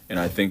 and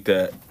I think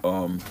that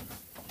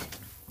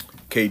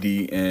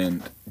KD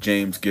and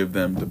James give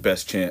them the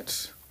best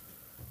chance.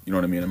 You know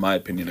what I mean? In my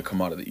opinion, to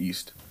come out of the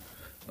East.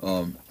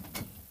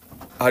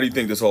 How do you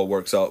think this all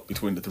works out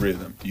between the 3 of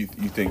them? Do you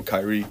think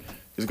Kyrie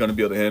is going to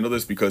be able to handle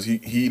this? Because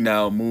he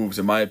now moves,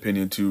 in my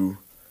opinion, to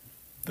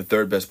the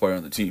 3rd best player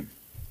on the team.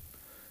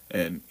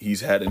 And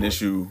he's had an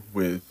issue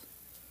with,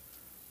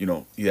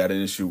 he had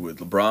an issue with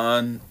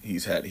LeBron. He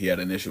had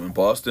an issue in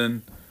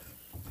Boston.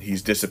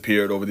 He's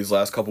disappeared over these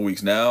last couple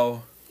weeks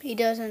now. He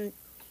doesn't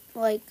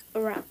like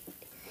around.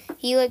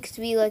 He likes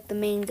to be like the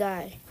main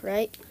guy,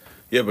 right?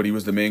 Yeah, but he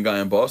was the main guy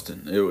in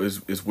Boston.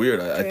 It's weird.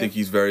 I think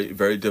he's very,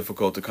 very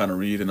difficult to kind of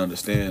read and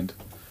understand.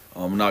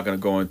 I'm not going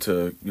to go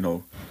into,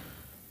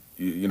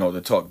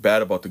 to talk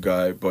bad about the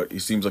guy, but he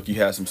seems like he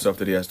has some stuff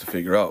that he has to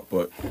figure out.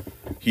 But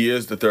he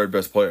is the 3rd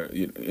best player.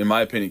 In my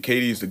opinion,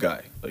 KD's the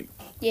guy.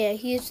 Yeah,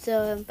 he's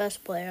the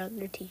best player on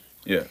their team.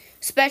 Yeah.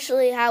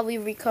 Especially how we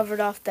recovered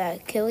off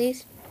that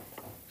Achilles.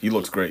 He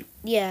looks great.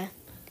 Yeah.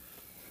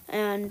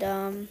 And,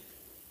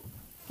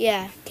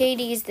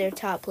 KD's their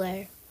top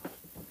player.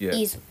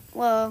 Yeah.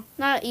 Well,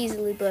 not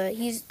easily, but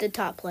he's the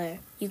top player.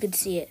 You could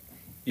see it.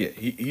 Yeah,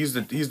 he's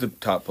the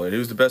top player. He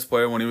was the best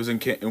player when he was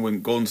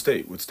when Golden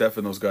State with Steph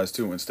and those guys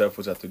too. When Steph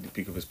was at the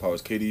peak of his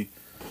powers, KD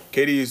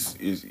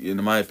is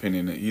in my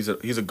opinion he's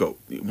a GOAT.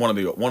 One of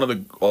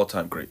the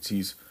all-time greats.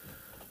 He's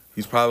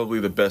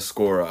probably the best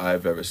scorer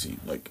I've ever seen.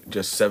 Like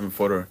just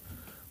 7-footer,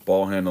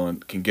 ball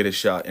handling, can get his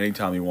shot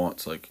anytime he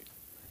wants. Like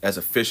as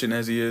efficient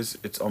as he is,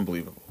 it's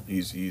unbelievable.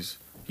 He's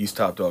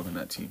top dog in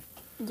that team.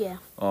 Yeah.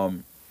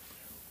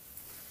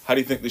 How do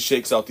you think this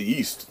shakes out the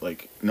East?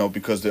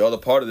 Because the other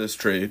part of this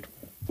trade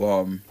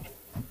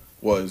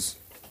was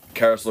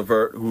Karis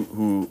LeVert,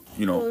 who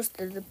goes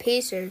to the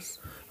Pacers.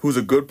 Who's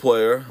a good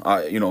player.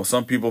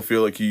 Some people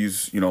feel like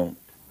he's an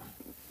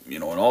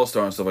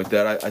all-star and stuff like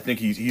that. I think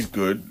he's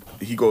good.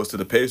 He goes to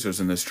the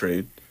Pacers in this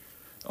trade.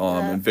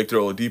 And Victor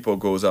Oladipo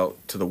goes out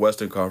to the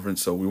Western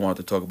Conference, so we wanted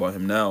to talk about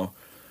him now.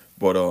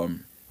 But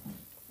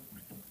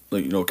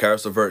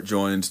Karis LeVert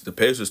joins the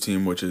Pacers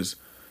team, which is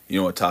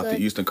atop the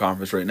Eastern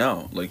Conference right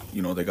now. They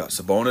got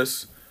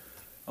Sabonis.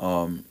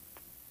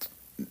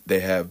 They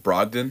have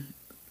Brogdon.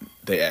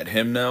 They add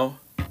him now.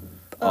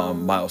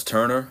 Miles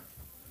Turner.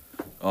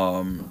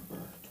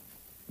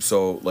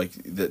 So like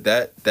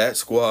that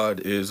squad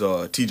is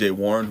T.J.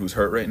 Warren, who's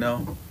hurt right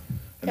now,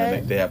 and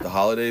then they have the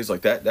holidays.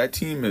 Like that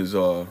team is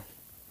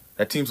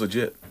that team's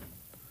legit.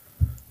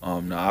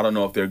 Now I don't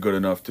know if they're good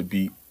enough to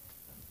beat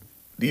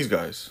these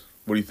guys.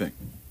 What do you think?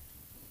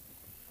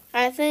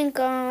 I think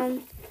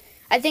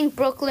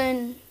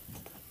Brooklyn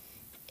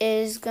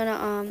is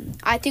gonna.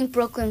 I think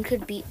Brooklyn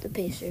could beat the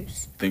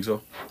Pacers. Think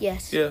so?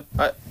 Yes. Yeah,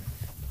 I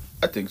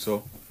think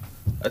so.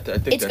 I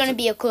think It's gonna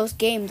be a close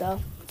game,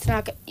 though. It's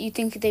not. You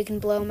think they can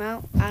blow them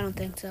out? I don't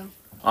think so.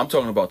 I'm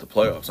talking about the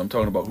playoffs. I'm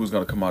talking about who's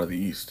gonna come out of the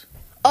East.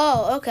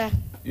 Oh, okay.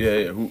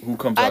 Yeah. Who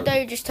comes out? I thought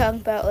you were just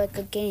talking about like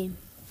a game.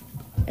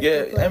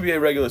 Yeah,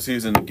 NBA regular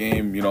season, the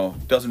game,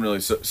 doesn't really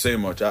say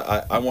much.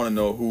 I want to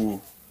know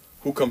who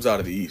comes out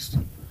of the East.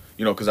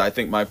 Because I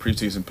think my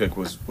preseason pick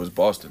was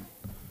Boston.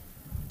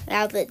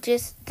 Now that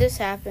this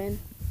happened,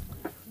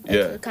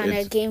 it's kind of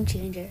a game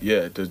changer.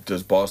 Yeah,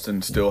 does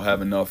Boston still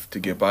have enough to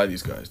get by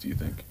these guys, do you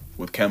think?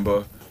 With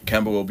Kemba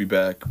will be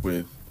back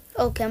with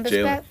Kemba's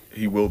back?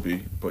 He will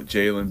be, but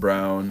Jaylen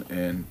Brown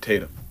and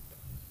Tatum.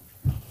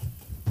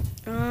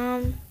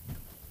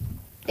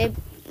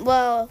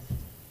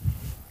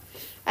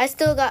 I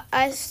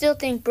still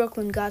think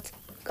Brooklyn got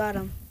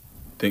him.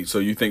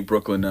 You think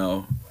Brooklyn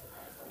now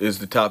is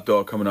the top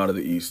dog coming out of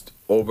the East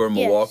over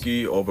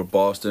Milwaukee, over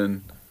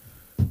Boston,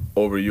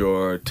 over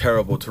your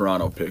terrible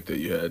Toronto pick that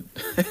you had?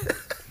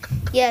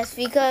 Yes,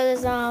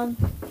 because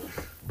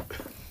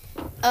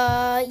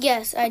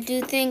yes, I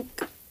do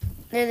think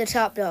they're the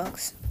top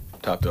dogs.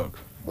 Top dogs.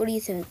 What do you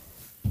think?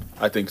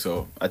 I think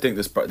so. I think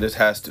this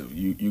has to.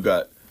 You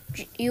got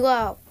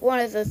one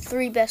of the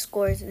 3 best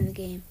scorers in the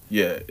game.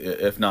 Yeah,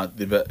 if not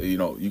the best.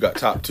 You got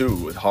top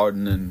 2 with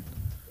Harden and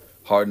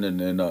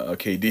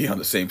KD on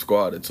the same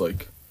squad. It's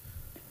like,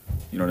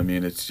 you know what I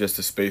mean? It's just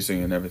the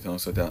spacing and everything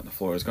else like that on the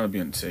floor. It's gonna be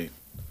insane.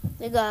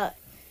 They got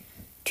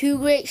 2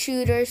 great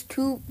shooters,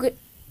 3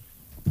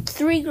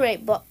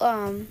 great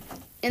and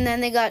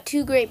then they got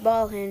 2 great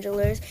ball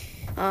handlers.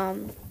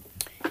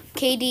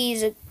 KD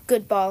is a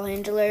good ball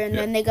handler, and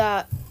then they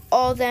got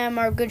all of them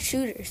are good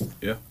shooters.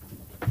 Yeah.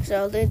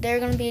 So they're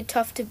gonna be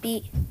tough to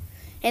beat.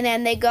 And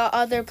then they got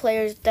other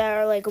players that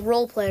are like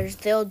role players.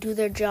 They'll do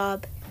their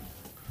job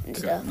and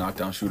stuff.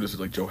 Knockdown shooters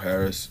like Joe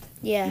Harris.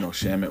 Yeah.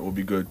 Shamit will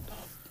be good.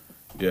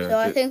 Yeah. So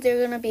I think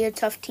they're gonna be a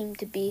tough team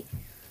to beat.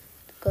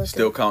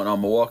 Still counting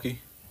on Milwaukee?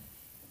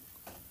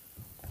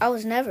 I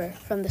was never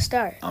from the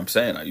start. I'm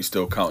saying, are you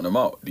still counting them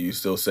out? Do you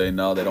still say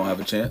no, they don't have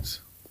a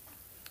chance?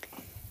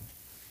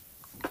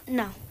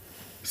 No.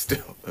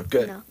 Still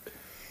okay. No.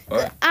 All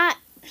right.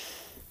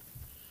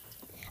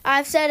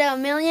 I've said it a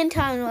million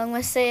times. I'm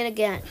gonna say it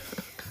again.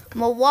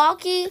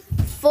 Milwaukee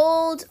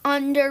folds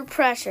under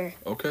pressure.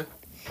 Okay.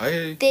 I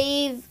hear you.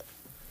 They've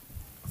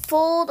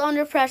folded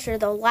under pressure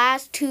the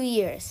last 2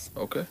 years.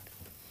 Okay.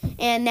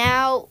 And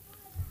now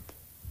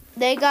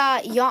they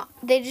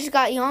just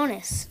got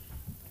Giannis.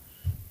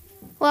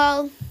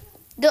 Well,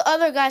 the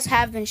other guys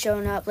have been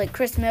showing up. Like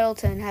Chris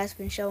Middleton has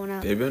been showing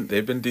up.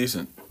 They've been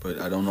decent, but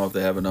I don't know if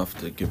they have enough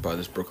to get by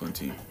this Brooklyn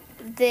team.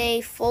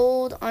 They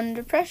fold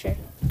under pressure.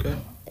 Okay.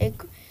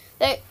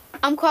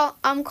 I'm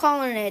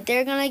calling it.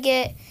 They're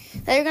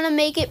gonna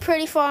make it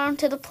pretty far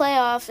into the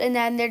playoffs, and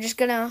then they're just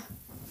gonna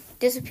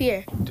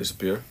disappear.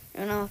 Disappear? I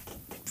don't know.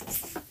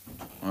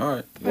 All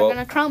right. They're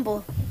gonna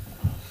crumble.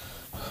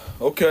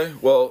 Okay.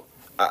 Well,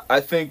 I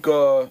think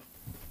I'm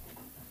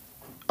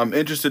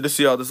interested to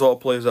see how this all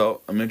plays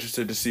out. I'm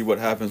interested to see what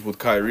happens with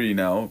Kyrie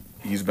now.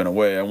 He's been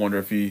away. I wonder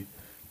if he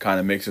kind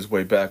of makes his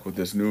way back with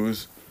this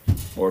news,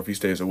 or if he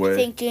stays away. You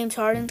think James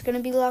Harden's gonna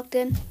be locked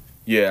in?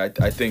 Yeah,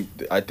 I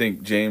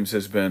think James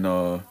has been.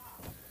 I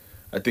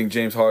think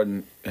James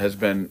Harden has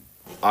been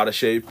out of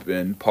shape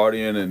and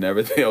partying and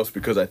everything else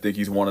because I think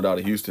he's wanted out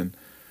of Houston.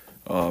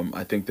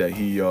 I think that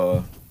he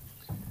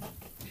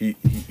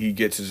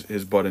gets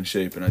his butt in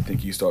shape, and I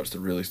think he starts to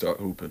really start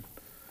hooping.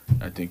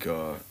 I think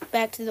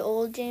back to the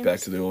old James.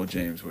 Back to the old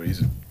James, where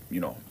he's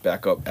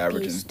back up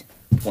averaging Beast.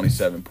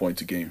 27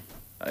 points a game.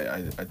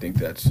 I think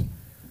that's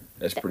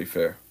pretty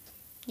fair.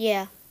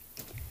 Yeah.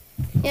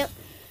 Yep.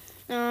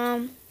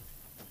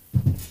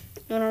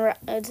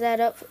 Is that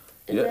up?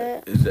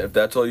 If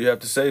that's all you have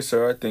to say,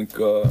 sir, I think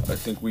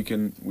we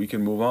can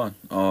move on.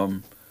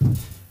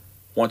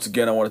 Once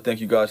again, I want to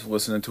thank you guys for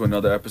listening to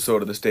another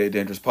episode of the Stay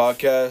Dangerous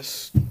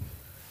podcast.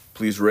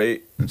 Please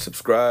rate and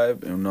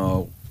subscribe, and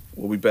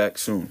we'll be back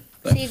soon.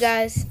 Thanks. See you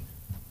guys.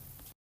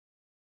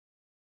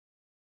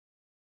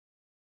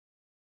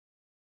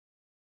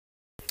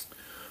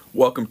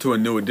 Welcome to a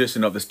new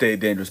edition of the Stay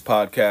Dangerous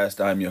podcast.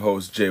 I'm your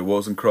host, Jay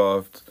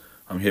Wozencroft.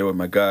 I'm here with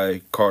my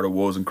guy, Carter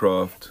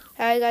Wozencroft.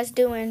 How you guys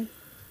doing?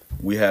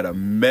 We had a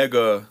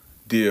mega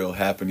deal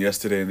happen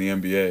yesterday in the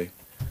NBA.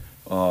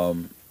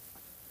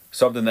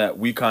 Something that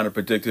we kind of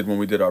predicted when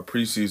we did our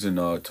preseason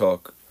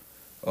talk,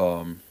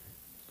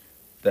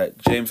 that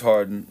James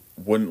Harden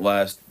wouldn't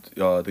last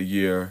the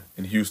year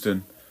in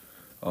Houston.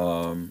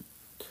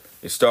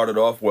 It started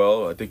off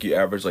well. I think he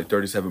averaged like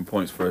 37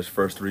 points for his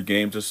first 3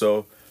 games or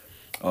so.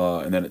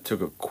 And then it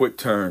took a quick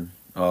turn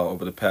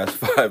over the past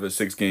 5 or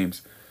 6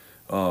 games.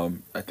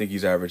 I think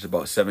he's averaged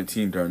about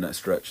 17 during that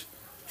stretch.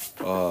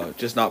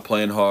 Just not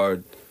playing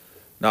hard,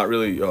 not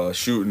really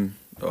shooting.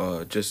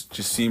 Just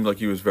seemed like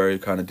he was very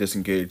kind of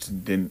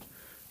disengaged and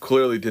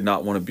clearly did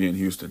not want to be in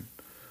Houston.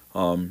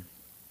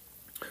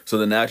 So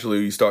then naturally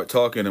we start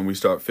talking and we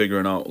start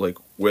figuring out like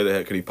where the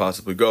heck could he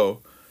possibly go.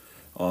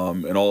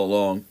 And all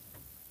along,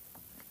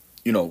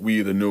 we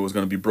either knew it was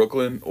going to be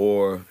Brooklyn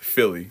or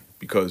Philly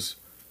because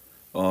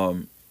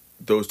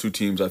those two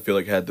teams I feel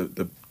like had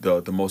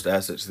the most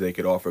assets they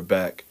could offer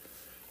back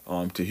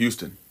to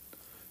Houston.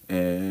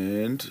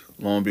 And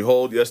lo and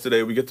behold,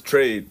 yesterday we get the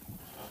trade.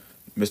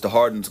 Mr.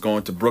 Harden's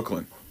going to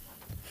Brooklyn.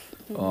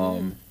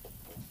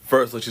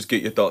 First, let's just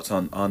get your thoughts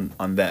on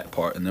that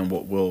part, and then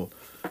we'll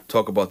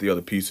talk about the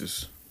other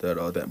pieces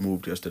that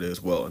moved yesterday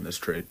as well in this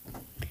trade.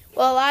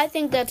 Well, I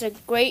think that's a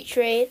great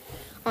trade.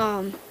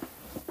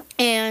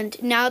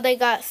 And now they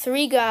got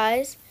 3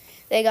 guys.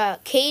 They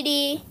got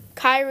KD,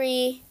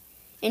 Kyrie,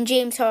 and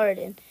James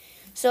Harden.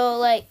 So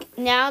like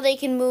now they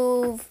can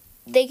move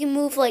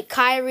like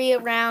Kyrie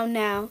around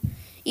now,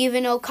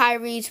 even though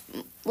Kyrie's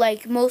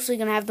like mostly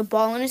gonna have the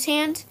ball in his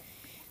hands.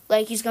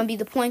 Like he's gonna be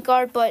the point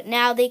guard, but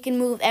now they can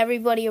move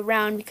everybody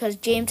around because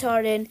James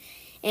Harden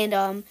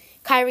and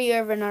Kyrie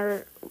Irving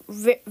are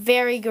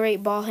very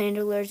great ball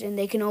handlers, and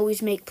they can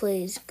always make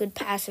plays. Good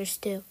passers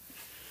too.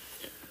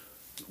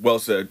 Well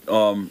said.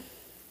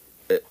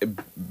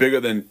 Bigger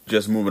than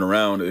just moving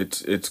around,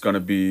 it's gonna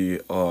be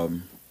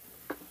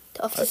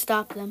Tough to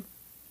stop them.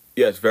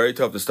 Yeah, it's very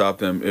tough to stop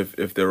them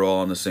if they're all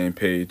on the same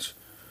page.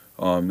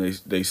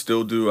 They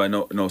still do. I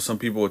know some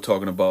people were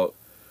talking about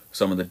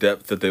some of the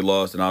depth that they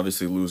lost, and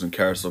obviously losing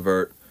Karis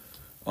LeVert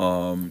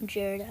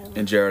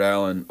Jared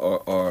Allen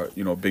are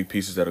big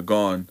pieces that are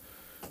gone.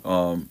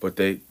 But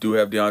they do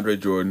have DeAndre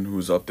Jordan,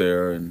 who's up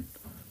there and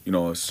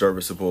is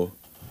serviceable.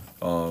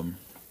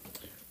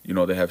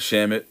 They have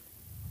Shamet.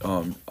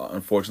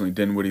 Unfortunately,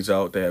 Dinwiddie's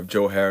out. They have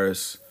Joe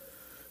Harris.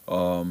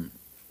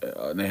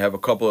 And they have a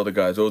couple other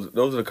guys. Those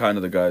are the kind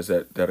of the guys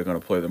that are going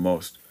to play the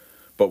most.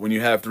 But when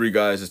you have 3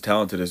 guys as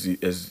talented as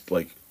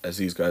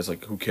these guys,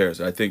 like who cares?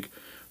 I think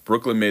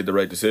Brooklyn made the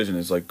right decision.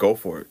 It's like go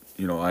for it.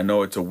 I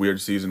know it's a weird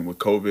season with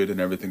COVID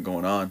and everything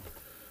going on,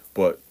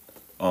 but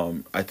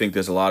I think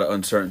there's a lot of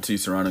uncertainty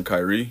surrounding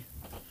Kyrie,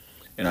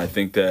 and I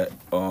think that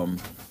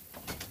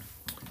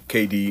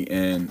KD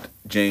and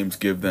James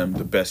give them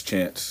the best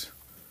chance.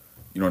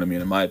 You know what I mean?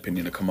 In my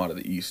opinion, to come out of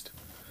the East.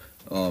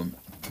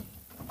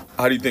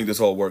 How do you think this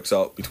all works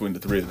out between the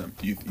 3 of them?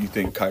 Do you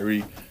think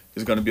Kyrie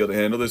is going to be able to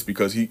handle this?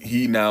 Because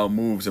he now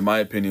moves, in my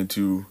opinion,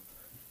 to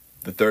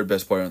the 3rd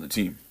best player on the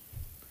team.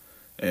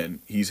 And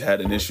he's had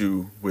an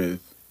issue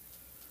with,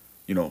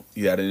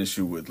 he had an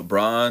issue with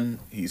LeBron.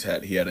 He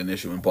had an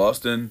issue in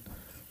Boston.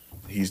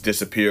 He's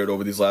disappeared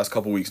over these last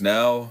couple weeks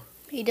now.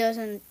 He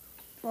doesn't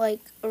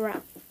like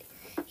around.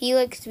 He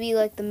likes to be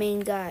like the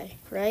main guy,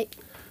 right?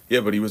 Yeah,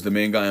 but he was the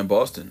main guy in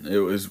Boston.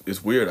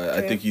 It's weird.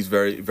 I think he's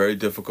very, very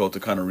difficult to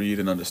kind of read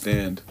and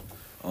understand.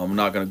 I'm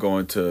not going to go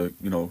into,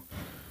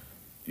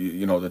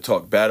 to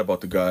talk bad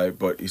about the guy,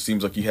 but it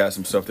seems like he has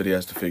some stuff that he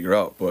has to figure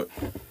out. But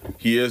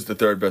he is the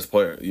 3rd best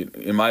player.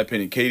 In my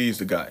opinion, KD's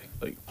the guy.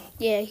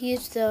 Yeah,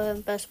 he's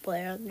the best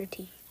player on their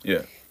team.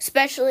 Yeah.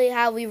 Especially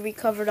how we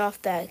recovered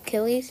off that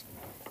Achilles.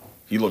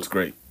 He looks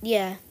great.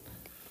 Yeah.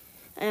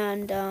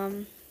 And,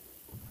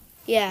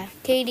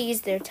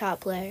 KD's their top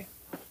player.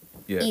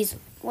 Yeah.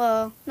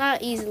 Well,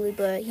 not easily,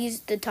 but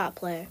he's the top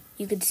player.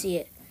 You could see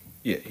it.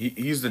 Yeah,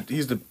 he's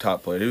the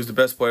top player. He was the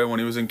best player when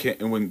he was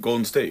when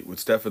Golden State with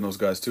Steph and those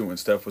guys too. When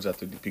Steph was at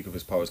the peak of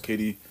his powers,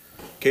 KD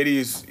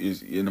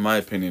is in my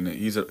opinion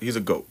he's a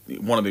GOAT.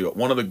 One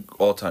of the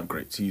all-time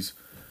greats. He's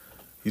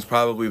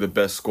probably the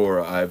best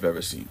scorer I've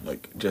ever seen.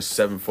 Like just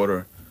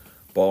 7-footer,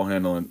 ball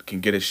handling, can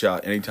get his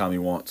shot anytime he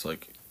wants.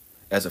 Like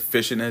as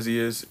efficient as he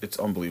is, it's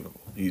unbelievable.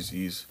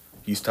 He's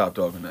top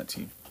dog in that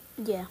team.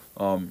 Yeah.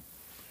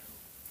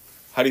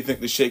 How do you think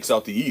this shakes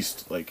out the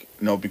East?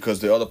 Because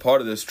the other part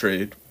of this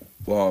trade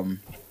was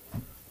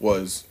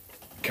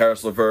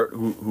Karis LeVert,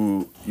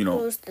 who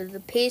goes to the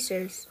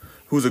Pacers.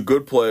 Who's a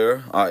good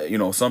player.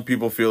 Some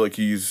people feel like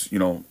he's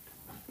an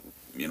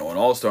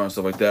all-star and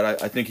stuff like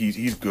that. I think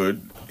he's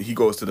good. He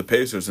goes to the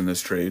Pacers in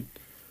this trade.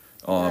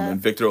 And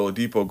Victor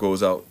Oladipo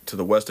goes out to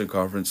the Western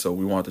Conference, so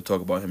we wanted to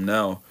talk about him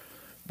now.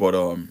 But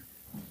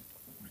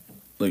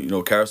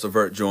Karis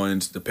LeVert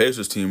joins the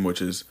Pacers team, which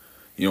is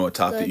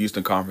atop the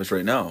Eastern Conference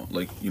right now.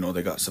 They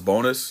got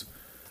Sabonis.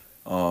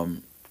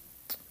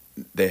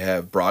 They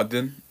have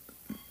Brogdon.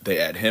 They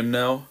add him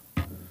now.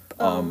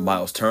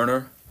 Miles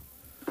Turner.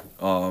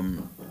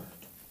 So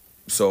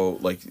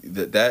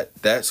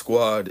that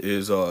squad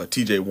is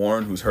T.J.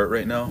 Warren, who's hurt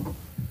right now,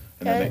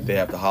 and then they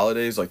have the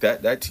Holidays.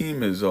 That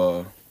team is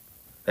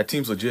that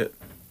team's legit.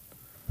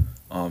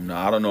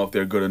 Now I don't know if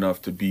they're good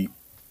enough to beat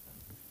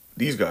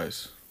these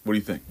guys. What do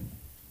you think?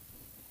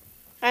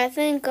 I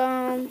think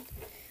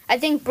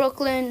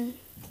Brooklyn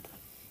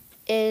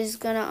is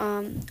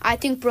gonna. I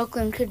think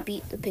Brooklyn could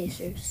beat the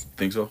Pacers.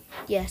 Think so?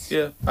 Yes.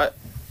 Yeah, I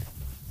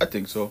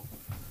think so.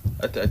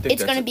 I think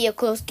it's gonna be a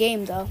close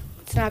game though.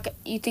 It's not.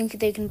 You think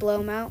they can blow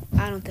them out?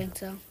 I don't think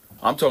so.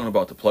 I'm talking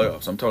about the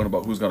playoffs. I'm talking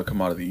about who's going to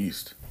come out of the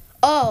East.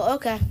 Oh,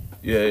 okay.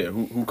 Yeah.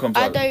 Who comes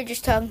out? I thought you were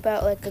just talking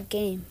about like a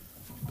game.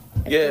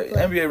 Yeah,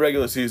 NBA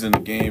regular season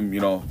game,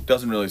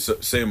 doesn't really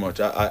say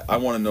much. I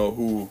want to know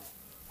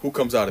who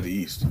comes out of the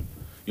East.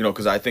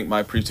 Because I think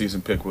my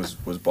preseason pick was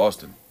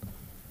Boston.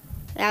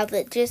 Now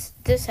that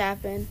this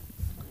happened,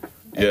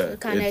 it's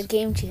kind of a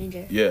game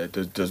changer. Yeah,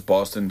 does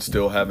Boston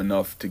still have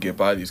enough to get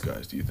by these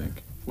guys, do you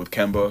think? With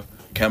Kemba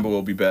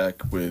will be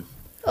back with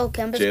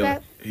Kemba's Jaylen.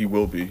 back? He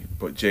will be,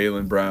 but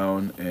Jaylen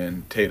Brown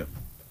and Tatum.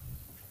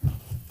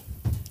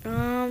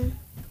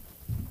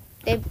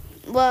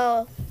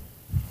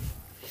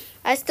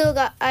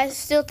 I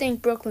still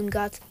think Brooklyn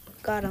got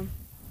him.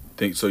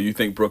 You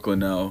think Brooklyn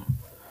now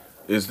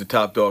is the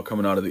top dog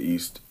coming out of the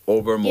East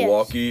over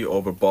Milwaukee, yes.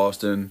 over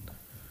Boston,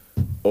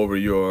 over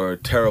your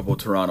terrible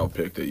Toronto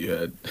pick that you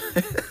had?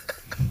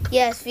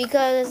 Yes,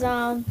 because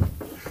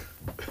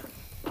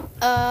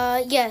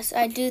yes,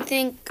 I do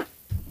think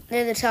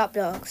they're the top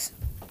dogs.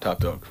 Top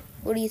dog.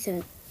 What do you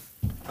think?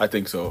 I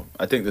think so.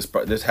 I think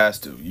this has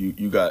to.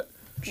 You got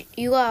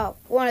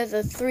one of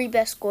the 3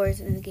 best scorers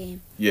in the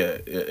game. Yeah,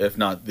 if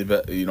not the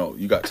best.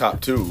 You got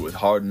top 2 with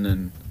Harden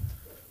and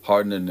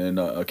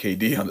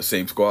KD on the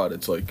same squad.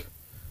 It's like,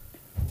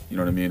 you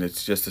know what I mean?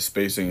 It's just the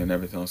spacing and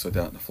everything else like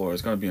that on the floor.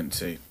 It's gonna be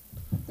insane.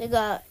 They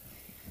got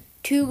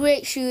 2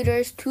 great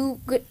shooters, 3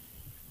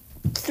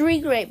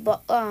 great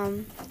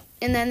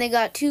and then they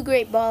got 2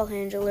 great ball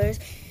handlers.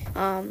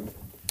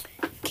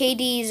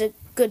 KD is a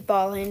good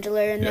ball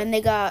handler, and then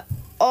they got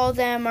all of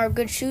them are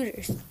good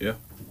shooters. Yeah.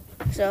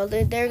 So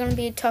they're gonna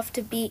be tough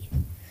to beat.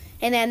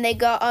 And then they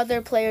got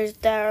other players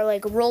that are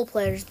like role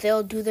players.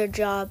 They'll do their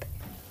job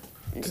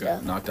and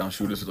stuff. Knockdown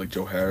shooters like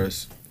Joe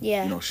Harris.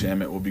 Yeah.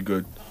 Shamet will be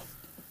good.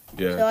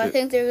 Yeah. So I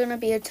think they're gonna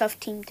be a tough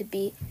team to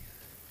beat.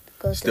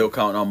 Still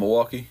counting on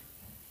Milwaukee?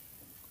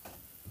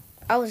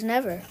 I was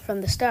never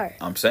from the start.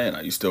 I'm saying,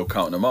 are you still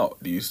counting them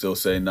out? Do you still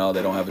say no,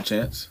 they don't have a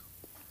chance?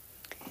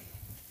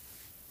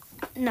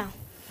 No.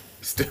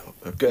 Still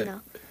okay.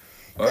 No.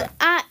 All right.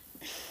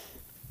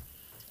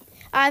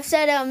 I've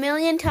said it a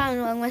million times.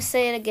 I'm gonna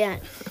say it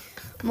again.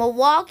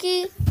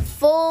 Milwaukee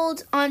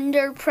folds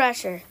under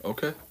pressure.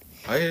 Okay.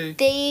 I hear you.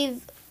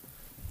 They've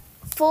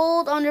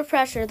folded under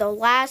pressure the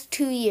last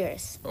 2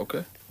 years.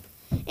 Okay.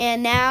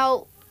 And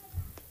now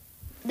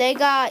they just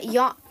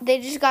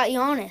got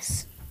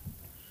Giannis.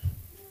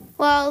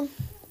 Well,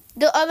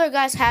 the other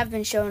guys have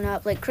been showing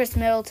up. Like Chris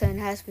Middleton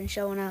has been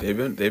showing up.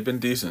 They've been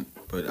decent,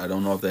 but I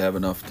don't know if they have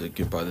enough to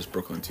get by this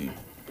Brooklyn team.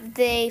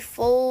 They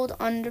fold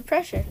under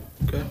pressure.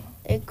 Okay.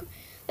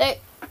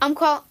 I'm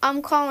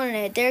calling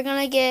it. They're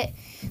gonna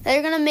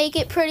make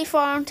it pretty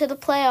far into the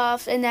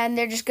playoffs, and then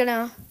they're just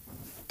gonna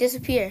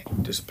disappear.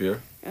 Disappear.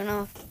 You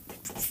know.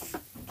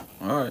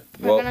 All right.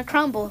 They're gonna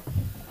crumble.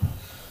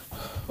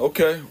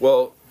 Okay.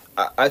 Well,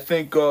 I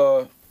think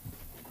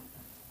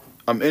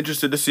I'm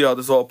interested to see how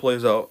this all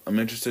plays out. I'm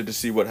interested to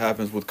see what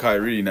happens with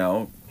Kyrie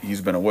now.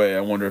 He's been away. I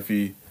wonder if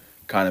he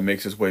kind of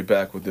makes his way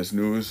back with this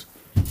news,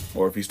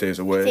 or if he stays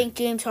away. You think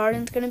James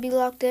Harden's gonna be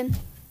locked in?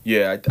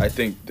 Yeah, I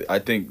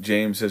think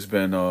James has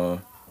been. I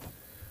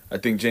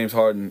think James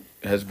Harden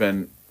has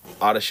been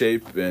out of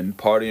shape and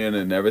partying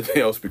and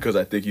everything else because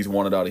I think he's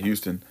wanted out of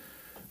Houston.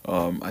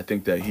 I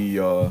think that he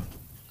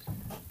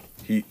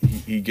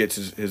gets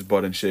his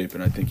butt in shape,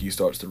 and I think he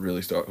starts to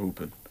really start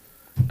hooping.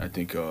 I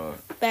think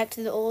back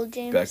to the old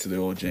James. Back to the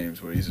old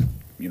James, where he's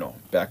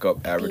back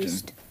up averaging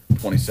Beast.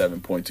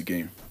 27 points a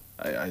game.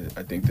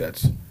 I think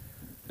that's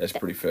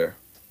pretty fair.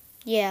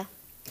 Yeah.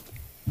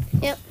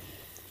 Yep.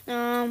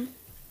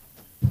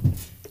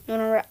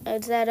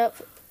 Is that up?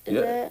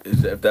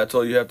 If that's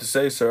all you have to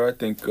say, sir, I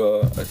think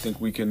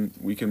we can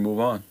move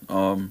on.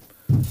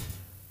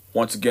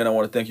 Once again, I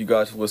want to thank you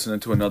guys for listening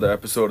to another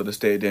episode of the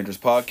Stay Dangerous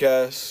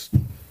podcast.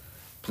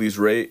 Please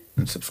rate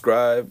and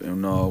subscribe,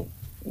 and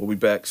we'll be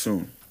back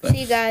soon. Thanks.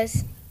 See you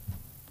guys.